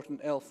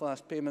important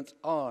ELFAS payments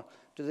are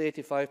to the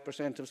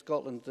 85% of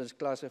Scotland that is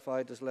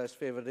classified as less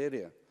favoured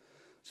area.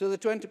 So the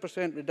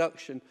 20%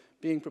 reduction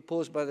being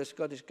proposed by the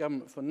Scottish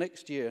Government for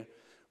next year,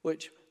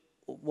 which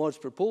was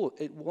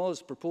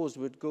proposed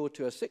would go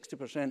to a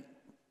 60%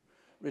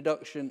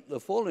 reduction the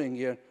following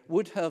year,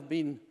 would have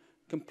been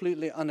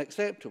completely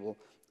unacceptable,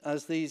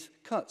 as these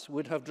cuts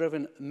would have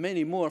driven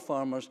many more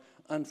farmers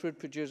and food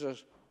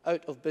producers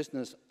out of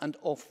business and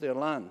off their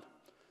land.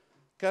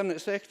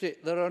 Cabinet Secretary,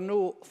 there are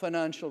no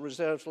financial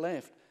reserves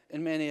left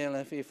in many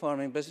LFA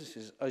farming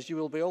businesses, as you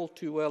will be all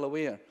too well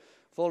aware,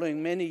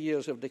 following many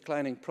years of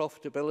declining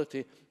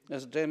profitability,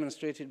 as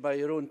demonstrated by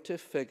your own TIF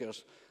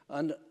figures.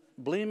 And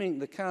blaming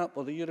the CAP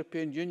or the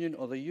European Union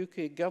or the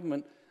UK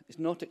government is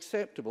not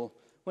acceptable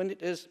when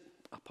it is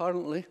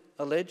apparently,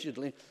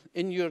 allegedly,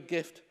 in your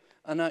gift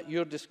and at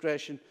your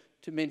discretion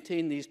to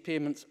maintain these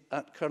payments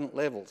at current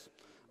levels.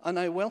 And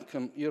I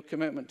welcome your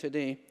commitment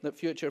today that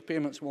future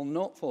payments will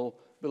not fall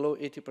below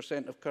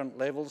 80% of current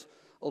levels,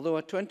 although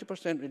a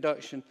 20%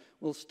 reduction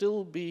will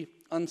still be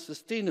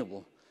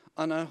unsustainable.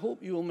 And I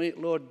hope you will make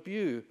Lord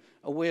Bew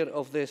aware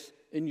of this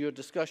in your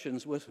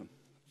discussions with him.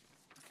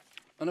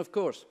 And of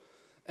course,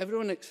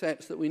 everyone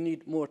accepts that we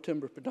need more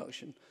timber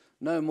production,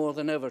 now more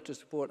than ever, to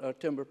support our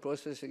timber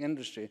processing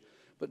industry.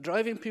 But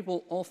driving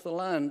people off the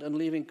land and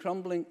leaving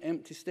crumbling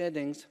empty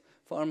steadings,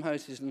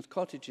 farmhouses and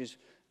cottages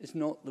is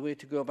not the way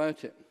to go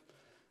about it.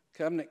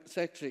 Cabinet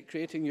Secretary,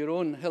 creating your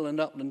own hill and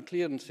upland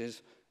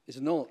clearances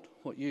is not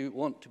what you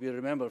want to be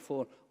remembered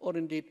for, or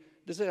indeed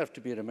deserve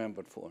to be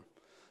remembered for.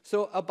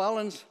 So a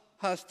balance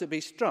has to be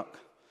struck,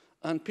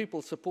 and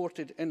people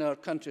supported in our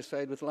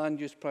countryside with land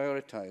use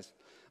prioritised.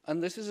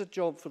 And this is a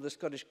job for the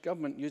Scottish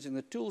Government using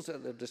the tools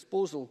at their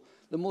disposal,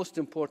 the most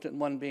important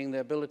one being the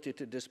ability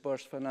to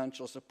disburse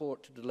financial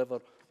support to deliver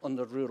on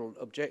the rural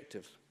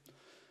objectives.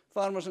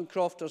 Farmers and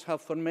crofters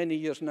have for many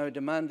years now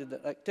demanded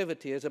that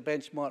activity is a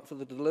benchmark for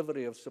the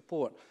delivery of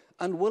support,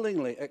 and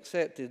willingly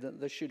accepted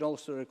that this should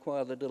also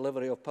require the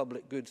delivery of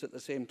public goods at the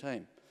same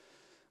time.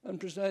 And,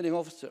 Presiding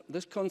Officer,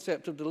 this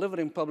concept of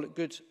delivering public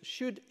goods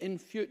should in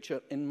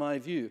future, in my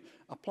view,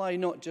 apply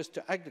not just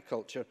to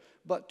agriculture,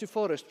 but to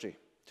forestry,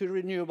 to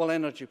renewable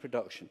energy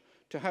production,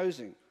 to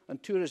housing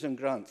and tourism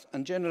grants,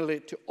 and generally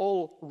to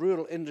all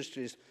rural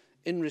industries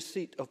in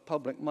receipt of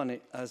public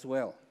money as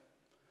well.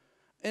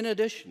 In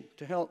addition,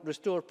 to help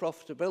restore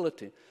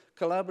profitability,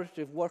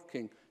 collaborative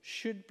working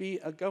should be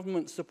a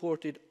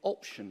government-supported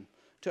option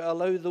to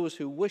allow those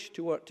who wish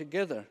to work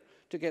together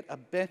to get a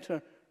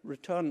better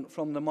return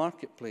from the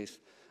marketplace.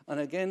 And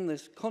again,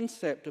 this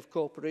concept of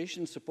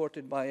cooperation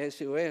supported by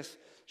SOS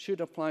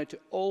should apply to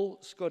all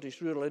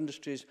Scottish rural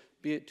industries,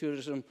 be it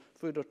tourism,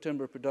 food or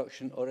timber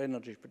production or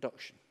energy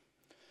production.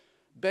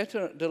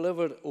 Better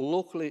delivered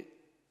locally,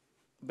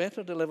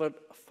 better delivered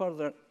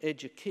further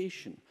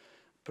education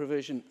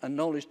provision and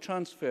knowledge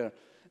transfer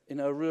in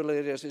our rural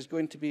areas is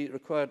going to be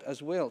required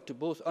as well, to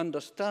both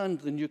understand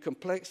the new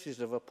complexities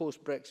of a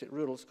post-Brexit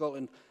rural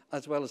Scotland,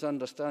 as well as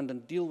understand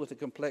and deal with the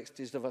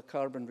complexities of a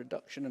carbon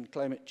reduction and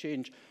climate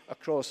change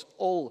across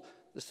all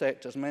the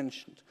sectors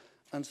mentioned.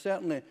 And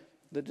certainly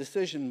the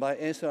decision by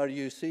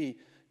SRUC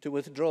to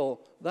withdraw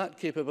that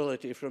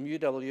capability from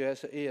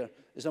UWS Ayr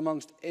is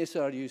amongst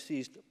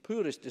SRUC's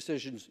poorest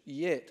decisions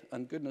yet,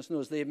 and goodness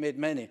knows they've made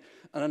many,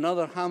 and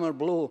another hammer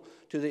blow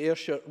to the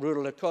Ayrshire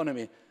rural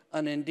economy,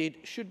 and indeed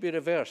should be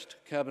reversed,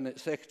 Cabinet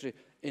Secretary,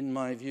 in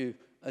my view,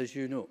 as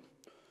you know.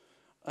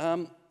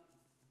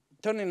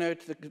 Turning now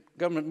to the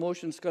government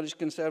motion, Scottish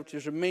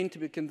Conservatives remain to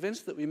be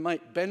convinced that we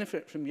might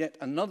benefit from yet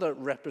another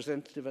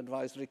representative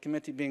advisory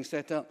committee being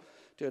set up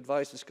to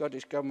advise the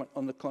Scottish Government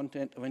on the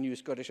content of a new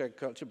Scottish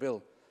Agriculture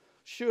Bill.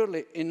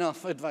 Surely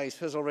enough advice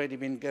has already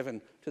been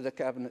given to the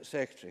Cabinet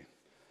Secretary.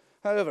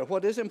 However,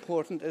 what is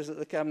important is that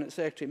the Cabinet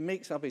Secretary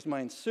makes up his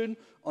mind soon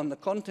on the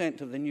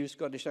content of the new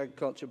Scottish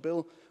Agriculture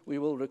Bill we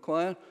will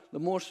require, the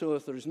more so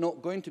if there is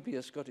not going to be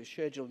a Scottish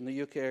schedule in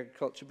the UK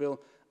Agriculture Bill,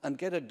 and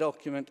get a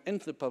document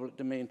into the public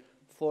domain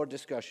for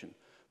discussion.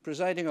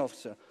 Presiding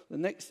Officer, the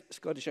next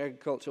Scottish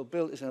Agricultural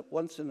Bill is a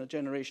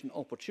once-in-a-generation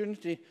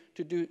opportunity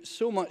to do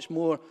so much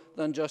more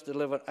than just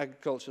deliver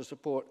agricultural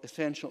support,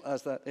 essential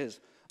as that is.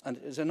 And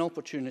it is an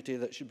opportunity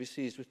that should be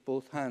seized with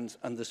both hands,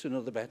 and the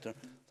sooner the better.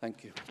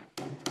 Thank you.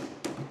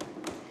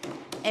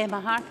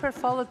 Emma Harper,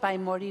 followed by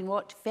Maureen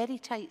Watt. Very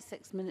tight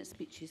 6-minute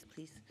speeches,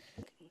 please.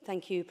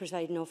 Thank you,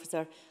 Presiding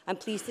Officer. I'm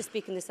pleased to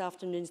speak in this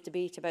afternoon's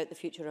debate about the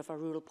future of our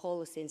rural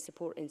policy and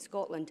support in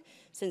Scotland.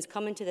 Since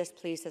coming to this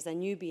place as a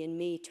newbie in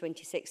May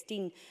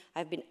 2016,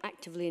 I've been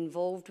actively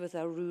involved with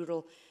our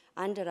rural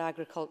and our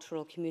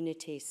agricultural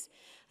communities.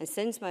 And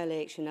since my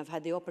election, I've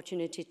had the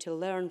opportunity to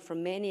learn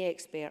from many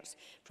experts,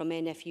 from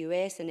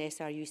NFUS and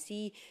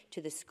SRUC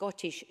to the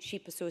Scottish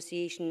Sheep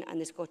Association and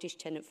the Scottish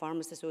Tenant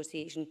Farmers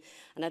Association,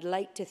 and I'd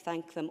like to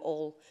thank them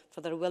all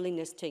for their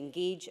willingness to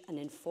engage and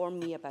inform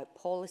me about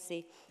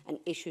policy and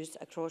issues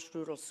across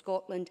rural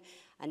Scotland,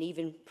 and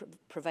even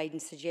providing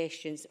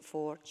suggestions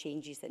for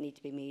changes that need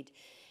to be made.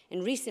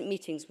 In recent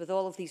meetings with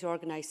all of these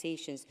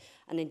organisations,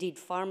 and indeed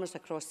farmers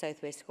across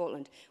South West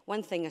Scotland,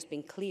 one thing has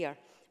been clear: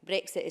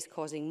 Brexit is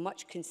causing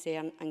much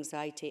concern,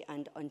 anxiety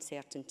and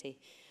uncertainty.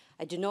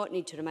 I do not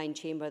need to remind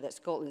Chamber that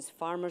Scotland's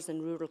farmers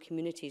and rural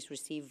communities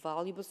receive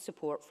valuable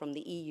support from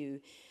the EU,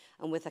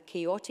 and with a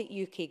chaotic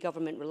UK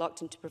government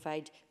reluctant to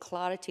provide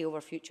clarity over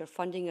future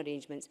funding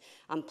arrangements,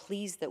 I'm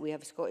pleased that we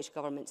have a Scottish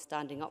Government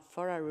standing up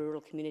for our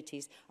rural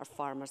communities, our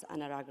farmers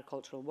and our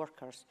agricultural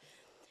workers.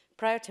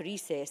 Prior to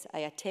recess, I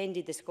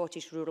attended the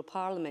Scottish Rural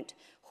Parliament,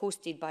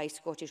 hosted by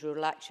Scottish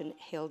Rural Action,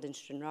 held in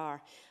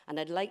Stranraer, and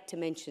I'd like to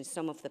mention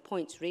some of the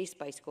points raised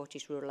by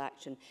Scottish Rural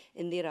Action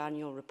in their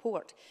annual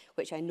report,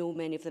 which I know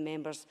many of the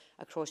members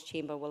across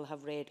Chamber will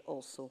have read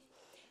also.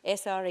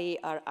 SRA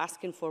are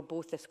asking for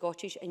both the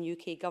Scottish and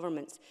UK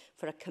governments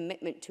for a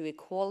commitment to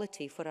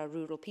equality for our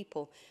rural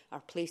people,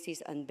 our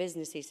places and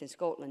businesses in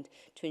Scotland,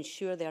 to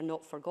ensure they are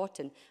not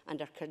forgotten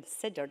and are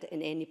considered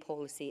in any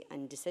policy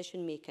and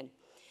decision making.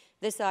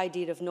 This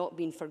idea of not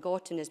being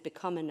forgotten is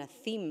becoming a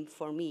theme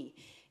for me.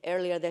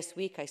 Earlier this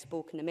week, I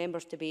spoke in the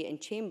members' debate in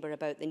Chamber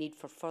about the need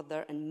for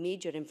further and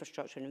major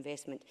infrastructure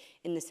investment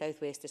in the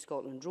southwest of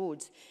Scotland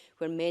roads,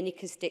 where many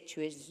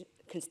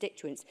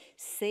constituents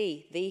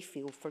say they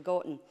feel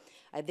forgotten.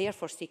 I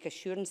therefore seek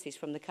assurances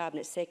from the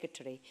Cabinet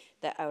Secretary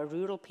that our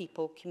rural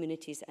people,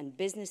 communities and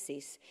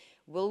businesses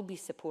will be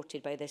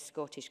supported by this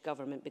Scottish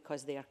Government,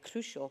 because they are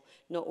crucial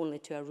not only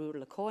to our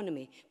rural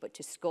economy, but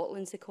to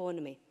Scotland's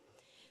economy.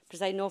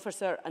 Presiding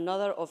Officer,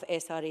 another of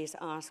SRA's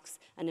asks,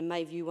 and in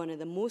my view one of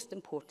the most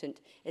important,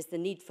 is the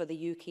need for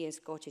the UK and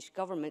Scottish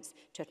governments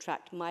to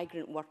attract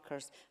migrant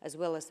workers as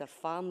well as their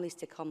families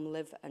to come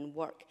live and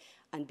work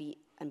and be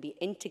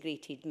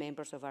integrated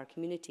members of our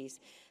communities.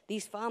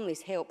 These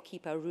families help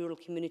keep our rural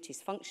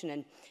communities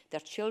functioning. Their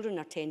children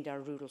attend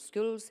our rural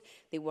schools,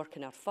 they work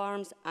in our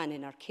farms and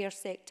in our care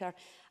sector,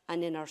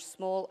 and in our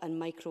small and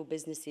micro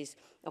businesses,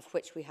 of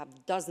which we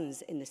have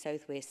dozens in the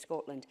southwest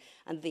Scotland,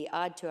 and they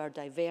add to our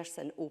diverse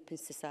and open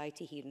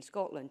society here in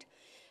Scotland.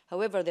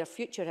 However, their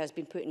future has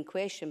been put in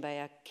question by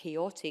a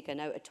chaotic and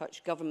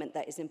out-of-touch government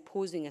that is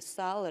imposing a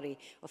salary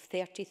of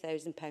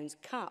 £30,000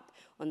 cap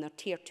on their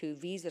Tier 2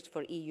 visas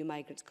for EU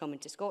migrants coming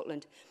to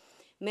Scotland.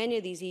 Many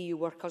of these EU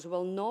workers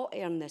will not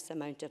earn this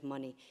amount of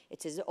money.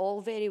 It is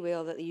all very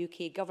well that the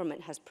UK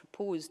government has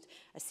proposed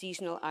a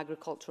seasonal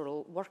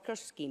agricultural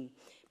workers scheme,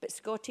 but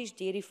Scottish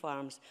dairy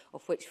farms,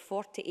 of which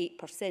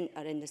 48%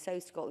 are in the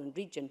South Scotland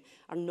region,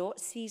 are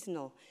not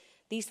seasonal.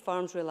 These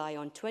farms rely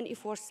on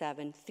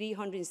 24/7,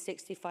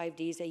 365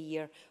 days a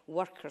year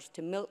workers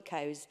to milk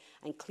cows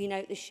and clean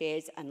out the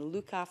sheds and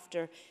look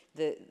after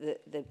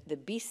the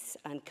beasts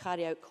and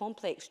carry out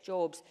complex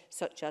jobs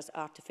such as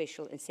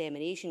artificial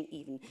insemination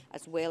even,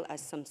 as well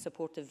as some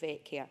supportive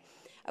vet care.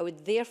 I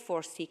would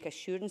therefore seek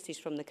assurances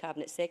from the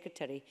Cabinet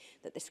Secretary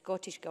that the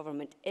Scottish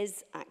Government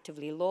is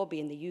actively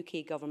lobbying the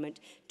UK Government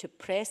to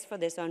press for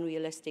this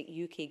unrealistic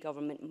UK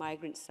Government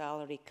migrant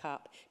salary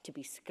cap to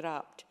be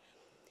scrapped.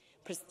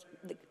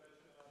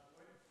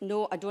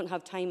 No, I don't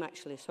have time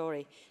actually,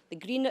 sorry. The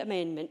Green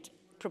Amendment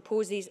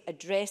proposes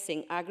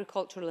addressing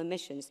agricultural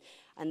emissions,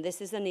 and this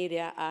is an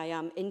area I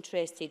am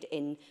interested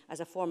in as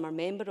a former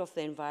member of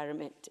the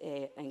Environment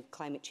and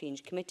Climate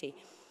Change Committee.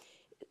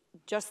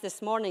 Just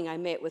this morning I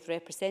met with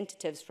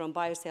representatives from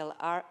Biocell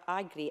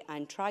Agri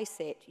and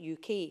Triset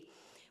UK.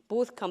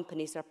 Both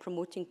companies are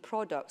promoting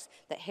products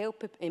that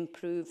help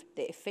improve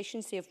the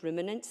efficiency of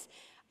ruminants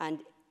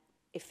and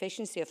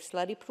efficiency of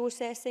slurry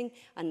processing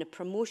and the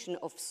promotion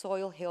of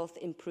soil health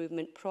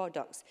improvement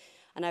products.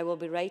 And I will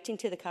be writing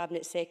to the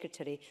Cabinet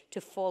Secretary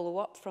to follow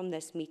up from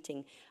this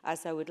meeting,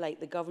 as I would like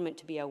the Government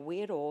to be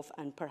aware of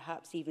and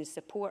perhaps even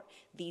support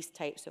these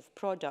types of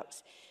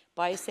products.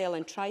 Biocell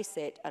and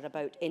Triset are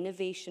about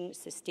innovation,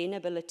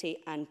 sustainability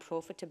and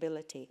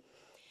profitability.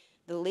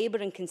 The Labour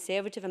and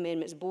Conservative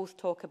amendments both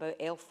talk about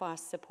LFAS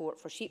support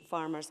for sheep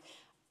farmers,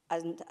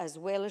 and as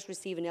well as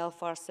receiving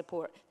LFAS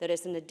support, there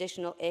is an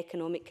additional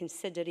economic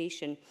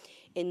consideration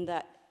in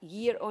that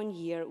year on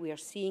year, we are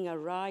seeing a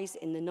rise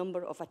in the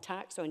number of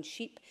attacks on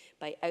sheep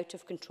by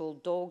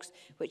out-of-control dogs,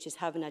 which is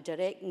having a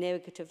direct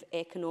negative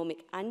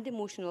economic and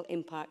emotional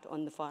impact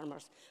on the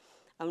farmers.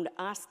 I would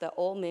ask that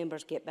all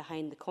members get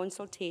behind the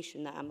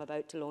consultation that I'm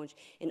about to launch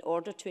in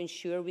order to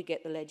ensure we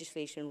get the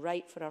legislation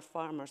right for our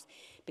farmers,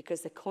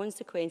 because the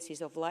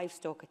consequences of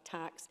livestock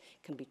attacks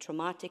can be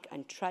traumatic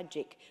and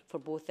tragic for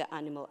both the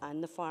animal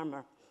and the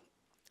farmer.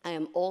 I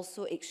am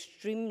also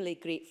extremely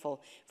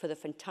grateful for the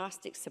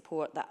fantastic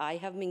support that I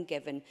have been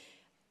given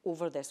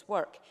over this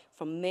work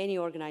from many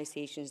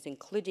organisations,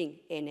 including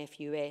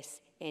NFUS,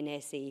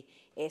 NSA,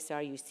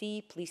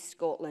 SRUC, Police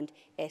Scotland,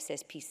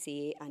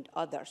 SSPCA and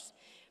others.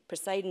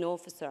 Presiding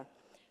Officer,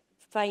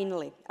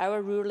 finally,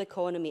 our rural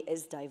economy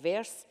is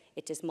diverse,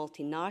 it is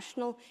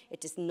multinational,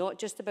 it is not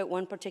just about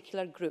one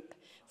particular group.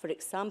 For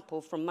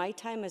example, from my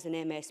time as an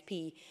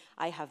MSP,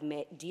 I have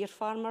met deer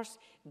farmers,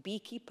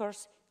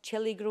 beekeepers,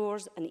 chilli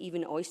growers and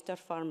even oyster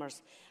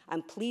farmers.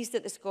 I'm pleased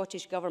that the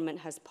Scottish Government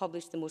has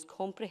published the most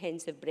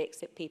comprehensive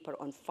Brexit paper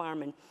on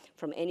farming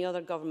from any other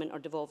government or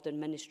devolved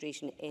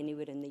administration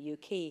anywhere in the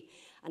UK.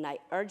 And I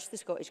urge the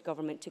Scottish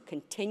Government to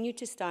continue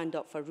to stand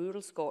up for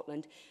rural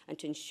Scotland and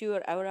to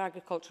ensure our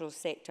agricultural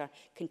sector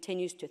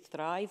continues to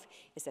thrive,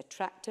 is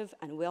attractive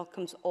and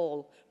welcomes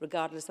all,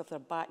 regardless of their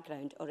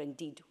background or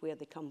indeed where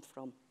they come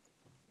from.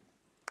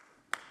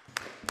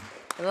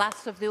 The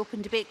last of the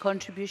open debate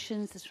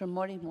contributions is from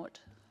Maureen Watt.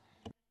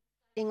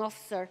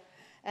 Officer,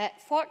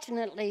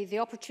 fortunately, the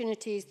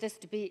opportunities this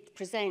debate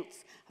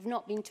presents have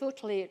not been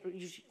totally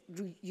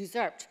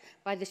usurped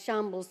by the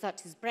shambles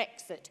that is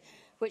Brexit,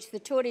 which the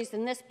Tories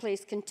in this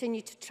place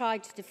continue to try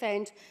to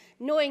defend,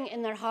 knowing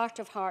in their heart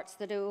of hearts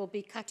that it will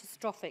be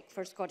catastrophic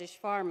for Scottish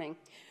farming.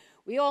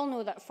 We all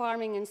know that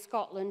farming in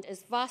Scotland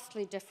is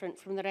vastly different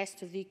from the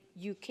rest of the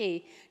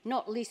UK,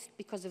 not least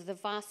because of the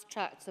vast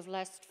tracts of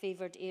less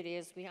favoured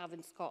areas we have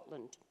in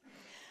Scotland,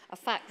 a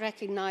fact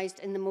recognised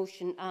in the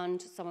motion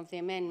and some of the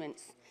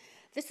amendments.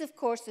 This, of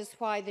course, is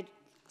why the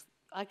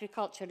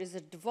agriculture is a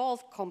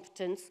devolved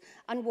competence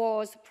and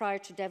was prior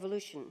to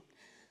devolution.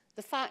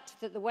 The fact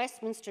that the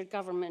Westminster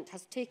Government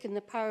has taken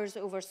the powers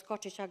over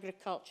Scottish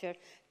agriculture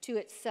to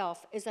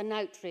itself is an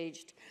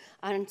outrage,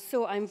 and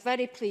so I'm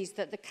very pleased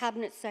that the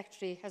Cabinet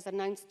Secretary has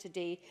announced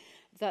today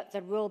that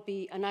there will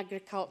be an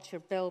agriculture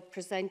bill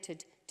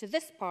presented to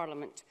this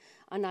Parliament,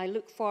 and I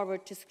look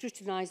forward to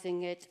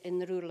scrutinising it in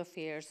the Rural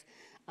Affairs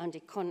and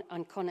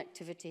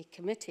Connectivity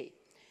Committee.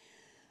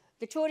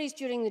 The Tories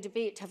during the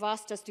debate have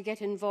asked us to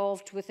get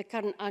involved with the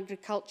current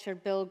agriculture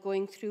bill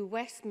going through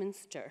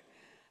Westminster.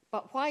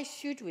 But why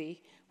should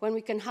we, when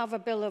we can have a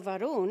bill of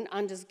our own,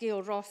 and as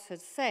Gail Ross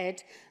has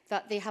said,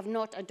 that they have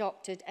not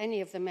adopted any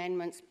of the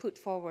amendments put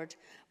forward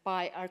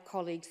by our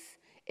colleagues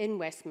in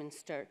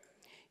Westminster?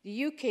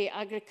 The UK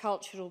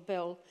agricultural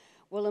bill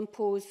will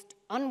impose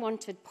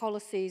unwanted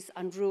policies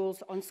and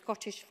rules on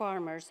Scottish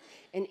farmers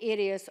in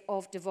areas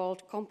of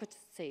devolved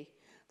competency.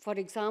 For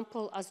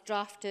example, as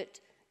drafted,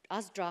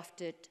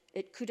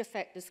 it could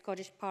affect the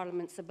Scottish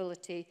Parliament's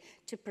ability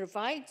to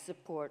provide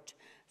support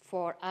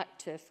for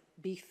active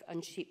beef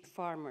and sheep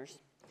farmers.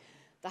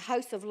 The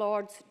House of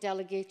Lords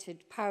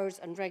Delegated Powers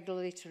and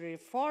Regulatory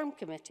Reform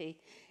Committee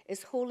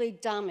is wholly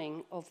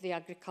damning of the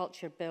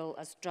Agriculture Bill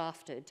as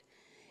drafted.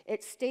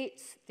 It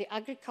states the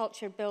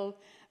Agriculture Bill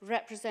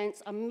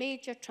represents a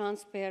major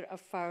transfer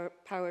of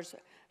powers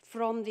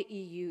from the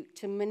EU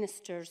to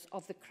ministers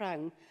of the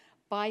Crown,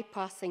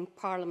 bypassing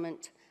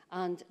Parliament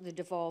and the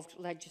devolved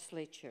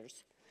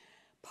legislatures.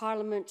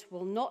 Parliament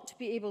will not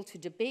be able to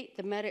debate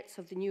the merits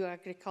of the new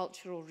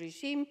agricultural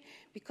regime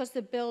because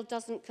the bill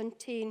doesn't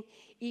contain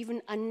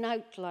even an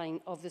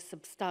outline of the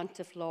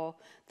substantive law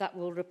that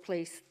will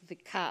replace the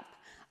CAP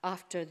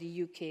after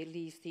the UK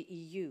leaves the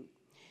EU.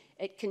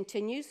 It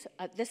continues,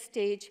 at this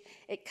stage,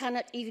 it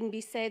cannot even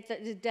be said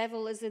that the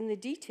devil is in the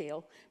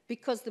detail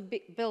because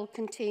the bill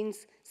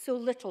contains so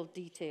little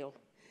detail.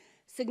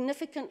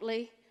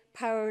 Significantly,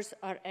 powers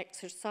are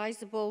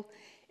exercisable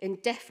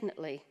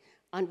indefinitely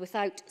and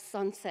without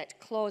sunset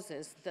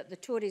clauses that the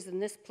Tories in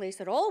this place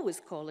are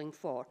always calling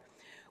for.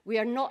 We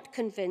are not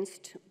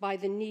convinced by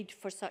the need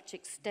for such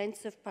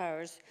extensive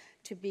powers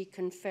to be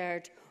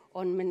conferred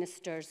on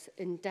ministers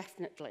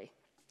indefinitely.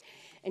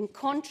 In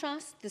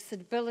contrast, the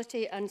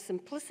Stability and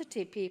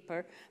Simplicity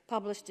paper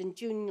published in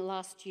June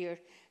last year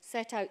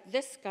set out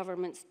this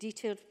government's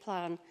detailed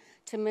plan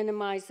to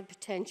minimise the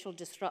potential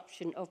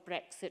disruption of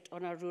Brexit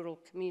on our rural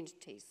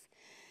communities.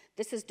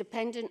 This is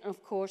dependent,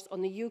 of course,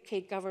 on the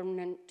UK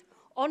government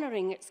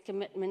honouring its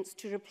commitments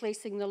to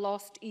replacing the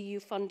lost EU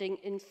funding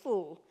in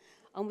full,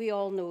 and we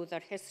all know their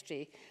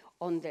history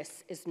on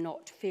this is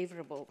not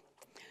favourable.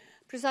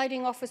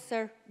 Presiding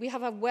Officer, we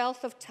have a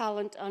wealth of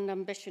talent and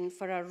ambition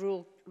for our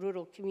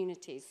rural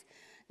communities,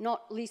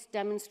 not least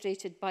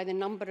demonstrated by the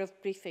number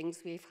of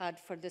briefings we've had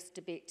for this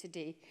debate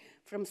today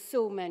from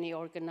so many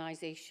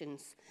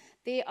organisations.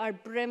 They are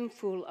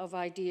brimful of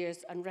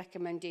ideas and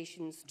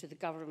recommendations to the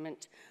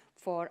government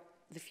for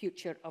the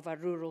future of our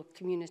rural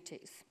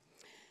communities.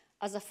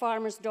 As a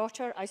farmer's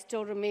daughter, I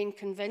still remain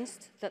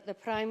convinced that the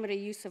primary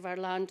use of our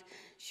land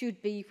should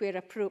be, where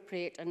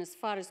appropriate and as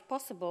far as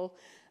possible,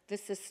 the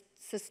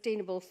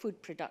sustainable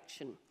food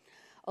production.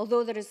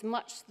 Although there is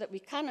much that we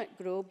cannot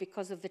grow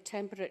because of the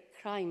temperate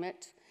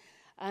climate,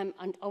 and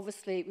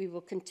obviously we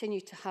will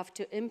continue to have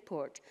to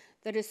import,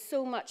 there is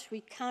so much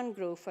we can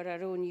grow for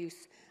our own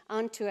use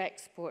and to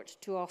export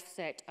to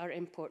offset our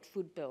import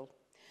food bill.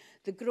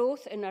 The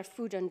growth in our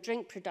food and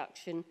drink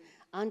production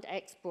and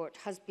export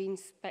has been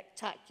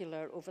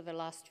spectacular over the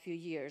last few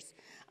years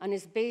and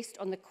is based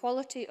on the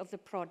quality of the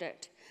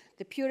product,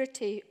 the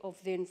purity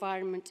of the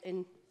environment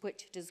in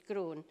which it is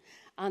grown,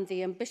 and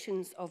the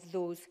ambitions of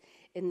those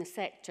in the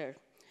sector.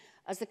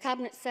 As the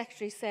Cabinet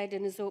Secretary said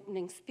in his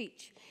opening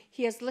speech,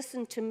 he has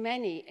listened to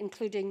many,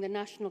 including the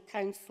National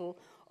Council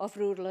of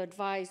Rural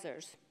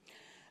Advisors.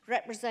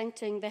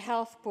 Representing the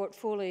health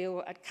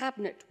portfolio at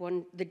Cabinet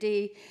the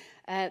day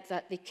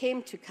that they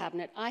came to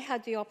Cabinet, I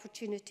had the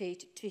opportunity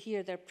to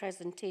hear their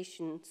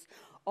presentations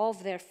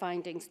of their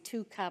findings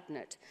to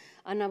Cabinet,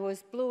 and I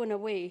was blown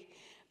away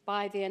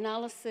by the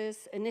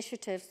analysis,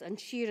 initiatives and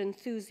sheer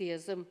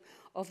enthusiasm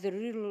of the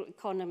rural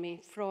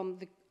economy from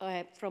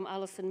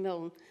Alison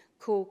Milne,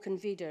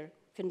 co-convener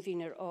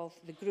of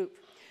the group.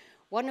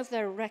 One of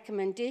their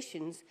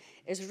recommendations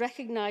is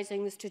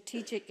recognising the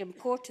strategic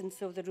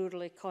importance of the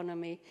rural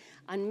economy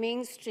and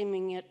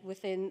mainstreaming it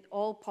within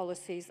all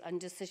policies and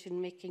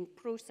decision-making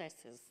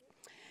processes.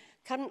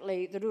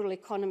 Currently, the Rural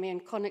Economy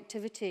and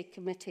Connectivity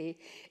Committee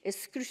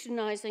is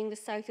scrutinising the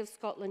South of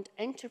Scotland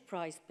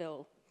Enterprise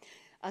Bill.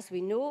 As we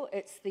know,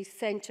 it's the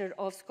centre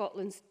of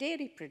Scotland's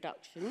dairy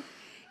production,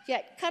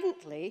 yet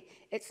currently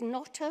it's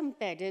not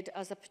embedded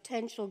as a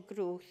potential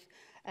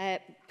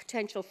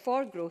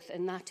for growth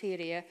in that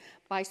area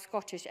by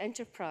Scottish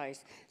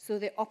enterprise. So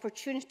the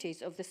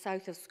opportunities of the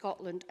South of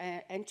Scotland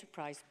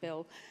Enterprise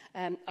Bill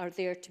are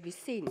there to be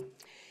seen.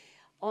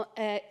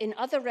 In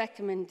other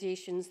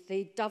recommendations,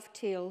 they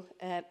dovetail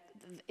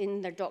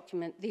in their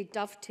document, they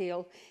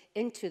dovetail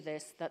into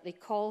this, that they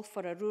call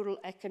for a rural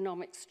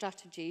economic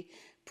strategy,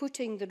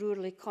 putting the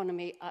rural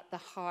economy at the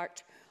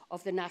heart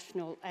of the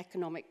National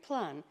Economic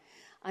Plan.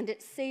 And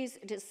it says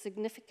it is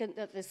significant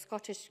that the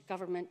Scottish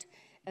Government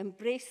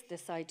embraced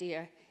this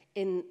idea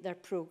in their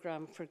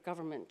programme for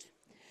government.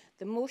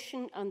 The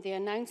motion and the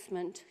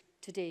announcement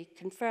today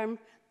confirm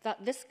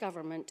that this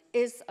government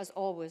is, as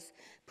always,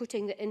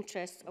 putting the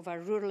interests of our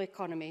rural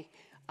economy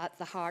at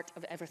the heart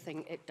of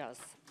everything it does.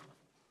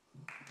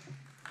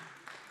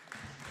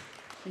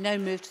 We now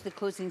move to the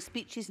closing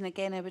speeches, and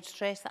again I would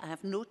stress that I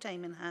have no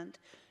time in hand.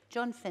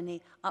 John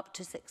Finney, up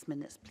to 6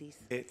 minutes, please.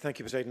 Thank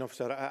you, Presiding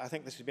Officer. I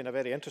think this has been a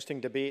very interesting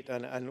debate,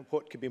 and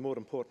what could be more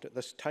important at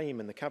this time,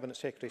 and the Cabinet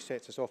Secretary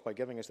sets us off by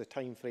giving us the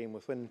time frame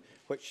within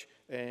which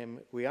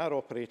we are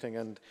operating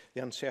and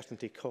the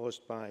uncertainty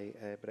caused by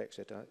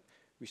Brexit.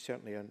 We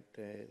certainly,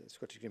 the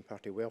Scottish Green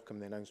Party, welcome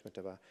the announcement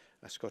of a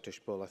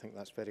Scottish Bull. I think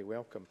that's very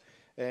welcome.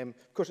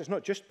 Of course, it's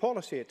not just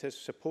policy, it is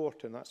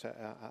support, and that's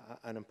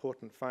an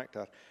important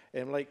factor.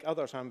 Like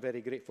others, I'm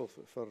very grateful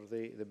for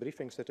the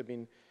briefings that have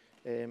been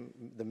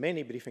the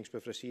many briefings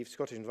we've received.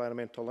 Scottish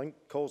Environmental Link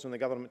calls on the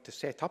Government to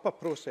set up a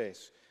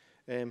process.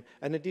 And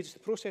indeed, it's the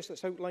process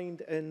that's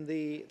outlined in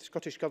the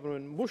Scottish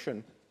Government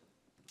motion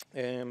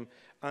and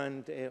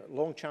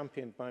long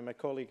championed by my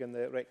colleague in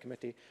the REC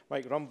Committee,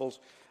 Mike Rumbles.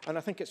 And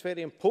I think it's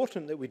very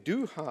important that we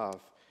do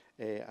have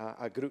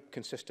a group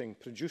consisting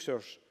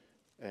producers,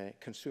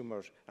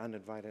 consumers and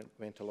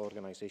environmental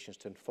organisations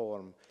to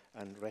inform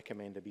and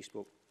recommend a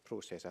bespoke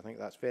process. I think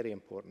that's very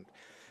important.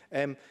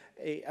 And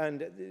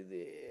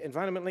the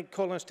Environment Link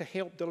call on us to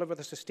help deliver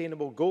the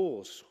sustainable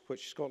goals,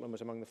 which Scotland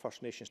was among the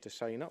first nations to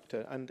sign up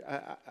to. And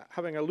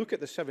having a look at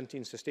the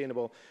 17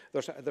 sustainable,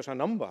 there's a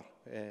number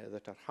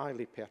that are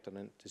highly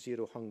pertinent: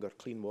 zero hunger,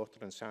 clean water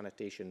and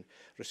sanitation,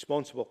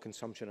 responsible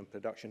consumption and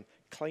production,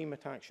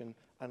 climate action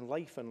and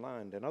life and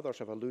land, and others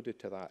have alluded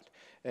to that.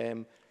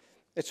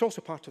 It's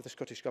also part of the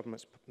Scottish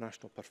Government's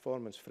National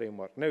Performance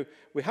Framework. Now,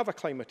 we have a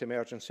climate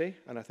emergency,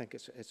 and I think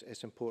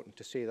it's important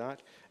to say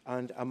that.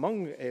 And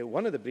among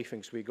one of the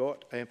briefings we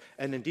got,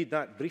 and indeed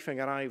that briefing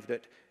arrived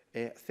at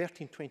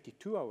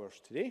 13:22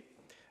 hours today,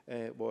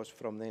 was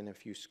from the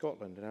NFU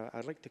Scotland. And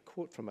I'd like to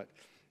quote from it.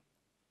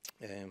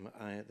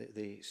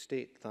 They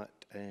state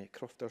that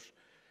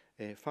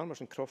farmers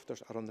and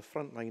crofters are on the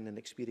front line in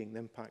experiencing the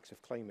impacts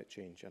of climate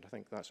change, and I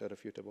think that's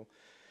irrefutable.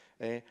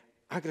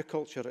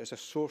 Agriculture is a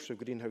source of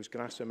greenhouse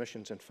gas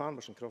emissions, and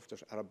farmers and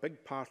crofters are a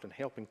big part in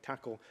helping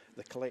tackle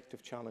the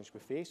collective challenge we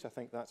face. I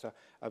think that's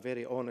a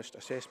very honest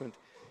assessment.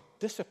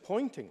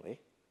 Disappointingly,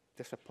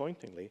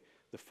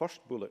 the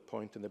first bullet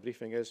point in the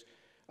briefing is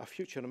a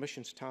future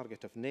emissions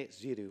target of net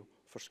zero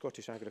for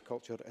Scottish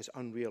agriculture is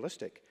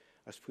unrealistic,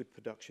 as food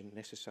production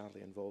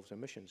necessarily involves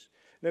emissions.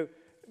 Now,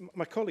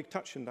 my colleague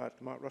touched on that,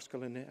 Mark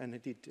Ruskell, and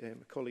indeed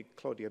my colleague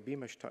Claudia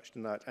Beamish touched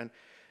on that. And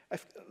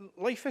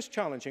life is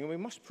challenging and we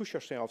must push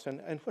ourselves.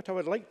 And what I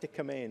would like to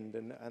commend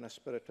in a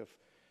spirit of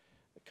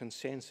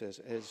consensus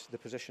is the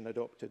position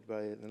adopted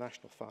by the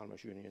National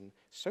Farmers Union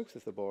south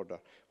of the border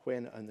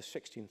when on the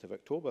 16th of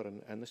October,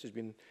 and this has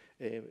been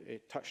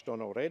touched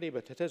on already,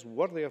 but it is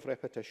worthy of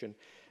repetition,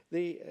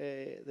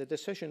 the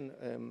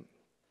decision,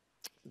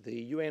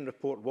 the UN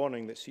report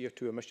warning that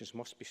CO2 emissions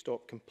must be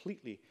stopped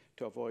completely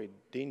to avoid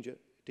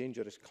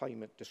dangerous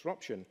climate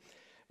disruption.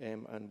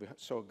 And we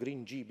saw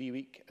Green GB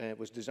Week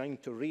was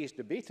designed to raise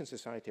debate in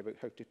society about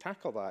how to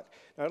tackle that.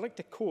 Now, I'd like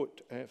to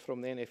quote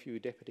from the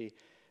NFU Deputy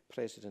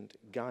President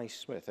Guy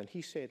Smith, and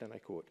he said, and I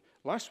quote,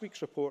 "Last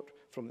week's report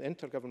from the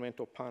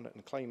Intergovernmental Panel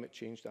on Climate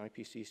Change, the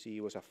IPCC,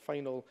 was a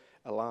final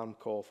alarm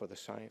call for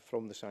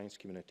from the science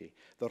community.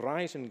 The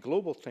rise in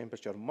global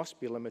temperature must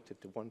be limited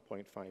to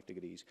 1.5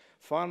 degrees.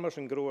 Farmers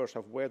and growers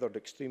have weathered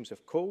extremes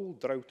of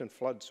cold, drought and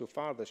flood so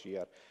far this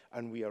year,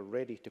 and we are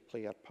ready to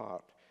play our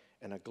part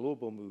in a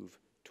global move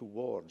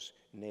towards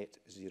net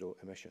zero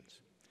emissions."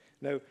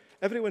 Now,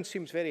 everyone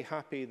seems very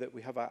happy that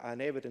we have an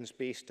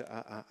evidence-based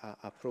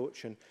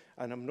approach, and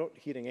I'm not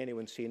hearing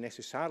anyone say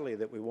necessarily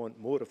that we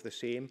want more of the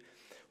same.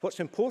 What's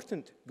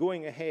important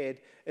going ahead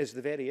is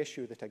the very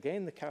issue that,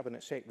 again, the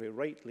Cabinet Secretary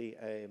rightly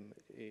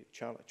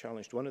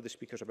challenged one of the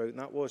speakers about, and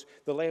that was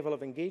the level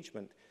of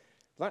engagement.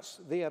 That's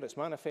there, it's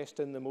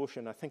manifest in the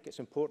motion. I think it's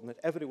important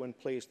that everyone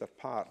plays their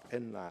part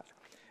in that.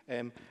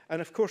 And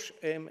of course,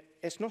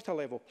 it's not a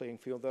level playing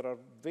field. There are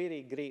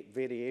very great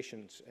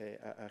variations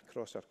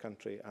across our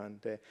country.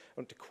 And I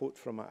want to quote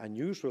from a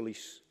news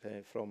release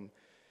from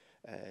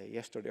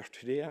yesterday or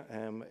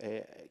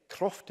today.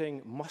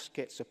 Crofting must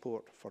get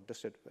support for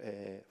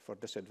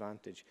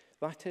disadvantage.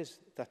 That is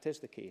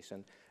the case.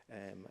 And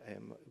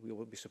we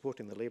will be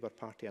supporting the Labour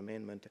Party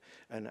amendment.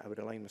 And I would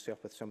align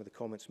myself with some of the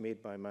comments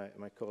made by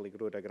my colleague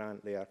Rhoda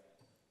Grant there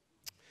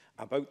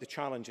about the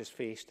challenges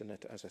faced, and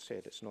as I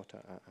said, it's not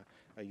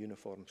a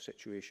uniform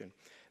situation.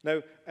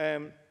 Now,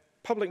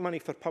 public money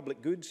for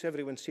public goods,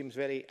 everyone seems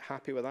very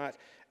happy with that.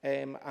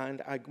 And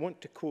I want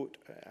to quote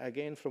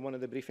again from one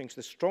of the briefings,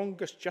 "The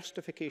strongest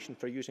justification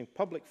for using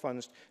public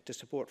funds to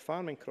support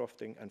farming,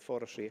 crofting and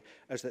forestry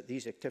is that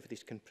these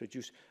activities can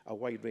produce a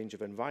wide range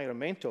of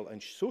environmental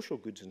and social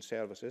goods and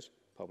services,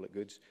 public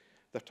goods,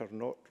 that are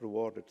not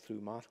rewarded through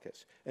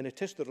markets." And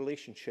it is the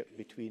relationship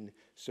between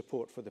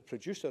support for the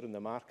producer and the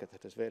market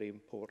that is very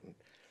important.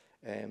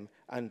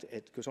 And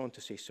it goes on to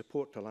say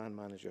support to land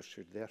managers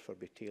should therefore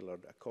be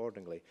tailored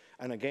accordingly.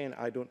 And again,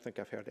 I don't think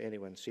I've heard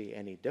anyone say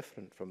any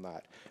different from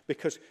that,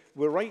 because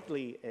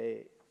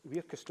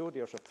we're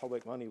custodians of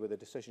public money with the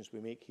decisions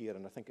we make here,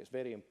 and I think it's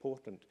very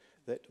important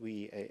that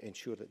we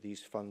ensure that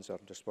these funds are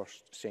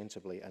dispersed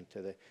sensibly and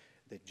to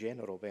the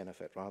general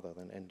benefit rather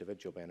than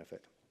individual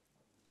benefit.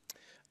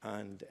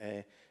 And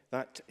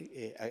that,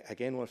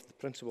 again, one of the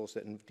principles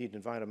that indeed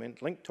Environment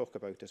Link talk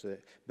about is a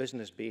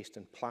business-based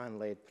and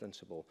plan-led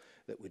principle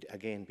that would,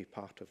 again, be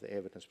part of the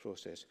evidence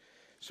process.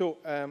 So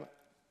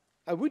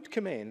I would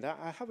commend,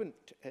 I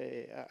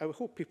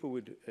hope people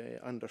would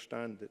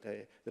understand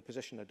that the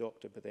position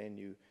adopted by the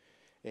NU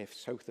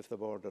south of the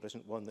border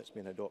isn't one that's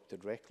been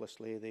adopted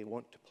recklessly. They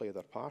want to play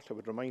their part. I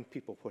would remind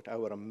people what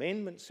our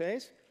amendment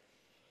says.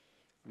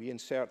 We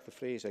insert the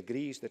phrase,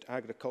 "agrees that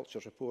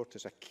agriculture's report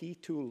is a key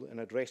tool in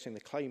addressing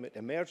the climate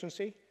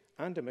emergency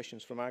and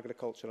emissions from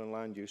agriculture and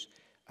land use,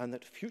 and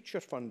that future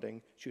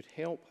funding should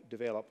help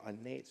develop a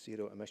net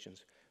zero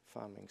emissions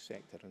farming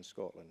sector in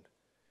Scotland."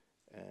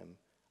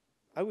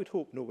 I would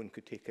hope no one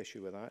could take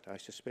issue with that. I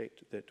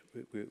suspect that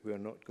we are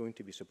not going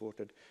to be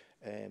supported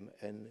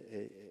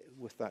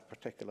with that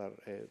particular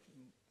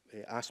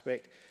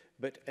aspect.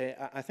 But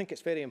I think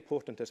it's very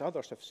important, as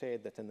others have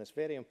said, that in this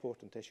very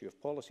important issue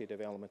of policy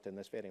development in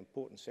this very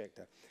important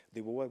sector, they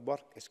will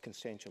work as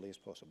consensually as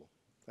possible.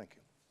 Thank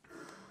you.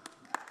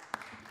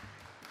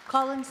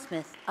 Colin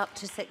Smith, up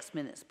to 6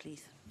 minutes,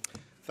 please.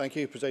 Thank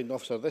you, Presiding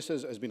Officer. This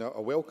has been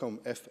a welcome,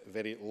 if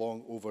very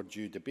long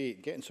overdue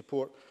debate. Getting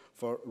support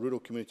for rural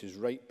communities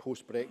right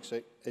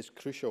post-Brexit is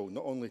crucial,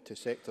 not only to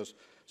sectors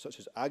such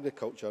as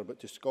agriculture, but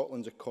to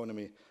Scotland's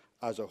economy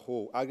as a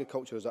whole.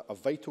 Agriculture is a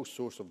vital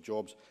source of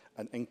jobs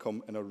and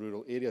income in our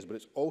rural areas, but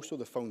it's also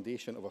the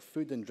foundation of a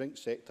food and drink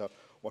sector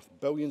worth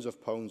billions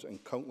of pounds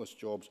and countless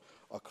jobs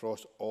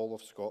across all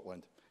of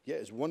Scotland.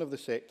 Yet it's one of the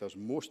sectors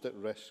most at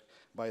risk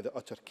by the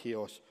utter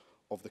chaos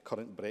of the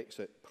current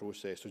Brexit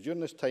process. So during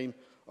this time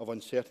of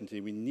uncertainty,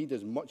 we need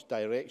as much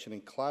direction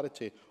and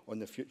clarity on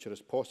the future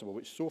as possible,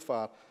 which so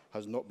far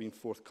has not been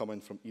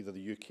forthcoming from either the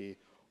UK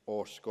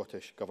or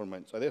Scottish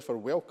governments. I therefore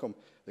welcome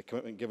the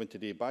commitment given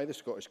today by the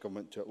Scottish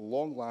Government to at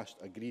long last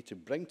agree to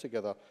bring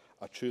together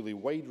a truly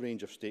wide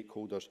range of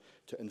stakeholders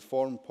to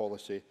inform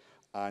policy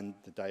and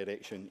the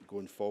direction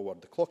going forward.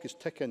 The clock is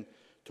ticking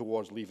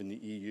towards leaving the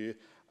EU,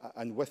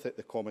 and with it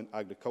the common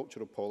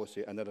agricultural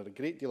policy, and there are a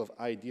great deal of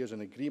ideas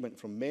and agreement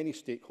from many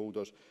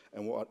stakeholders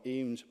in what our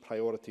aims,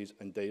 priorities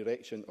and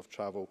direction of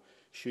travel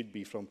should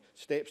be, from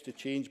steps to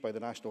change by the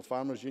National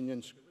Farmers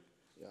Unions.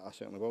 Yeah, I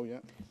certainly will, yeah.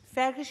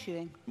 Fergus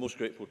Ewing. Most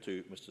grateful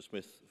to Mr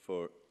Smith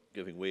for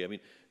giving way. I mean,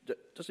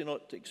 does he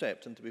not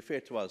accept, and to be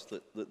fair to us,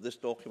 that this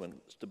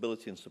document,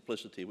 Stability and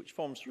Simplicity, which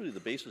forms really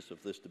the basis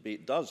of this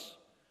debate, does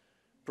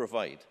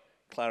provide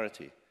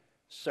clarity,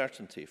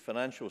 certainty,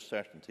 financial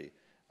certainty,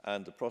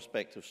 and the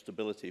prospect of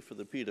stability for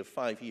the period of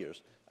 5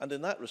 years. And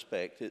in that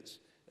respect, it's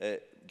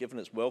given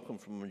its welcome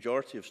from a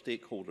majority of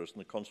stakeholders in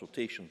the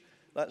consultation,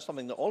 that's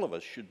something that all of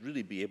us should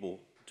really be able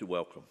to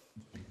welcome.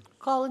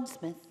 Colin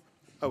Smith.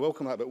 I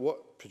welcome that, but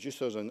what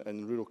producers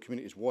and rural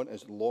communities want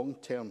is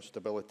long-term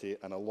stability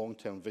and a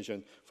long-term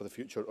vision for the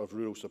future of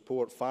rural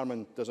support.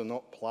 Farming does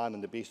not plan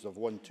on the basis of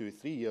 1, 2,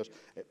 3 years.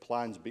 It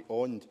plans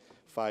beyond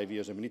 5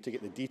 years, and we need to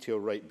get the detail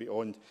right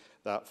beyond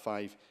that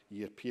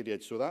 5-year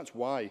period. So that's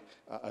why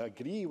I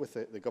agree with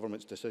the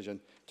government's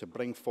decision to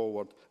bring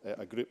forward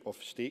a group of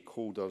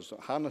stakeholders.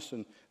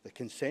 Harnessing the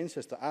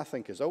consensus that I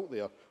think is out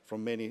there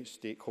from many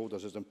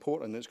stakeholders is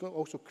important. And it's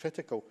also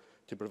critical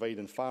to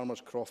providing farmers,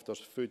 crofters,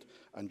 food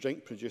and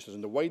drink producers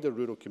and the wider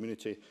rural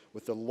community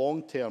with the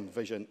long-term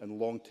vision and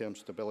long-term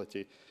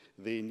stability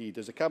they need.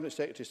 As the Cabinet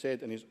Secretary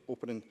said in his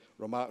opening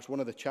remarks, one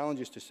of the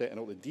challenges to setting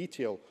out the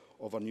detail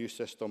of our new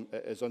system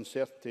is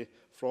uncertainty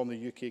from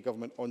the UK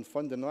Government on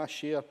funding. And I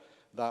share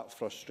that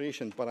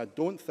frustration, but I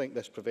don't think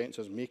this prevents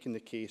us making the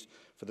case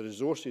for the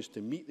resources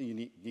to meet the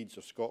unique needs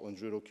of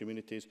Scotland's rural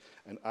communities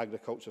and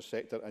agriculture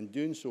sector, and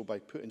doing so by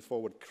putting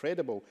forward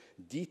credible,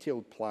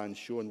 detailed plans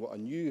showing what a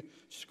new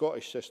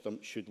Scottish system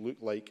should look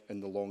like in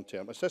the long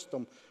term. A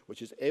system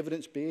which is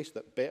evidence-based,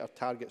 that better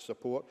targets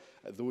support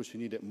at those who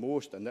need it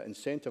most, and that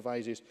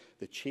incentivises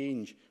the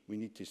change we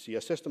need to see.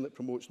 A system that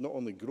promotes not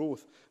only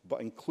growth,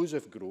 but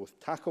inclusive growth,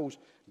 tackles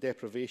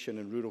deprivation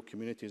in rural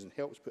communities and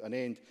helps put an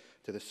end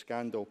to the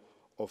scandal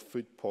of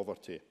food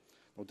poverty.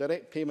 Well,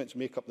 direct payments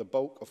make up the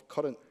bulk of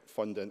current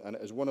funding, and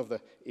it is one of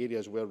the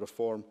areas where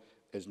reform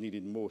is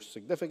needed most.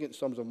 Significant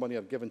sums of money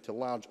are given to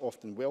large,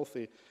 often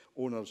wealthy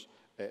owners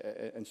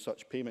in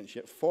such payments,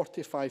 yet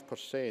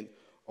 45%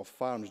 of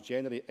farms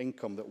generate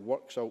income that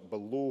works out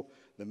below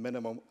the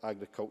minimum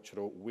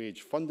agricultural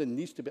wage. Funding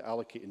needs to be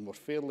allocated more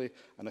fairly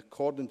and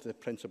according to the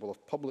principle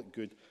of public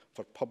good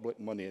for public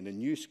money, and the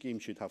new scheme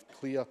should have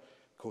clear,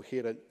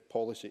 coherent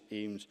policy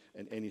aims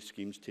in any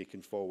schemes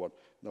taken forward.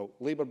 Now,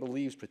 Labour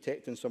believes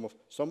protecting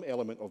some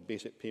element of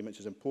basic payments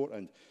is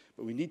important,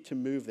 but we need to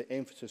move the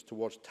emphasis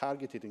towards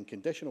targeted and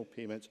conditional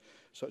payments,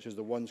 such as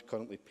the ones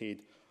currently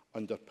paid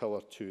under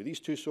Pillar 2.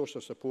 These two sources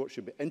of support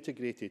should be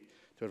integrated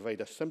to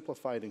provide a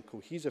simplified and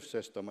cohesive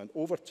system, and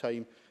over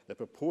time, the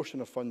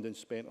proportion of funding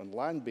spent on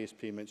land-based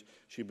payments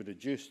should be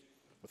reduced,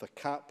 with a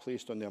cap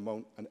placed on the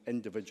amount an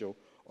individual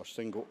or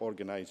single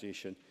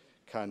organisation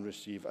can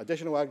receive.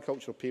 Additional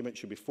agricultural payments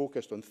should be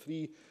focused on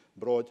 3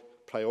 broad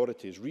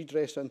priorities: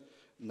 redressing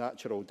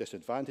natural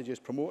disadvantages,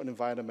 promoting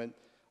environment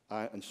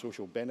and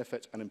social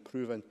benefits, and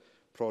improving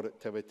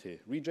productivity.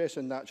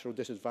 Redressing natural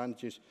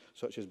disadvantages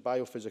such as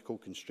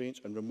biophysical constraints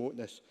and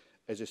remoteness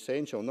is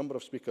essential. A number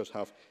of speakers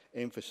have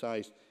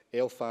emphasised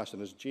ELFAS,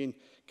 and as Jane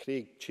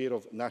Craig, Chair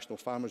of National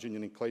Farmers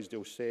Union in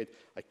Clydesdale, said,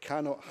 I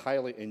cannot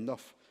highlight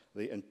enough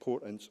the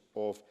importance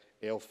of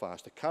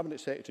ELFAS. The Cabinet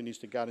Secretary needs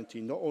to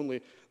guarantee not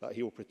only that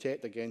he will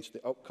protect against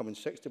the upcoming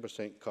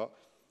 60% cut,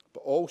 but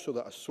also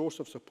that a source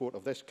of support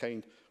of this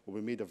kind will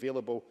be made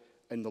available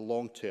in the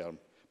long term.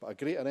 But a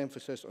greater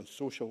emphasis on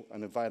social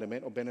and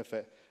environmental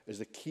benefit is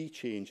the key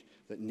change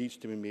that needs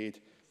to be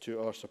made to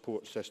our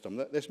support system.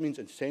 This means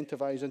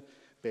incentivising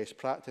best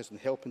practice and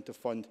helping to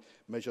fund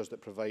measures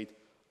that provide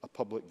a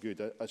public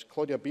good. As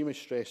Claudia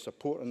Beamish stressed,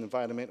 support and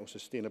environmental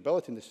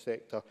sustainability in the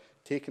sector,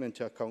 taking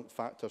into account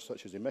factors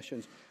such as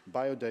emissions,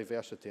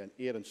 biodiversity and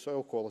air and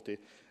soil quality,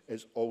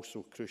 is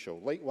also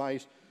crucial.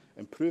 Likewise,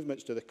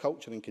 improvements to the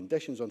culture and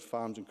conditions on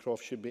farms and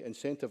crofts should be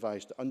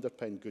incentivised to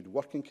underpin good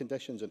working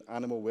conditions and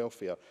animal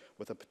welfare,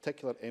 with a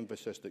particular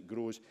emphasis that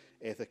grows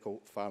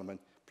ethical farming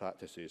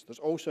practices. There's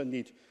also a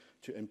need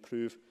to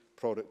improve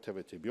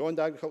productivity. Beyond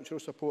agricultural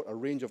support, a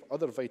range of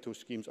other vital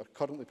schemes are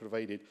currently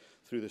provided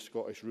through the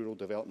Scottish Rural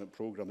Development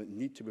Programme that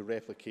need to be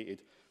replicated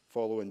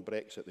following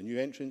Brexit. The new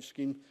entrance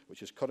scheme,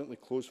 which is currently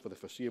closed for the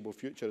foreseeable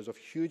future, is of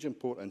huge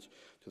importance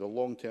to the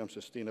long-term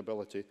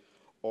sustainability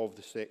of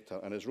the sector.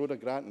 And as Rhoda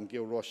Grant and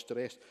Gail Ross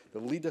stressed, the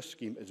LEADER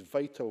scheme is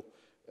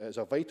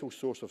a vital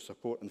source of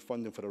support and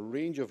funding for a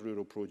range of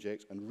rural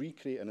projects, and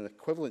recreating an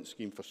equivalent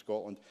scheme for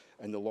Scotland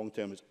in the long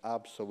term is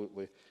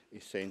absolutely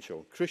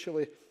essential.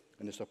 Crucially,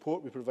 in the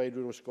support we provide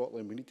rural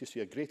Scotland, we need to see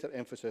a greater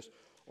emphasis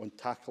on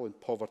tackling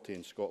poverty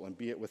in Scotland,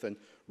 be it within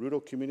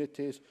rural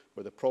communities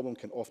where the problem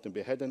can often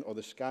be hidden, or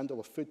the scandal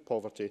of food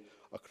poverty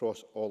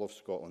across all of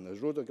Scotland. As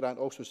Rhoda Grant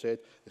also said,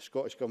 the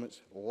Scottish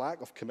Government's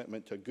lack of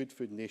commitment to a Good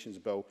Food Nations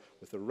Bill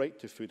with the right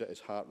to food at its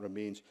heart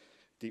remains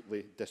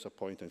deeply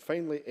disappointing.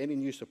 Finally, any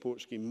new support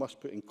scheme must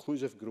put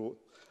inclusive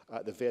growth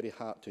at the very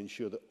heart to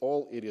ensure that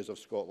all areas of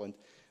Scotland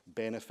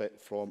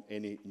benefit from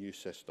any new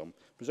system.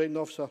 Presiding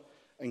Officer,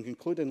 in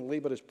concluding,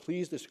 Labour is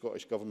pleased the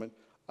Scottish Government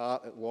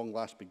are at long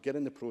last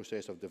beginning the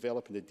process of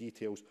developing the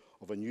details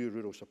of a new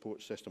rural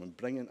support system and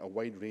bringing a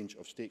wide range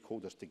of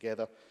stakeholders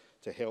together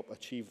to help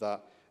achieve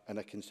that in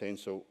a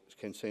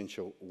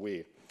consensual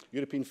way.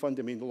 European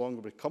funding may no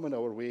longer be coming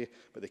our way,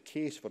 but the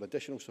case for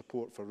additional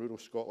support for rural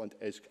Scotland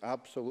is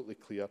absolutely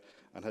clear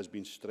and has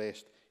been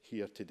stressed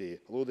here today.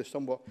 Although the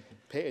somewhat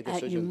petty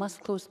decision... You must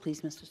close,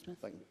 please, Mr Smith.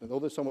 Thank you.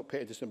 Although the somewhat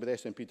petty decision by the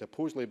SNP to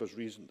oppose Labour's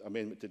recent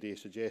amendment today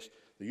suggests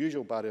the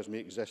usual barriers may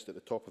exist at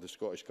the top of the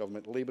Scottish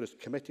Government, Labour is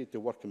committed to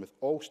working with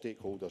all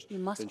stakeholders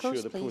to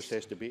ensure the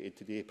process debated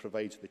today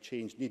provides the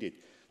change needed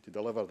to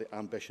deliver the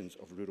ambitions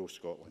of rural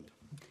Scotland.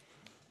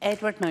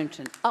 Edward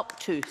Mountain, up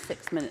to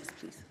 6 minutes,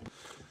 please.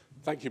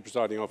 Thank you,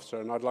 Presiding Officer,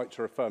 and I'd like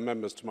to refer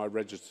members to my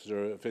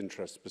register of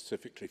interest,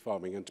 specifically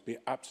farming, and to be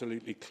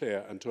absolutely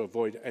clear and to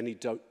avoid any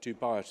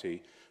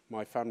dubiety,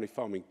 my family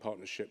farming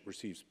partnership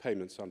receives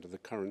payments under the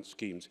current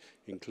schemes,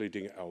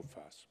 including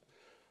LFAS.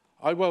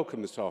 I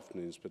welcome this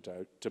afternoon's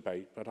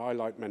debate, but I,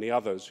 like many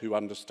others who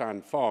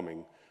understand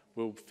farming,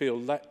 will feel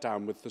let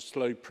down with the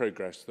slow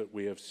progress that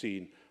we have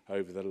seen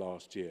over the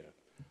last year.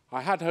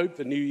 I had hoped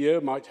the new year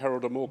might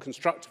herald a more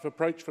constructive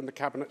approach from the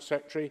Cabinet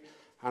Secretary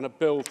and a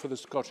bill for the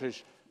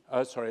Scottish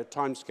a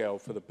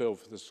timescale for the bill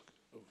for the...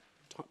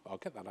 I'll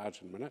get that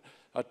out in a minute.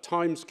 A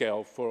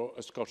timescale for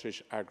a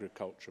Scottish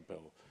agriculture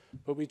bill.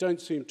 But we don't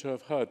seem to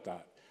have heard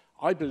that.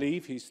 I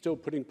believe he's still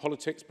putting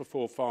politics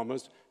before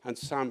farmers and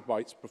sound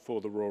bites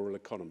before the rural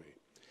economy.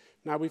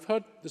 Now, we've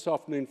heard this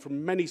afternoon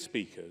from many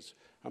speakers,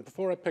 and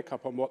before I pick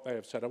up on what they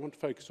have said, I want to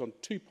focus on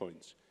 2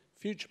 points,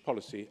 future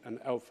policy and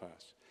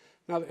LFAS.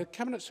 Now, the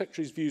Cabinet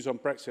Secretary's views on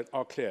Brexit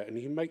are clear, and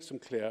he makes them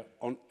clear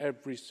on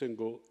every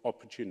single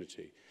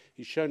opportunity.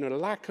 He's shown a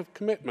lack of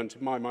commitment,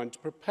 in my mind, to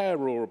prepare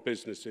rural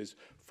businesses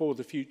for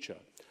the future,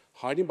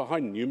 hiding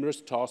behind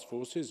numerous task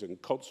forces and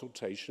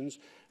consultations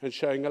and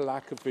showing a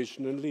lack of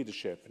vision and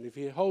leadership. And if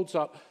he holds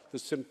up the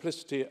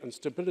Simplicity and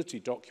Stability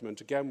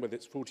document, again with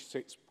its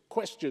 46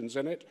 questions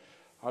in it,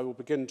 I will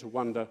begin to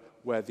wonder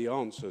where the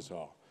answers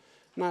are.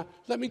 Now,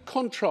 let me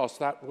contrast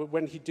that with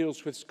when he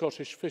deals with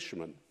Scottish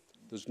fishermen.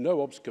 There's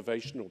no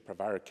observation or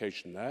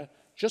prevarication there,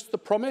 just the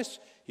promise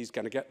he's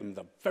going to get them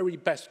the very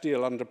best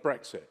deal under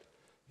Brexit.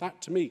 That,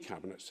 to me,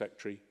 Cabinet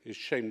Secretary, is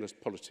shameless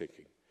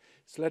politicking.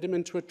 It's led him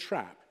into a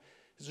trap.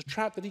 It's a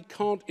trap that he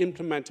can't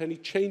implement any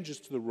changes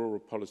to the rural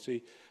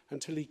policy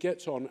until he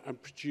gets on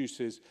and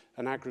produces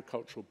an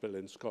agricultural bill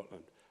in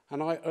Scotland.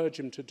 And I urge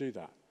him to do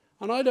that.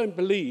 And I don't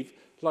believe,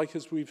 like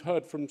as we've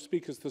heard from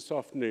speakers this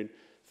afternoon,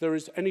 there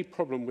is any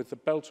problem with the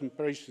belt and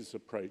braces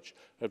approach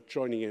of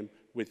joining him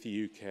with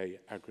the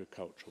UK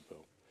agricultural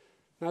bill.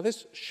 Now,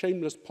 this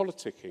shameless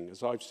politicking,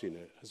 as I've seen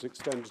it, has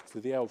extended to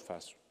the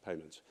LFAS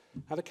payments.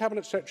 Now, the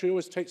Cabinet Secretary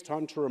always takes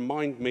time to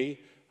remind me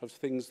of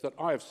things that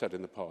I have said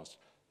in the past.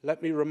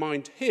 Let me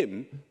remind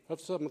him of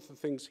some of the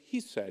things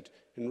he said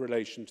in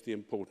relation to the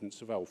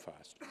importance of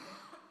LFAS.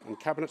 And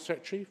Cabinet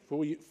Secretary,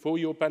 for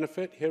your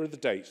benefit, here are the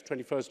dates.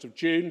 21st of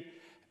June,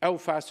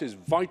 LFAS is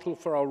vital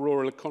for our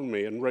rural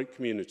economy and road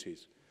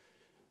communities.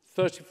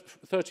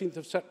 13th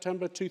of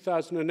September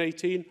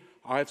 2018,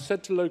 I have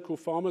said to local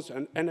farmers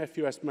and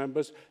NFUS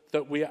members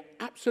that we are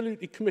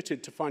absolutely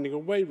committed to finding a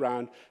way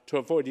round to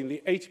avoiding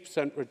the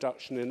 80%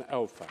 reduction in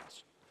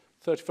LFAS.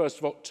 31st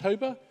of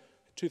October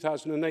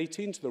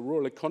 2018, to the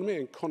Rural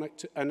Economy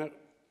and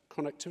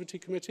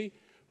Connectivity Committee,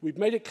 we've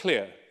made it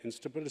clear in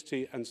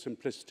Stability and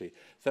Simplicity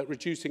that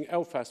reducing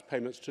LFAS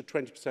payments to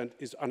 20%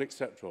 is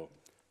unacceptable.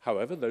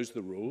 However, those are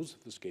the rules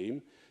of the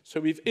scheme,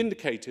 so we've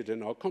indicated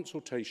in our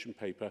consultation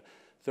paper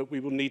that we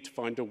will need to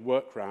find a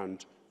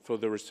workaround for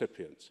the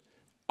recipients.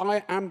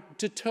 I am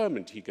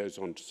determined, he goes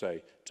on to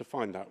say, to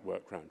find that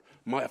workaround.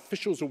 My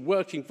officials are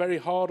working very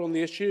hard on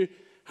the issue,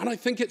 and I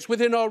think it's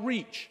within our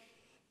reach.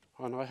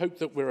 And I hope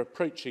that we're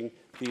approaching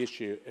the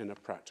issue in a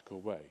practical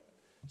way.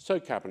 So,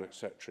 Cabinet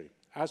Secretary,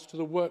 as to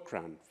the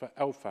workaround for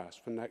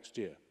LFAS for next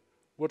year,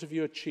 what have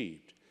you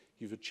achieved?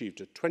 You've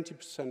achieved a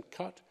 20%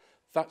 cut.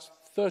 That's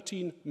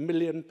 £13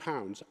 million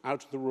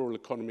out of the rural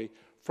economy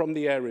from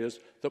the areas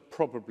that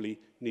probably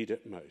need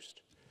it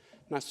most.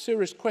 Now,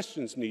 serious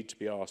questions need to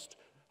be asked,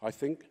 I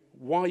think,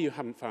 why you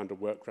haven't found a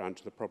workaround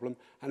to the problem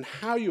and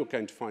how you're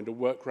going to find a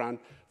workaround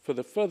for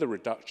the further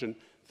reduction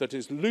that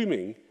is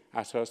looming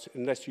at us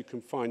unless you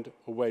can find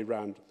a way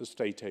around the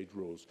state aid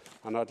rules.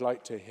 And I'd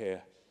like to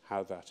hear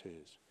how that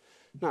is.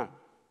 Now,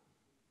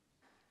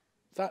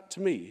 that to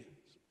me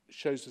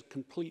shows a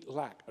complete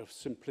lack of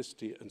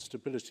simplicity and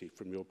stability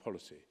from your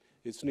policy.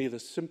 It's neither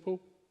simple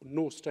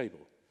nor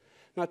stable.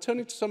 Now,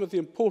 turning to some of the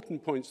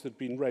important points that have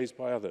been raised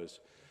by others,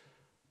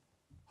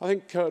 I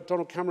think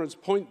Donald Cameron's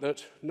point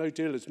that no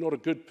deal is not a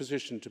good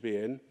position to be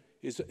in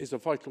is a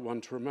vital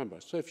one to remember.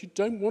 So if you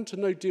don't want a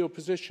no-deal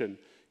position,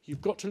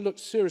 you've got to look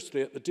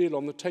seriously at the deal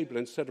on the table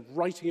instead of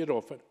writing it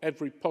off at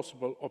every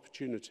possible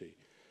opportunity.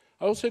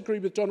 I also agree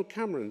with Donald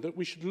Cameron that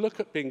we should look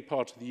at being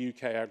part of the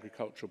UK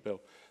agricultural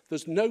bill.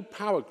 There's no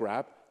power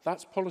grab,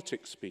 that's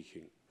politics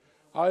speaking.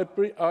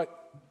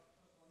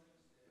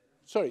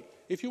 Sorry,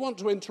 if you want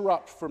to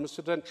interrupt from a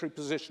sedentary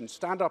position,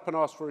 stand up and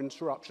ask for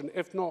interruption.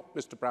 If not,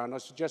 Mr Brown, I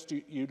suggest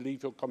you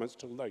leave your comments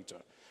till later.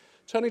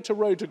 Turning to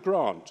Rhoda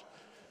Grant,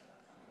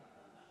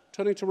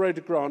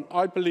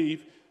 I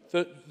believe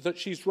that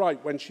she's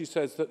right when she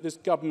says that this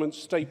government's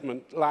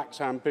statement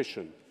lacks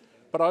ambition.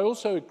 But I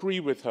also agree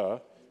with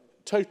her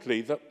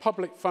totally that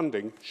public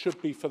funding should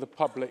be for the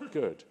public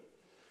good.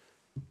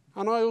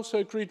 And I also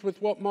agreed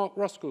with what Mark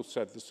Ruskell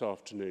said this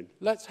afternoon.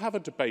 Let's have a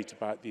debate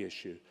about the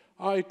issue.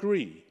 I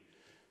agree.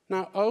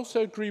 Now, I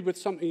also agree with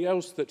something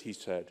else that he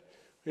said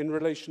in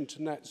relation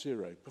to net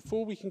zero.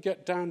 Before we can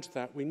get down to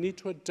that, we need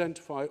to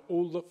identify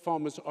all that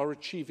farmers are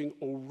achieving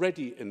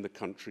already in the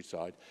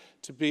countryside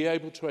to be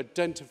able to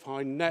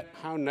identify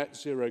how net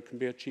zero can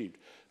be achieved.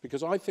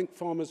 Because I think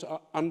farmers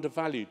are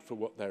undervalued for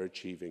what they're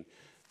achieving.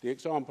 The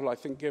example I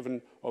think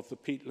given of the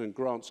peatland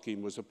grant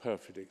scheme was a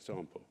perfect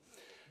example.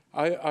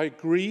 I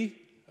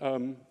agree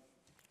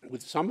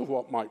with some of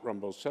what Mike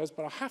Rumble says,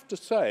 but I have to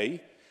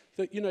say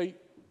that, you know,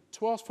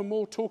 to ask for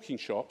more talking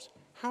shops,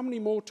 how many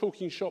more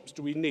talking shops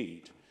do we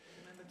need?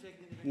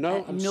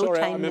 No, I'm sorry,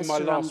 I'm in my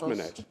last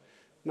minute.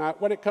 Now,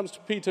 when it comes to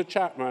Peter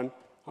Chapman,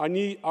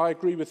 I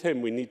agree with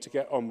him, we need to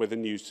get on with a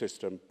new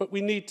system, but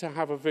we need to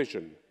have a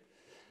vision.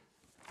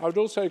 I would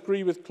also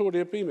agree with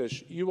Claudia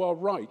Beamish. You are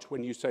right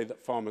when you say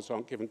that farmers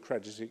aren't given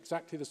credit. It's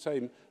exactly the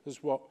same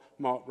as what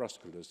Mark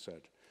Ruskell has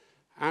said.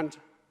 And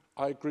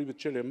I agree with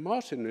Gillian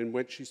Martin in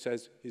which she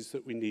says is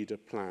that we need a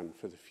plan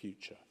for the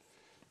future.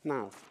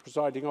 Now,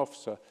 presiding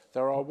officer,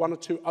 there are one or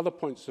two other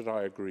points that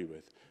I agree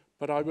with,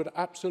 but I would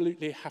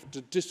absolutely have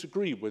to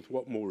disagree with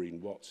what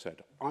Maureen Watt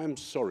said. I am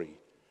sorry.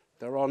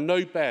 There are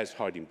no bears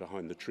hiding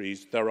behind the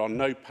trees. There are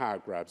no power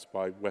grabs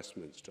by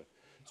Westminster.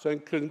 So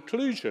in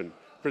conclusion,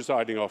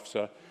 presiding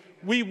officer,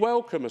 we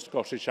welcome a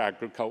Scottish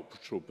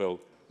agricultural bill.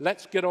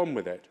 Let's get on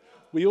with it.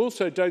 We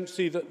also don't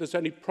see that there's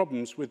any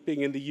problems with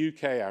being in the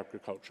UK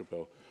agriculture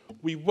bill.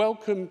 We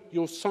welcome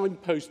your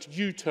signpost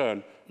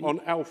U-turn on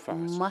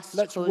LFAS.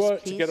 Let's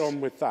work to get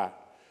on with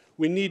that.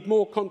 We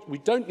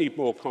don't need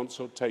more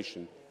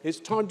consultation. It's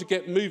time to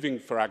get moving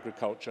for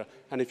agriculture.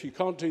 And if you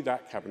can't do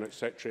that, Cabinet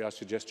Secretary, I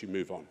suggest you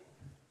move on.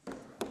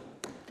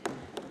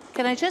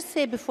 Can I just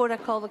say, before I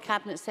call the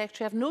Cabinet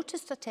Secretary, I've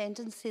noticed a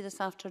tendency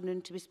this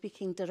afternoon to be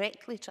speaking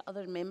directly to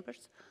other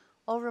members.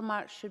 All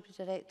remarks should be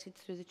directed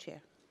through the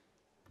Chair.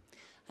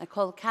 I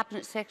call the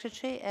Cabinet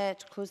Secretary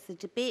to close the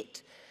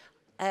debate.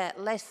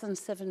 Less than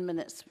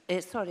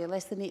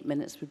 8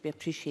 minutes would be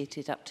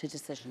appreciated up to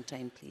decision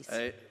time, please.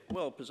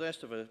 Well,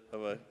 possessed of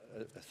a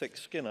thick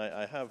skin,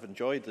 I have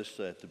enjoyed this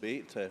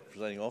debate,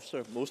 presiding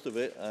officer, most of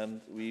it,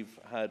 and we've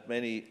had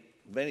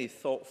many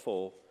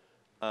thoughtful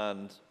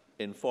and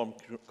informed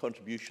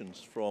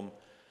contributions from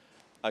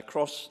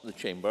across the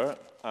chamber,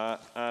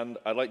 and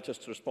I'd like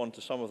just to respond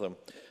to some of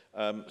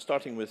them.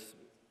 Starting with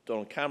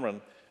Donald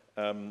Cameron,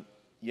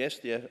 yes,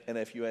 the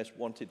NFUS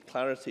wanted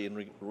clarity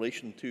in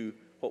relation to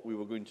what we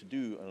were going to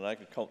do on an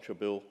agriculture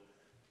bill.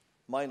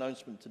 My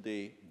announcement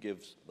today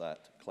gives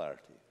that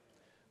clarity.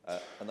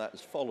 And that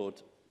has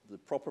followed the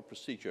proper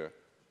procedure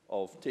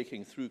of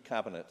taking through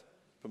Cabinet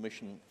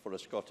permission for a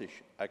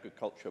Scottish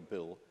agriculture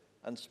bill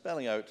and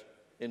spelling out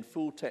in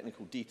full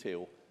technical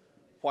detail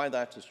why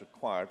that is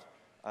required,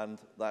 and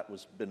that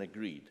was been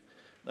agreed.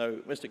 Now,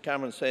 Mr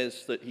Cameron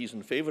says that he's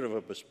in favour of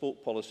a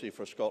bespoke policy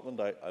for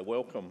Scotland. I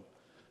welcome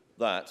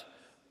that,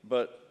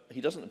 but he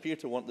doesn't appear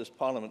to want this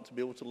Parliament to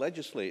be able to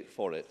legislate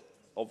for it.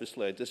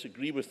 Obviously, I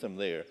disagree with him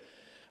there.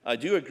 I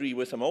do agree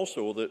with him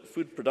also that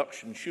food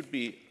production should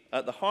be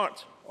at the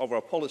heart of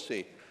our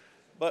policy,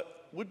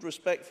 but would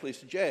respectfully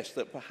suggest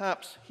that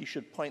perhaps he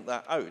should point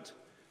that out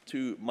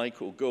to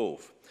Michael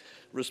Gove.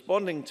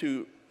 Responding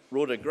to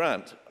Rhoda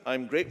Grant,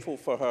 I'm grateful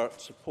for her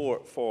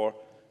support for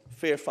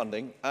fair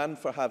funding and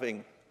for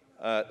having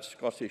a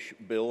Scottish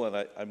bill,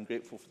 and I'm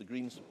grateful for the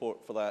Green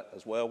support for that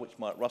as well, which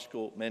Mark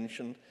Ruskell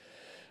mentioned.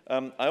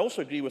 I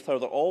also agree with her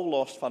that all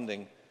lost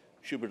funding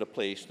should be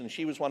replaced, and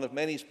she was one of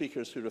many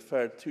speakers who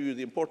referred to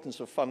the importance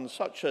of funds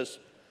such as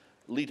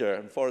LEADER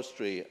and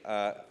Forestry,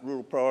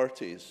 Rural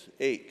Priorities,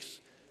 AICS.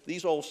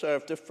 These all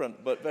serve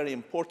different but very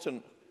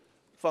important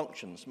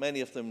functions,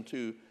 many of them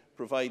to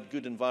provide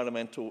good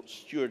environmental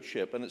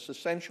stewardship, and it's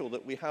essential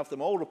that we have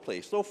them all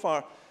replaced. So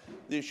far,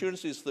 the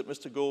assurances that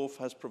Mr Gove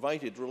has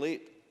provided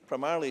relate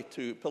primarily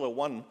to Pillar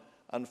 1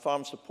 and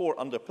farm support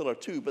under Pillar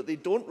 2, but they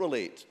don't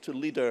relate to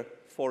LEADER,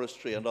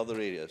 Forestry and other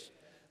areas.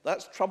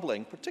 That's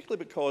troubling,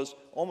 particularly because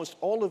almost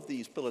all of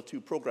these Pillar 2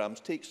 programmes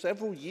take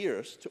several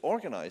years to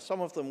organise, some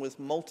of them with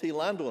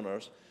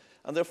multi-landowners,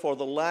 and therefore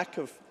the lack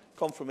of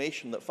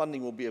confirmation that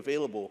funding will be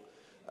available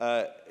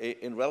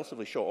in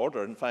relatively short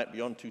order, in fact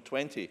beyond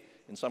 2020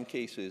 in some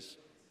cases,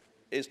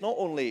 is not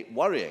only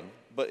worrying,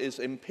 but is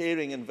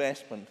impairing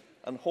investment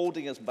and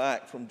holding us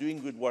back from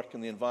doing good work in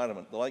the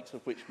environment, the likes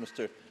of which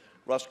Mr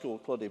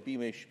Ruskell, Claudia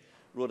Beamish,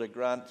 Rhoda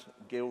Grant,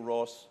 Gail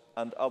Ross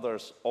and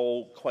others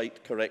all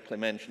quite correctly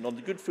mentioned. On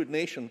the Good Food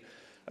Nation,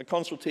 a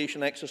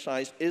consultation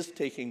exercise is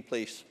taking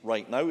place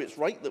right now. It's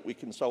right that we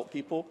consult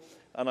people,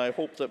 and I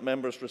hope that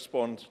members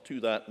respond to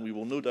that, and we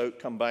will no doubt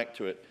come back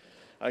to it.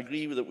 I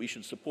agree that we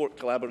should support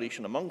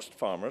collaboration amongst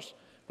farmers,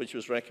 which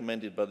was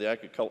recommended by the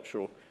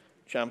agricultural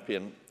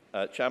champions,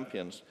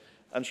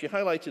 and she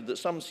highlighted that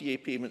some CA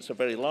payments are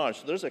very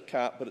large. So there's a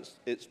cap, but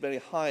it's very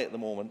high at the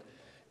moment.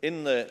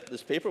 In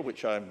this paper,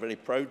 which I'm very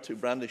proud to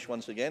brandish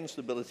once again,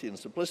 Stability and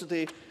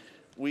Simplicity,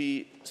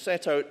 we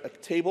set out a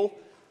table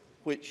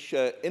which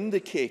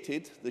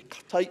indicated the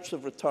types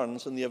of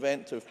returns in the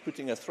event of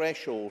putting a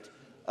threshold,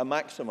 a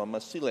maximum,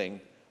 a ceiling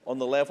on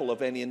the level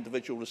of any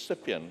individual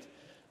recipient.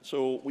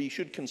 So we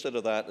should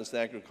consider that, as the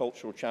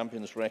agricultural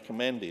champions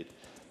recommended,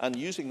 and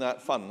using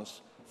that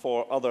funds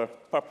for other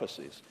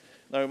purposes.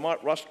 Now,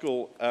 Mark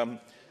Ruskell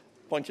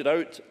pointed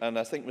out, and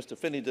I think Mr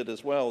Finney did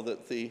as well,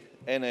 that the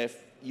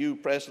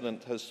NFU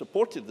President has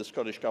supported the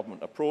Scottish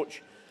Government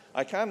approach.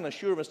 I can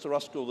assure Mr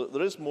Ruskell that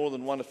there is more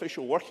than one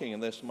official working in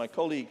this. My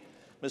colleague,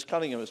 Ms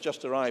Cunningham, has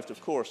just arrived.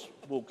 Of course,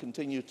 will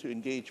continue to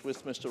engage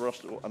with Mr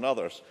Ruskell and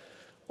others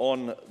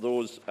on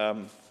those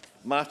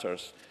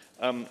matters.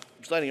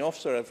 Presiding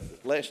Officer, I have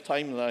less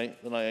time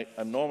than I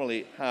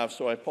normally have,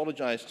 so I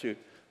apologise to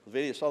the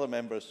various other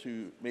members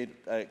who made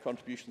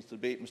contributions to the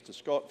debate. Mr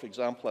Scott, for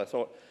example, I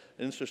thought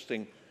an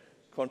interesting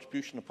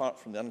contribution apart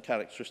from the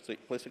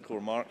uncharacteristic political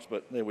remarks,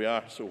 but there we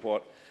are, so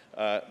what.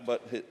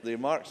 But the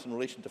remarks in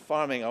relation to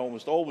farming, I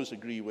almost always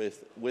agree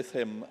with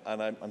him,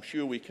 and I'm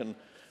sure we can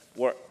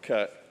work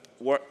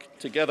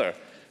together.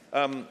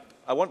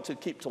 I want to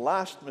keep to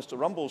last Mr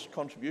Rumble's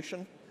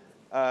contribution,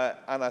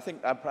 and I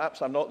think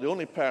perhaps I'm not the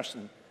only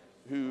person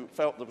who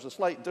felt there was a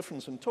slight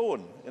difference in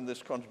tone in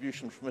this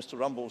contribution from Mr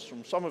Rumbles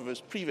from some of his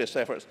previous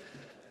efforts.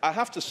 I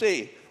have to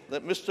say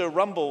that Mr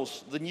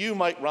Rumbles, the new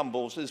Mike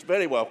Rumbles, is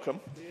very welcome.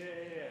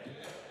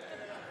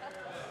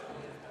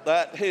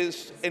 That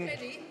his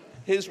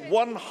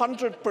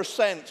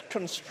 100%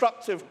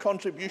 constructive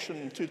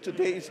contribution to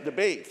today's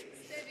debate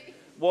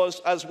was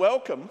as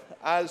welcome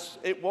as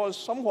it was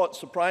somewhat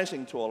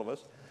surprising to all of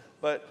us.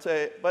 But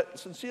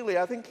sincerely,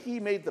 I think he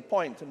made the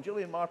point, and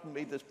Gillian Martin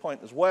made this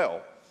point as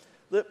well,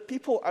 that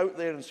people out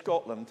there in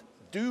Scotland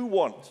do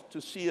want to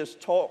see us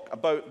talk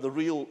about the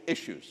real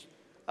issues,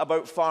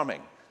 about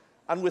farming,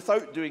 and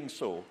without doing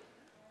so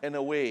in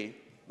a way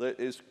that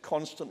is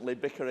constantly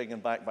bickering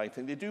and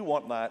backbiting. They do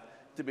want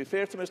that. To be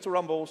fair to Mr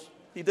Rumbles,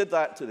 he did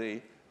that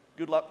today.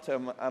 Good luck to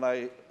him, and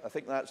I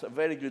think that's a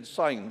very good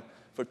sign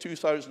for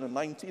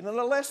 2019 and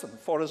a lesson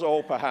for us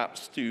all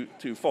perhaps to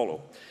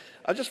follow.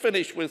 I'll just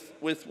finish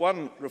with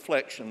one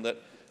reflection that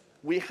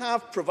we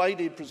have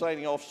provided,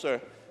 Presiding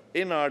Officer,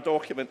 in our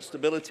document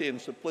Stability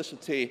and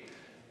Simplicity,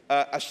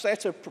 a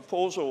set of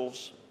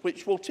proposals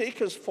which will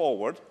take us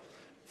forward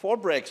for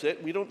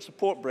Brexit. We don't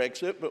support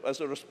Brexit, but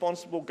as a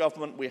responsible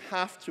government, we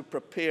have to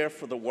prepare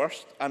for the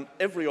worst and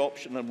every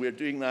option, and we're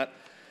doing that.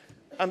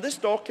 And this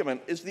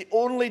document is the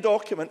only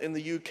document in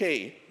the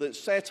UK that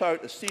set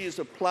out a series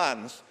of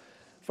plans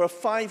for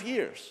 5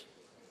 years,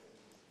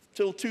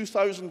 till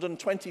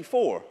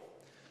 2024.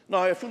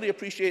 Now, I fully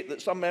appreciate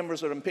that some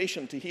members are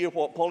impatient to hear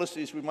what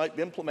policies we might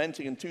be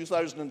implementing in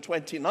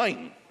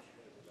 2029.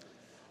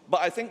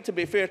 But I think, to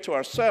be fair to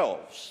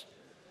ourselves,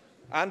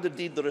 and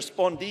indeed the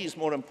respondees,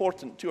 more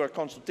important to our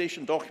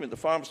consultation document, the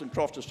farmers and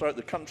crofters throughout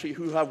the country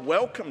who have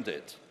welcomed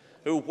it,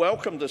 who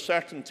welcomed the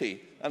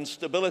certainty and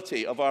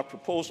stability of our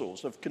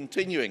proposals, of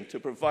continuing to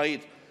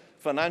provide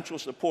financial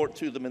support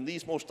to them in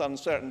these most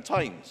uncertain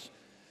times,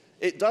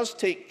 it does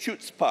take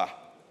chutzpah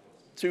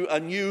to a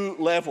new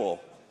level,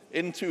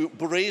 into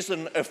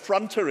brazen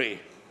effrontery,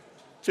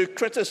 to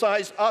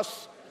criticise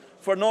us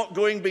for not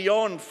going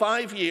beyond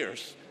 5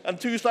 years and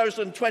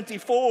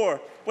 2024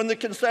 when the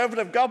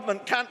Conservative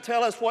government can't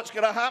tell us what's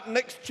going to happen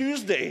next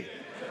Tuesday.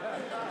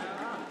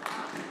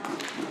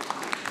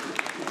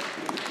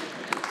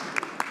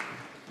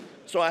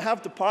 So I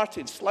have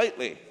departed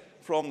slightly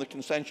from the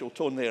consensual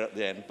tone there at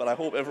the end, but I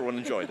hope everyone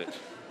enjoyed it.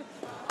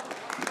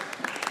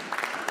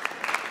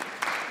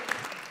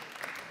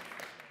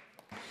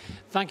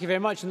 Thank you very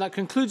much, and that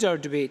concludes our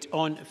debate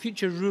on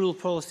future rural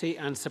policy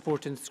and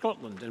support in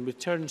Scotland. And we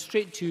turn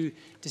straight to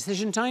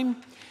decision time.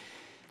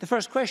 The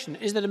first question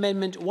is that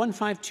Amendment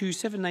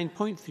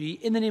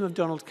 15279.3 in the name of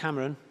Donald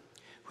Cameron,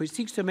 which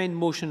seeks to amend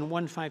motion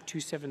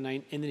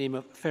 15279 in the name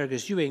of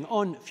Fergus Ewing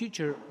on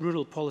future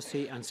rural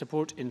policy and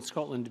support in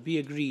Scotland, be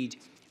agreed.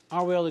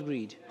 Are we all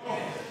agreed?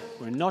 Yes.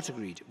 We're not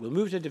agreed. We'll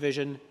move to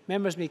division.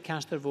 Members may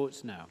cast their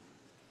votes now.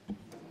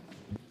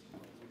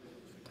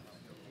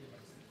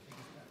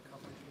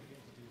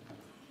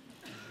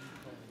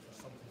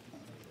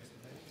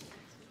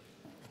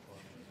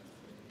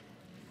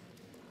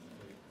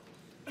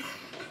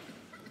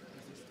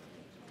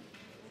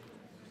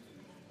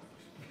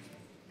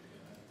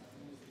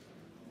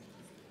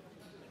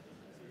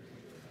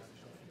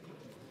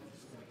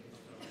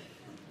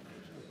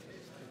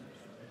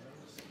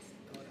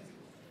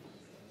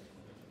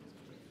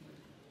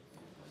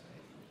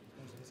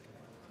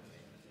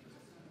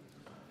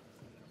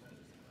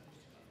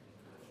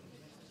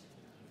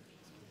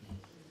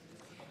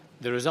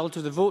 The result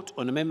of the vote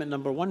on amendment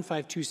number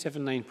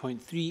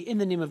 15279.3 in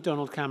the name of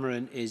Donald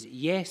Cameron is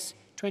yes,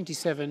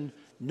 27,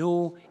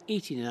 no,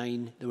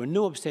 89. There were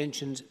no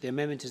abstentions. The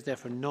amendment is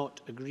therefore not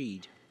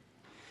agreed.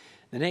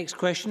 The next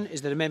question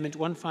is that amendment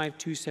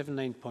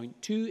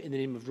 15279.2 in the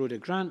name of Rhoda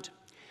Grant,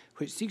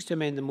 which seeks to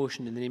amend the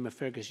motion in the name of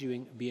Fergus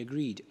Ewing, be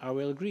agreed. Are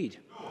we all agreed?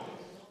 No.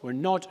 We're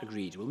not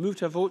agreed. We'll move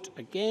to a vote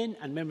again,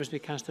 and members may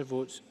cast their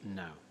votes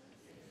now.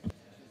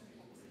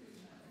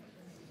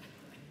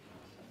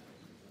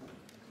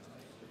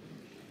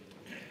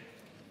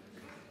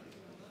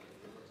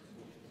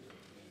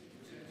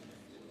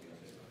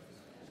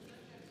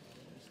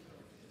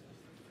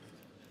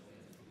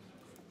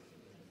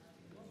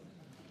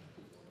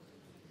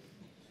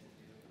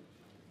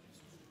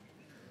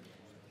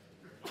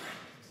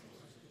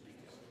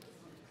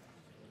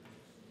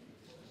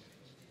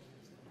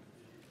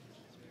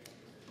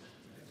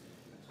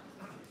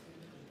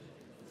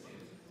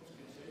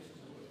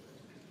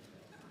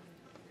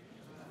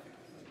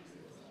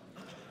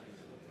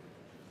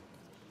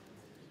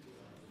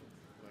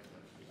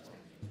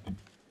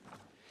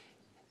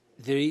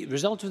 The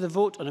result of the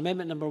vote on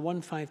amendment number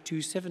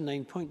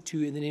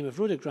 15279.2 in the name of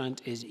Rhoda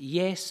Grant is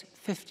yes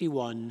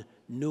 51,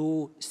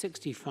 no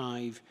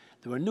 65.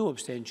 There were no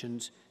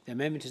abstentions. The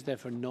amendment is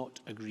therefore not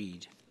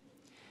agreed.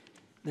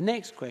 The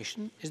next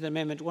question is the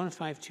amendment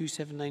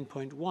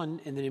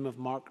 15279.1 in the name of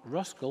Mark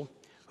Ruskell,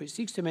 which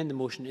seeks to amend the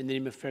motion in the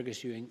name of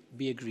Fergus Ewing,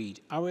 be agreed.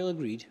 Are we all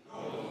agreed?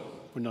 No.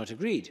 We're not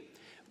agreed.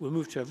 We'll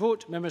move to a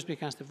vote. Members may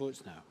cast their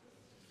votes now.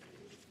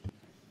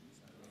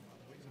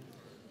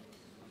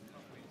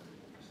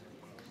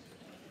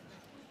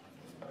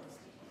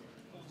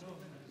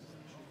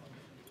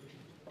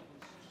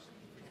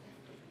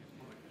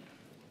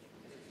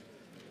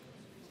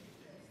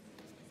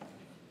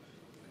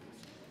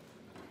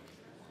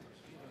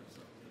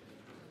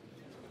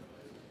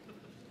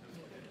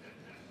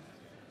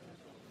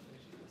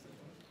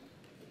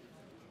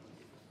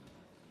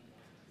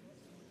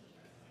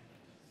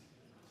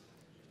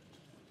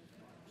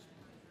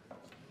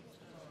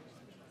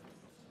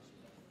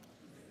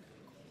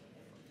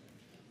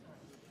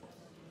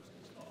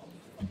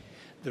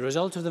 The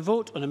result of the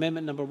vote on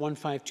amendment number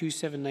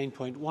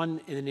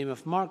 15279.1 in the name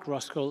of Mark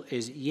Ruskell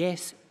is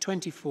yes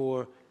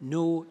 24,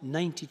 no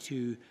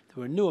 92. There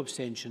were no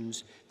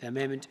abstentions. The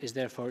amendment is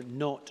therefore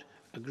not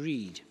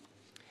agreed.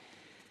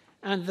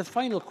 And the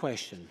final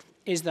question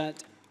is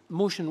that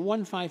motion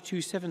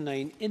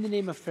 15279 in the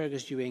name of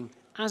Fergus Ewing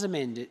as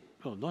amended,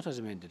 well not as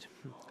amended,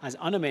 as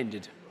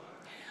unamended,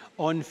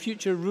 on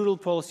future rural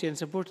policy and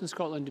support in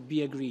Scotland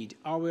be agreed.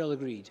 Are we all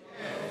agreed?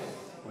 Yes.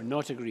 We're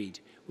not agreed.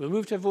 We'll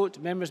move to a vote.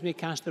 Members may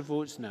cast their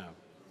votes now.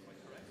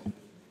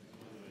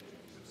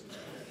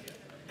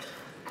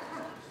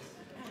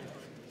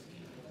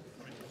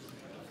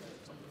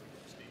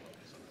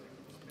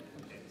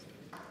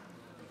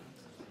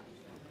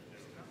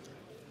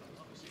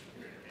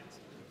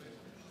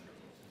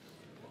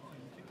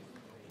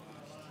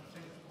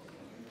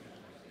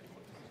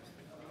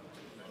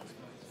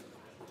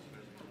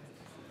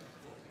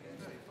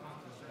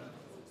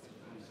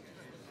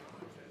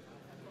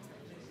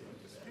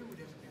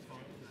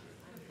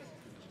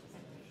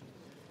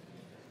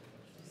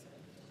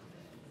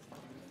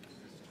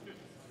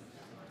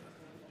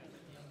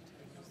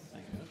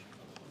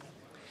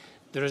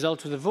 The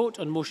result of the vote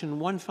on motion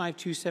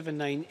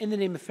 15279 in the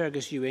name of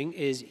Fergus Ewing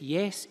is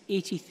yes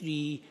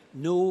 83,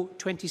 no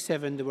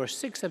 27. There were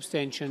 6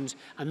 abstentions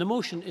and the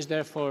motion is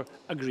therefore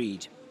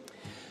agreed.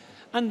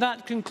 And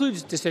that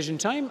concludes decision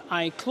time.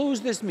 I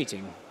close this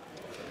meeting.